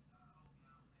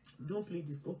 Don't play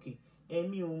this. Okay.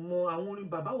 Èmi ò mọ àwọn orin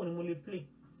bàbá wo ni mo lè play.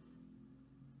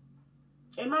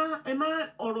 Ẹ má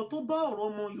ọ̀rọ̀ tó bá ọ̀rọ̀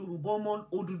ọmọ Yorùbá ọmọ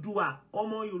Odùduwà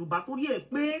ọmọ Yorùbá tó rí ẹ̀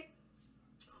pé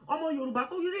ọmọ Yorùbá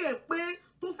tó rí ẹ̀ pé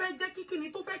tó fẹ́ jẹ́ kíkíni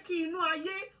tó fẹ́ kí inú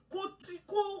ayé kó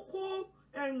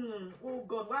oh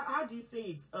God, how do you say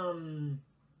it?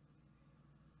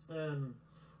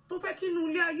 Tó fẹ́ kí inú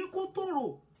ilé ayé kó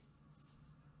tòrò.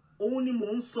 Òun ni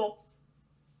mò ń sọ.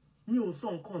 Mi ò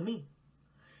sọ nǹkan mi.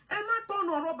 Ẹ má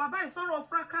tọ̀nà ọ̀rọ̀ bàbá ẹ̀ sọ̀rọ̀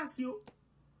fracas o.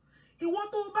 Ìwọ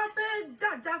tó bá fẹ́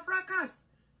jàjà fracas,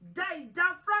 ja ìjà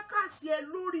fracas yẹ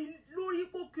lórí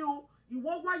pókè o.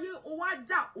 Ìwọ wáyé o wá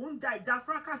jà ó ń ja ìjà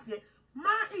fracas yẹ. Má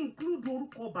include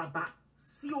orúkọ bàbá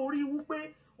sí orí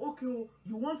wípé okay o,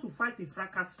 you want to fight a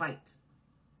fracas fight.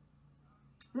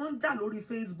 Wọ́n jà lórí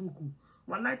Facebook.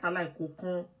 Wọ́n láìtàláì kò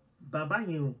kan bàbá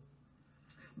yẹn o.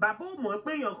 Bàbá ò mọ̀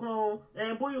pé èèyàn kan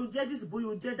bóyá o jẹ́ this bóyá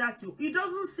o jẹ́ that o. He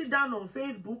doesn't sit down on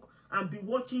Facebook and be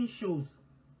watching shows.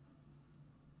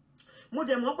 Mo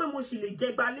dẹ̀ mọ̀ pé mo sì lè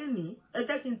jẹgba lénìí. Ẹ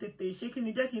jẹ́ kí n tètè ṣe kí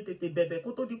ni jẹ́ kí n tètè bẹ̀bẹ̀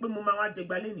kó tó di pé mo máa wá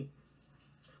jẹgba lénìí.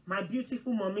 My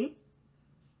beautiful mommy,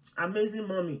 amazing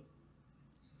mommy.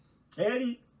 Ẹ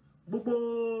rí gbogbo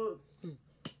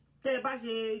tẹ́ bá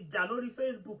ṣe jà lórí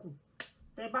Facebook,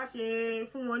 tẹ́ bá ṣe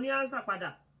fún wọn ní answer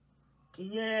padà.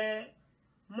 Ìyẹn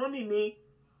mommy mi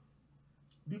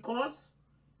because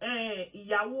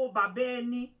ìyàwó bàbá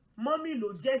ẹni mommy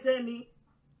ló jẹ́sẹ́ ni.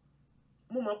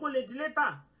 Mo mọ̀ pé lè di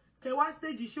later kẹ́ wá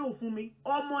stage show fún mi.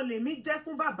 Ọmọ lèmi jẹ́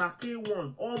fún bàbá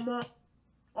K1.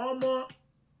 Ọmọ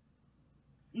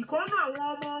ìkọ́nà àwọn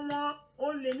ọmọ wọn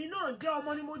o lèmi náà jẹ́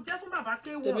ọmọ ni mo jẹ́ fún bàbá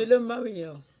K1. Èmi ló máa ń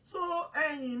yàn. So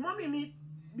mommy mi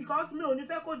because mi ò ní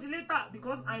fẹ́ kó di later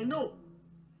because I know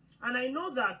and I know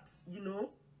that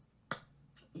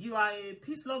you are a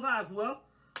peace lover as well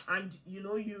and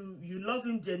you love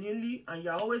him genuinely and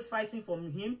you're always fighting for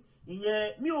him.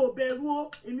 Ìyẹn mi ò bẹ̀rù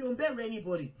o, èmi ò bẹ̀rù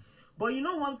anybody. But you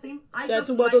know one thing, I just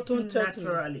like him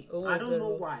naturally. I don't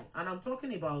know why. And I'm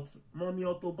talking about Mommy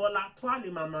Auto-Bola,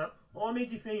 Twale Mama, or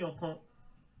Meji Fenyokon.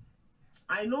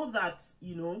 I know that,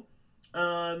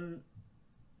 Mommy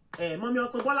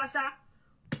Auto-Bola sha,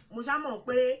 mo sha mọ̀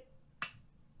pé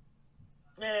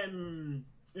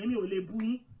èmi ò lè bú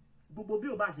yín, gbogbo bí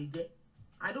ó bá ṣe jẹ́.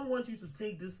 I don't want you to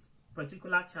take this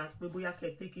particular chat, pé bóyá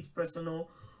kẹ́ take it personal,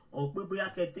 or pé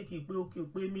bóyá kẹ́ take it pé okay,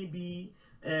 pé maybe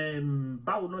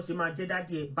báwo náà ṣe máa jẹ́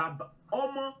dádì ẹ̀ bàbá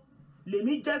ọmọ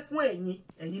lèmi jẹ́ fún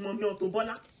ẹ̀yin Mommy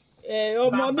Auto-Bola.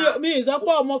 Ọmọ mi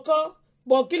ìsọpọ̀ ọmọ kan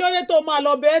bọ̀ kí ló dé tó máa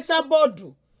lọ bẹ Esabod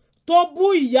tó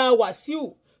bú ìyá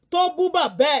Wàsíù tó bú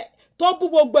bàbá ẹ̀ tó bú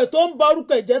gbogbo ẹ̀ tó ń ba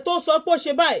orúkọ ẹ̀ jẹ́ tó sọ pé ó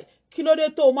ṣe báyìí kí ló dé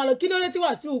tó máa lọ kí ló dé tí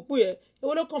Wàsíù pè ẹ́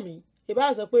èwo ló kàn mí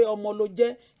ìbá sọ pé ọmọ ló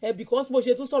jẹ́ because bó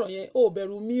ṣe tún sọ̀rọ̀ yẹn ó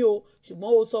bẹ̀rù mí o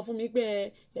ṣùgbọ́n ó sọ fún mi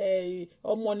pé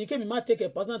ọmọ ni kémi má take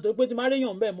it personal torí pé tí má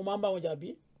réyàn bẹ́ẹ̀ mo máa ń bá wọn jà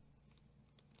bí.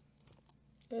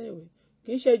 Anyway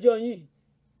kì í ṣẹjọ́ yín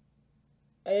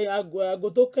àgò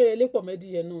tó kẹ́yẹ lépọ̀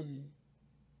mẹ́díyẹ náà ni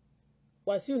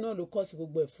Wàsíù náà ló kọ́ sí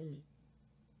gbogbo ẹ̀ fún mi.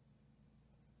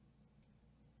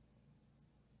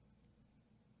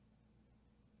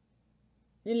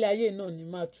 Nílé ayé náà ni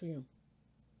máa túyàn.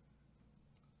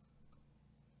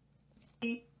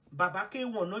 Baba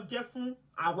K1 not jẹ́ fún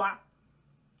àwa.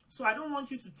 So I don't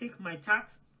want you to take my chat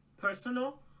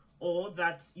personal or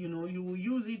that you will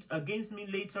use it against me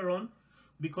later on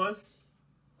because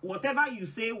whatever you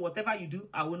say, whatever you do,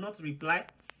 I will not reply.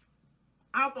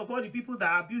 Out of all the people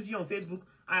that abuse you on Facebook,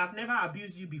 I have never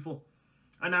abused you before.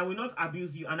 And I will not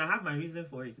abuse you, and I have my reason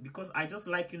for it, because I just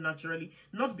like you naturally,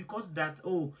 not because that,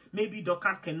 oh, maybe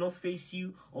Dorcas cannot face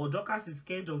you or Dorcas is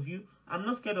scared of you. I'm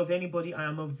not scared of anybody. I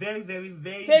am a very, very,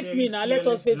 very, face very me now. Let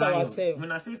us face lion. ourselves.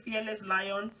 When I say fearless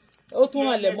lion,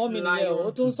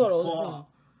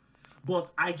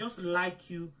 but I just like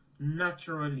you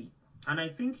naturally, and I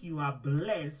think you are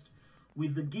blessed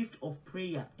with the gift of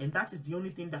prayer, and that is the only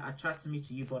thing that attracts me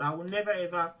to you. But I will never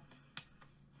ever,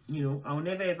 I will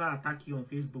never ever attack you on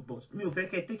Facebook. But me, if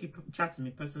take it, chat to me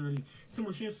personally.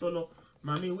 Timoshin solo,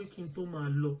 mami waking to my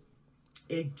law.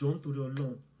 John to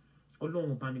the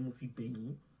Ọlọ́run ọba ni mo fi bẹ̀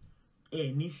yín.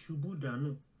 Ní ṣubú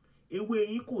dànù. Ewé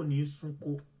yín kò ní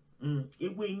sunko.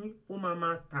 Ewé yín ó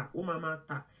máa ta, ó máa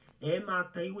ta. Máa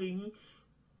ta ewé yín.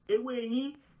 Ewé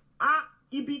yín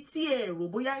ibi tí rò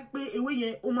bóyá pé ewé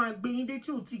yẹn ó máa gbé yín dé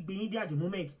tí ò ti gbé yín dé at the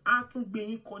moment. Á tún gbé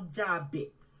yín kọjá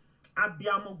abẹ̀.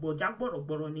 Abiyamọ gbọ̀já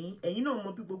gbọ̀rọ̀gbọ̀rọ̀ ní ẹ̀yin náà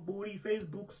mọ bí gbogbo orí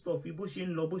Facebook stuff bó ṣe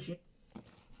ń lọ bó ṣe.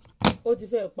 Ó ti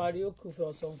fẹ́ parí, ó kù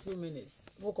for some few minutes.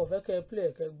 Mo kàn fẹ́ kẹ́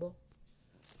play kẹ́ gbọ́.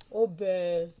 Ó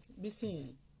bẹ bísí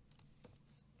yẹn.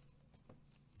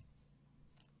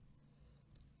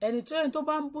 Ẹni tó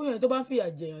bá ń búyàn tó bá ń fìyà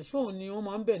jẹyàn ṣóun ni wọ́n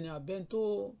máa ń bẹ̀ ní abẹ́ tó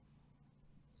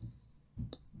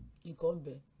nǹkan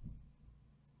bẹ̀.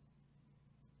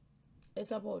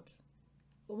 Esabod,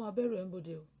 ó máa bẹ̀rù ẹ̀ ń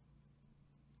bòde o.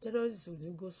 Terrorists will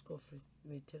not go scot-free.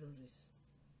 You're a terrorist.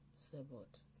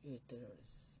 Esabod, you're a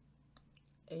terrorist.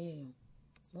 Ẹ̀yin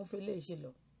mo fẹ́ lè ṣe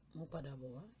lọ, mo padà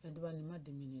bọ̀ wá. Ẹni tó bá ní má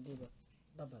dé mi ní débà.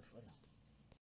 Bye bye for now.